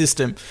every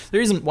system,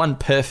 there isn't one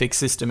perfect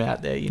system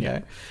out there, you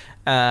know.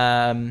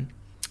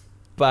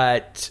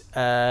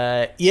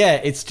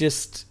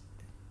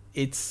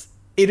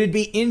 It'd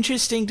be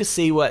interesting to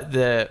see what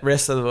the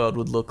rest of the world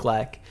would look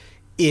like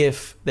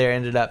if there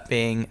ended up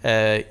being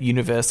a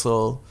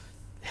universal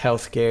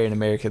healthcare in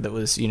America that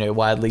was, you know,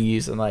 widely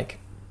used and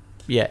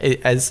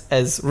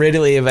as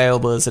readily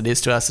available as it is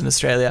to us in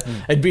Australia.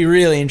 It'd be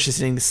really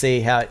interesting to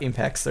see how it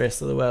impacts the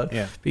rest of the world.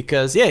 Yeah.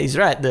 Because he's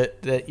right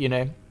that you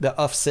know, the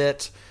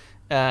offset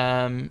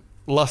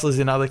losses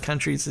in other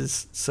countries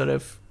is sort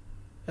of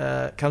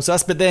comes to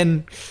us. But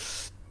then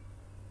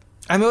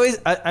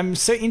I'm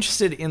so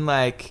interested in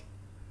like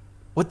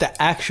what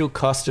the actual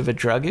cost of a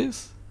drug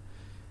is,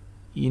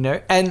 you know,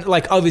 and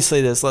like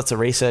obviously there's lots of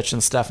research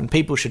and stuff, and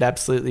people should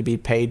absolutely be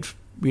paid,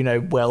 you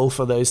know, well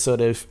for those sort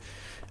of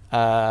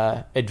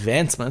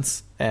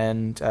advancements,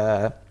 and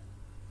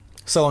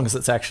so long as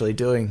it's actually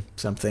doing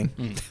something.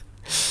 It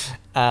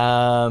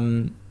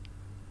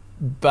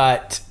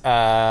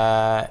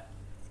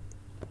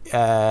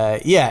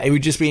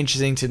would just be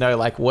interesting to know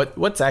like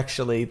what's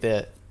actually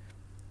the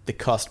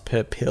cost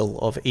per pill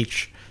of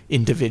each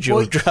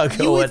individual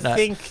drug or whatnot.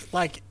 You would think,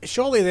 like,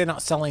 surely they're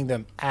not selling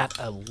them at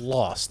a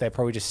loss. They're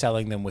probably just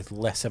selling them with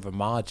less of a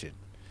margin.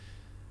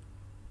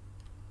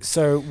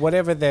 So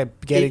whatever they're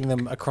getting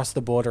them across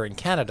the border in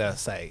Canada,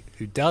 say,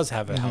 who does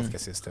have a healthcare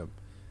system,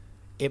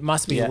 it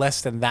must be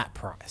less than that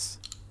price.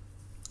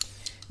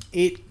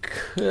 It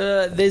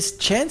could, there's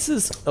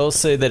chances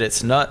also that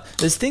it's not.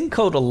 There's a thing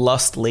called a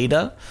lost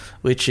leader,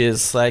 which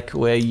is like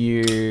where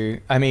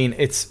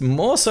it's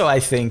more so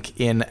I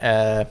think in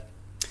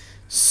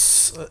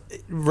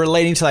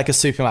relating to like a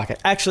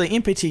supermarket. Actually,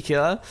 in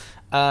particular,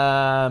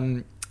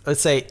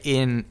 let's say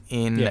in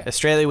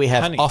Australia we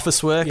have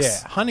Officeworks.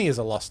 Yeah, honey is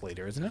a lost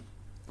leader, isn't it?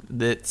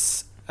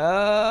 That's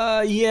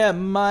it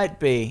might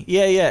be.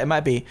 Yeah, it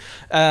might be.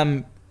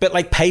 But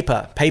like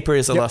paper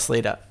is a loss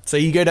leader. So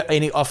you go to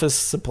any office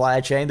supply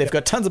chain, they've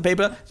got tons of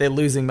paper, they're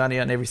losing money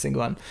on every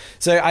single one.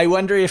 So I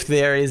wonder if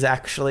there is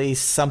actually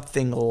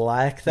something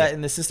like that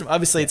in the system.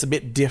 Obviously it's a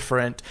bit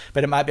different,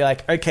 but it might be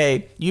like,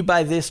 okay, you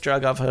buy this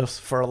drug off us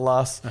for a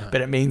loss, but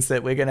it means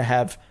that we're going to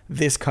have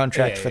this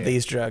contract for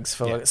these drugs.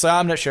 So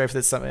I'm not sure if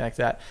there's something like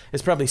that.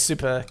 It's probably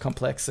super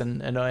complex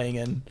and annoying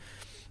and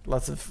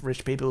lots of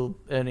rich people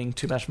earning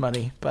too much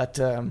money. But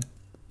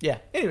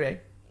anyway.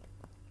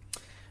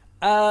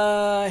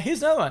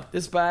 Here's another one.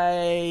 This is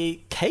by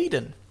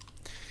Caden.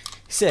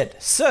 He said,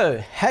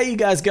 "So, how you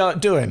guys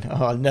doing?"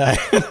 Oh no!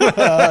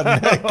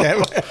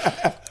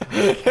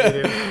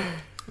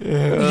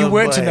 You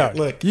weren't to know.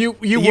 Look, you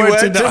weren't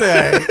to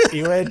know.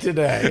 You weren't to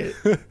know.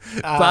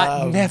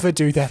 But never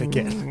do that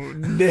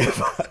again.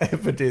 Never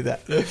ever do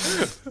that.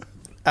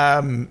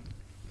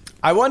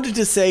 I wanted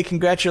to say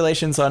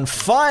congratulations on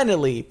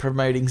finally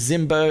promoting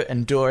Zimbo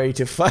and Dory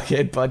to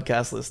Fuckhead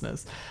podcast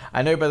listeners.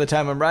 I know by the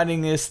time I'm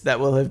writing this, that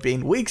will have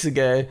been weeks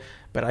ago,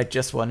 but I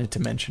just wanted to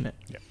mention it.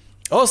 Yep.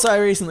 Also, I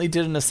recently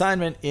did an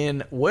assignment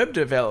in web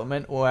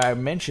development where I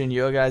mentioned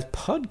your guys'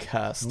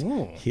 podcast.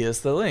 Ooh.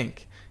 Here's the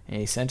link. And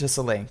he sent us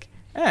a link.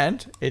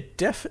 And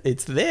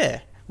it's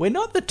there. We're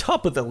not the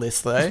top of the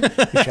list, though,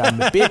 which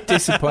I'm a bit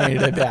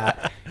disappointed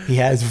about. He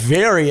has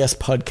various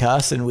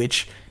podcasts in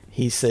which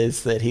he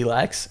says that he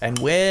likes, and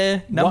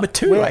we're number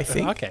 2, I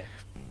think. Okay.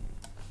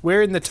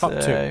 We're in the top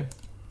 2.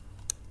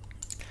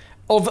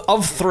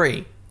 Of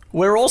 3.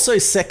 We're also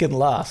second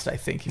last, I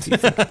think, if you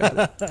think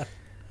about it.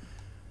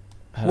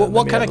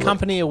 What kind of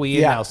company are we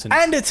in, Nelson?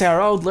 And it's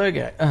our old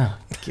logo. Oh,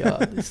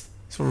 God. It's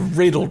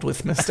riddled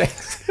with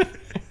mistakes.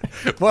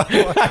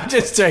 I'm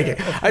just joking.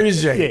 Yeah,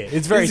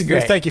 it's very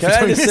great. Thank you for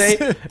doing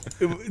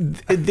this.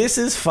 This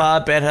is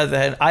far better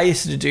than... I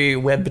used to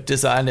do web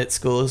design at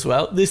school as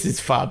well. This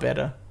is far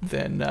better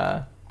than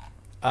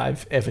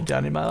I've ever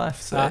done in my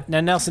life. So.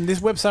 Now, Nelson, this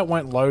website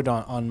won't load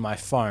on my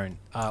phone.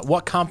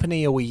 What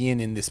company are we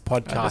in this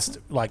podcast,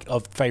 like,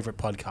 of favourite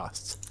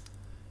podcasts?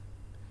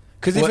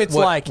 Because if it's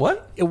what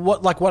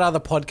other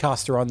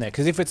podcasts are on there?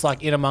 Because if it's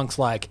like in amongst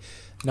like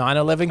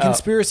 9/11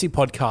 conspiracy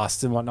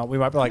podcasts and whatnot, we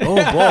might be like, oh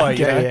boy,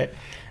 you know? Yeah.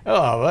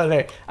 Oh, well,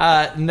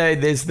 no,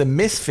 there's the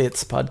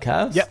Misfits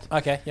podcast. Yep.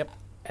 Okay. Yep.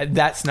 And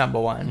that's number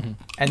 1. Mm-hmm.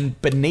 And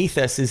beneath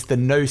us is the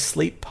No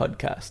Sleep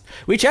podcast,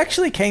 which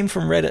actually came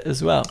from Reddit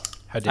as well.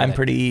 How dare I'm they?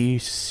 Pretty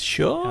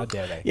sure. How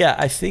dare they? Yeah,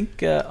 I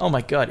think. Oh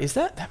my God, is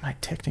that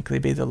might technically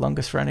be the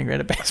longest running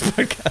Reddit-based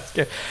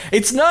podcast?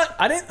 It's not.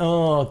 I don't.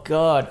 Oh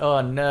God.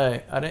 Oh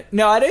no. I don't.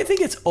 No, I don't think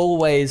it's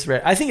always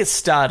Reddit. I think it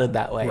started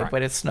that way,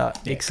 but it's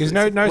not. Because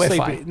no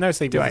sleep is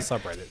a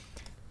subreddit.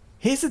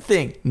 Here's the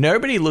thing.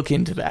 Nobody look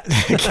into that.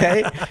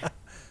 Okay.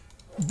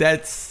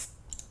 That's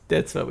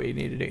what we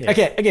need to do. Yeah.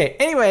 Okay.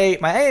 Anyway,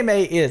 my AMA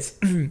is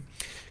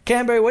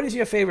Cambo. What is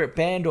your favorite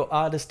band or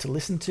artist to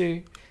listen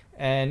to?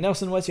 And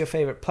Nelson, what's your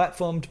favorite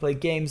platform to play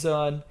games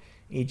on,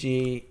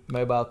 e.g.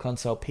 mobile,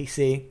 console,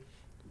 PC?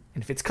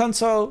 And if it's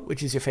console,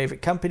 which is your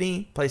favorite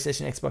company,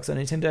 PlayStation, Xbox, or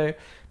Nintendo?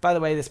 By the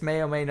way, this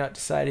may or may not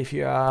decide if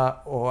you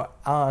are or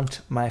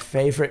aren't my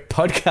favorite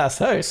podcast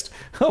host.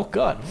 Oh,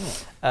 God.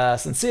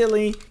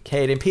 Sincerely,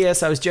 Kate. And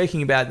P.S., I was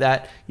joking about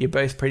that. You're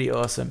both pretty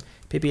awesome.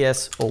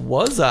 PPS, or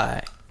was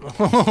I?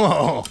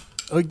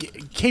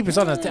 Keep us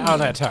on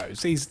our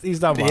toes. He's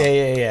done well.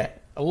 Yeah.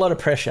 A lot of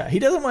pressure. He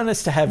doesn't want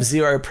us to have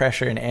zero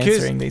pressure in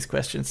answering these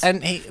questions.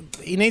 And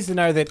he needs to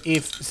know that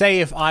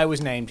if I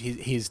was named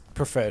his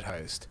preferred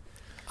host,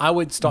 I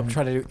would stop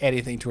trying to do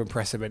anything to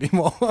impress him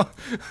anymore.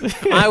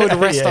 I would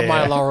rest on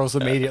my laurels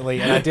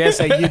immediately, and I dare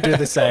say you'd do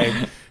the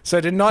same.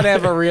 So do not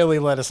ever really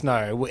let us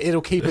know.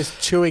 It'll keep us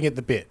chewing at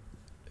the bit.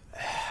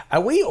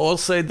 Are we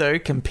also, though,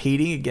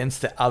 competing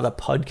against the other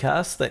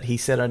podcasts that he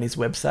said on his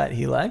website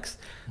he likes?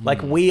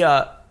 Like, we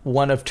are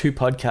one of 2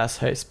 podcast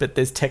hosts, but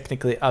there's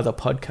technically other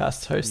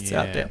podcast hosts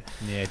out there.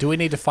 Yeah. Do we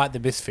need to fight the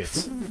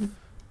Misfits?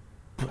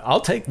 We'll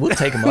take them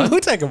on. We'll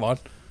take them on.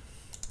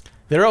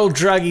 They're all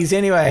druggies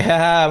anyway.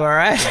 Am I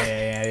right?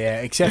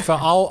 Yeah. Except for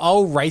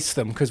I'll race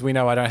them because we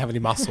know I don't have any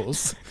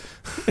muscles.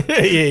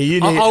 You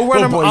need. I'll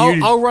run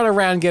I'll run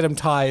around and get them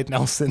tired,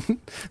 Nelson.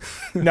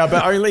 No,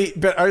 but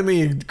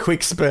only in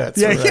quick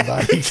spurts. Yeah.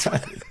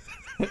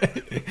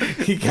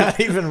 You can't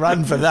even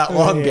run for that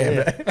long,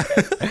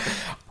 Gambit.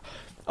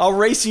 I'll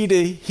race you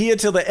to here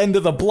till the end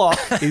of the block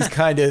is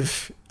kind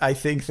of, I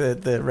think,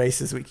 the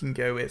races we can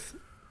go with.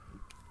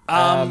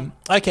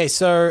 Okay,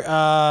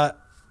 so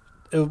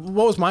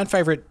what was my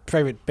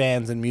favorite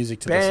bands and music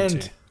to listen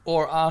to?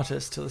 or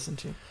artist to listen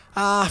to?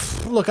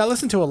 Look, I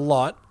listen to a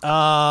lot.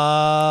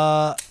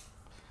 I'm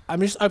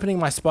just opening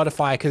my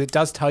Spotify because it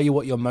does tell you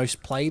what your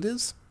most played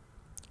is.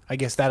 I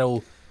guess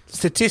that'll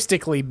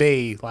statistically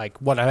be like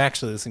what I'm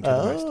actually listening to the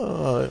most.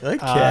 Oh,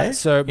 okay.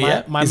 So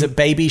my is it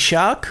Baby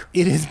Shark?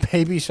 It is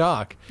Baby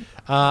Shark.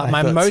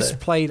 My thought most so.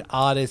 played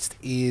artist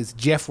is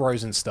Jeff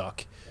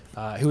Rosenstock.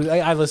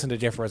 I listen to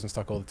Jeff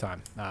Rosenstock all the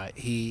time.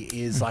 He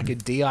is like a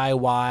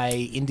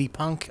DIY indie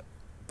punk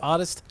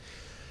artist.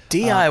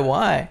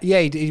 DIY.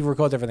 Yeah, he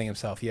records everything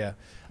himself. Yeah.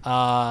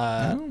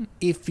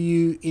 If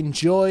you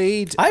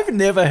enjoyed, I've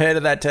never heard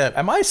of that term.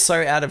 Am I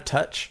so out of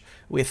touch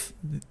with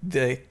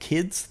the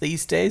kids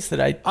these days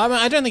that I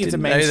don't think it's a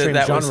didn't know mainstream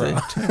that was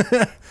genre.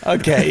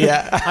 Okay,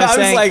 yeah. I'm I was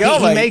saying like,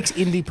 he makes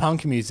indie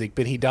punk music,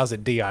 but he does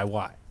it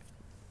DIY.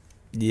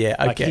 yeah,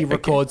 okay. Like he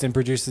records and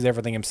produces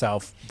everything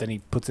himself, then he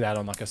puts it out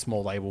on like a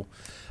small label.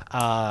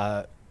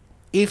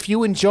 If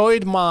you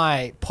enjoyed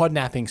my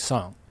podnapping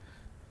song,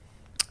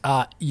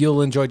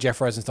 you'll enjoy Jeff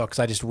Rosenstock because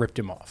I just ripped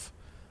him off.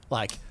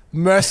 Like,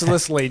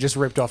 mercilessly just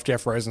ripped off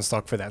Jeff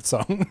Rosenstock for that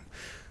song.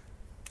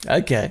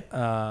 Okay.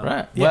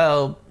 Right. yeah.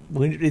 Well,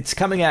 it's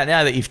coming out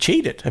now that you've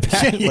cheated,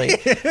 apparently.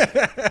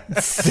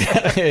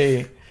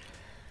 So,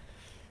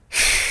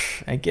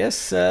 I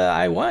guess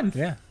I won.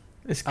 Yeah.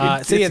 It's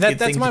good. So yeah, it's a good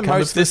that's thing my to come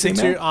most with this listened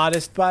email. to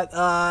artist. But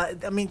I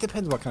mean, it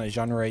depends what kind of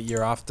genre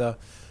you're after.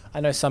 I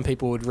know some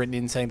people would written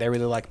in saying they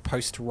really like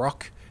post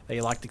rock. They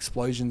liked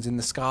explosions in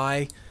the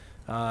sky.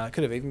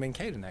 Could have even been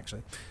Caden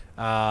actually.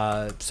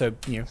 So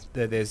you know,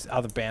 there's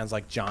other bands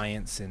like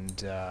Giants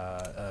and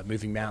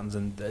Moving Mountains,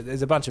 and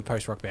there's a bunch of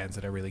post rock bands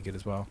that are really good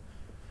as well.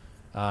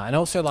 And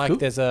also like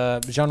there's a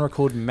genre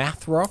called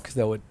math rock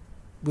that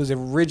was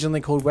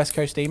originally called West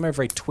Coast emo,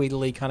 very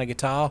tweedly kind of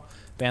guitar.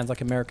 Bands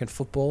like American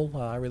Football,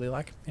 I really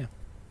like. Yeah.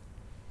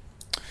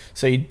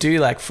 So you do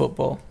like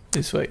football,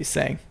 is what you're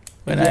saying.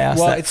 When I Yeah, asked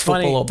well, that it's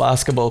football funny. or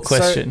basketball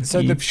question, So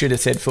you the- should have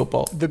said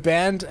football. The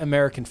band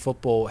American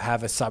Football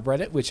have a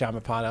subreddit, which I'm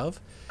a part of,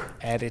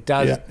 and it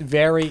does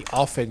very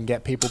often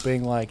get people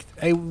being like,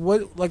 "Hey,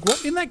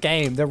 what in that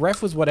game? The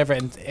ref was whatever,"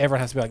 and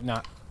everyone has to be like,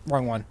 "Nah,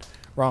 wrong one,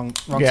 wrong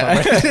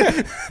Yeah.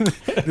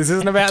 subreddit." This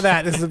isn't about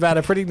that. This is about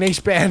a pretty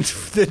niche band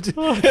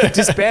that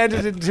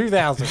disbanded in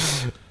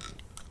 2000.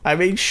 I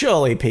mean,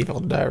 surely people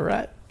know,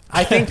 right?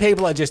 I think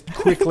people are just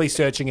quickly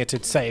searching it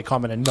to say a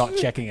comment and not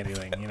checking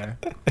anything. You know.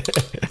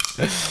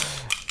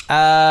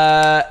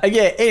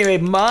 Yeah, anyway,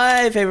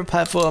 my favorite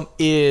platform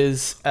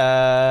is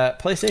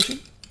PlayStation.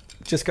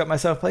 Just got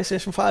myself a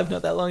PlayStation 5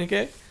 not that long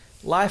ago.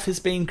 Life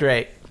has been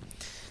great.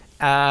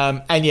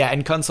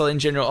 And console in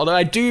general. Although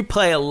I do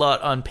play a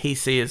lot on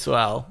PC as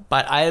well.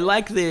 But I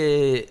like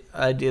the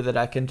idea that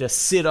I can just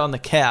sit on the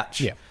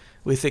couch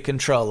with a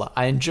controller.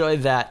 I enjoy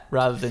that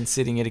rather than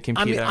sitting at a I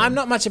computer. mean, I'm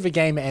not much of a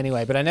gamer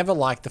anyway, but I never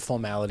liked the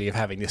formality of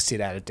having to sit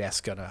at a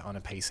desk on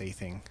a PC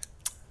thing.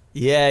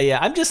 Yeah.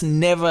 I'm just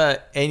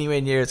never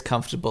anywhere near as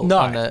comfortable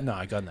God no.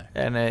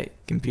 on a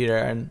computer.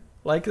 And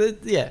like,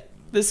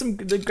 there's some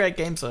great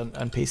games on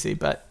PC,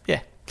 but yeah.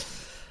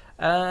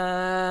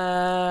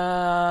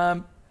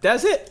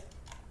 That's it.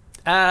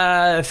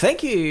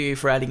 Thank you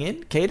for writing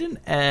in, Caden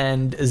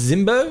and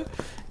Zimbo.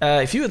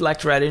 If you would like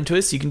to write into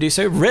us, you can do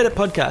so. Reddit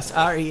podcast,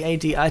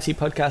 READIT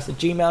podcast at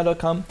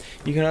gmail.com.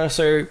 You can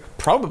also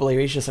probably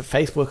reach us at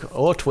Facebook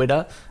or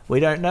Twitter.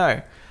 We don't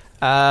know.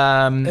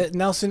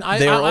 Nelson,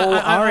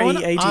 I want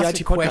to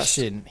ask a podcast.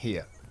 question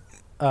here.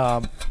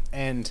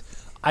 And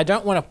I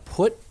don't want to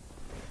put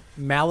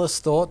malice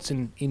thoughts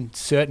in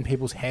certain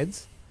people's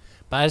heads,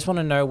 but I just want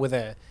to know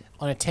whether,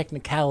 on a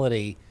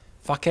technicality,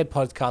 Fuckhead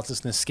podcast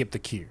listeners skip the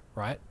queue,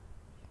 right?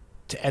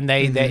 And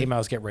their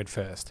emails get read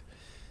first.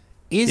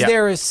 Is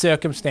there a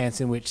circumstance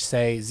in which,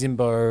 say,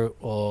 Zimbo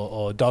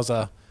or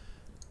Dozer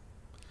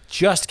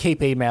just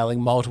keep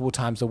emailing multiple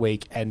times a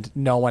week and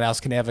no one else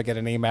can ever get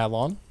an email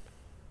on?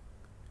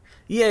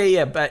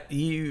 Yeah, but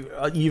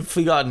you've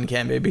forgotten,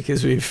 Cambo,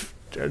 because we've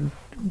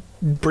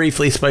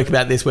briefly spoke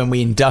about this when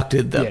we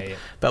inducted them. Yeah.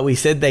 But we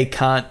said they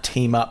can't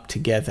team up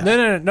together.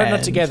 No,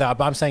 not together.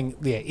 But I'm saying,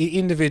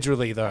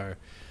 individually though,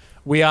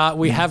 we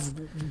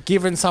have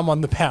given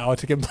someone the power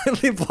to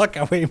completely block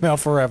our email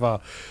forever,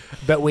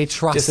 but we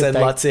trust Just that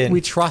said lots in. we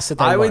trust that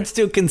they I would won't.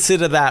 still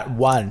consider that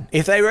one.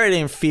 If they wrote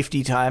in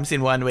 50 times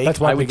in 1 week, That's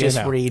one I would big just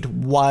email. read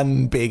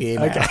one big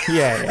email. Okay.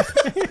 Yeah.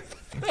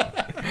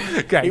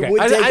 Great. It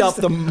would take up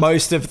the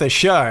most of the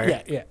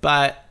show. Yeah.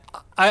 But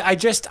I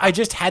just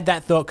had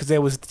that thought because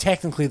there was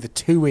technically the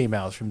 2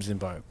 emails from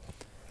Zimbo.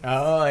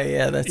 oh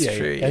yeah, that's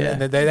true. Yeah.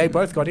 And they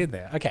both got in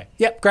there. Okay.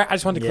 Yep. Great. I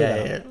just wanted to clear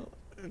that up. Yeah.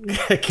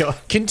 Go on.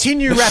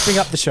 Continue wrapping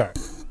up the show.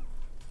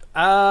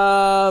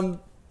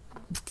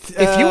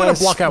 If you want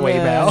to block our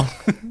email,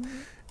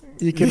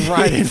 you can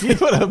write if in. you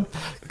want to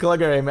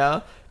plug our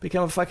email,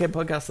 become a Fuckhead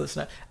podcast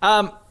listener.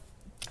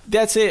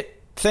 That's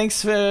it.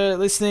 Thanks for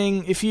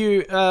listening. If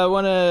you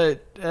want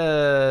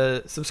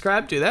to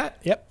subscribe, do that.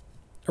 Yep.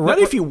 Not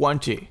if you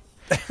want to.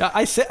 Now,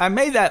 I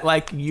made that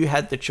like you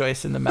had the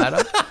choice in the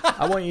matter.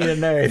 I want you to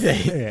know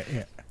that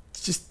Yeah.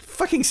 just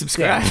fucking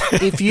subscribe.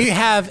 If you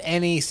have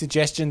any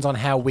suggestions on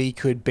how we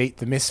could beat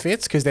the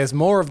Misfits, because there's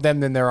more of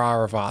them than there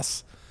are of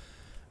us.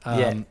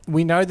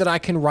 We know that I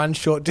can run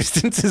short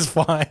distances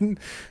fine.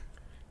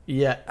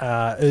 Yeah.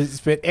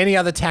 But any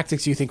other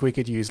tactics you think we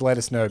could use, let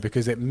us know,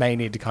 because it may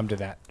need to come to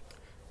that.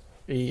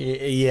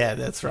 Yeah,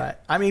 that's right.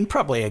 I mean,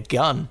 probably a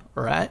gun,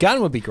 right?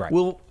 Gun would be great.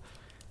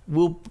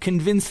 We'll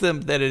convince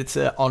them that it's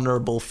an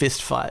honourable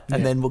fist fight,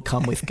 and then we'll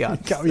come with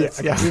guns. Yeah,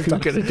 we're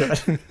going to do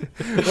it.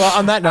 Well,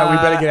 on that note, we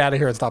better get out of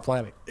here and stop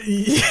planning.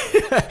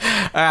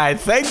 All right,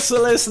 thanks for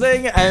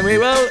listening, and we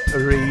will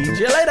read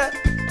you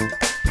later.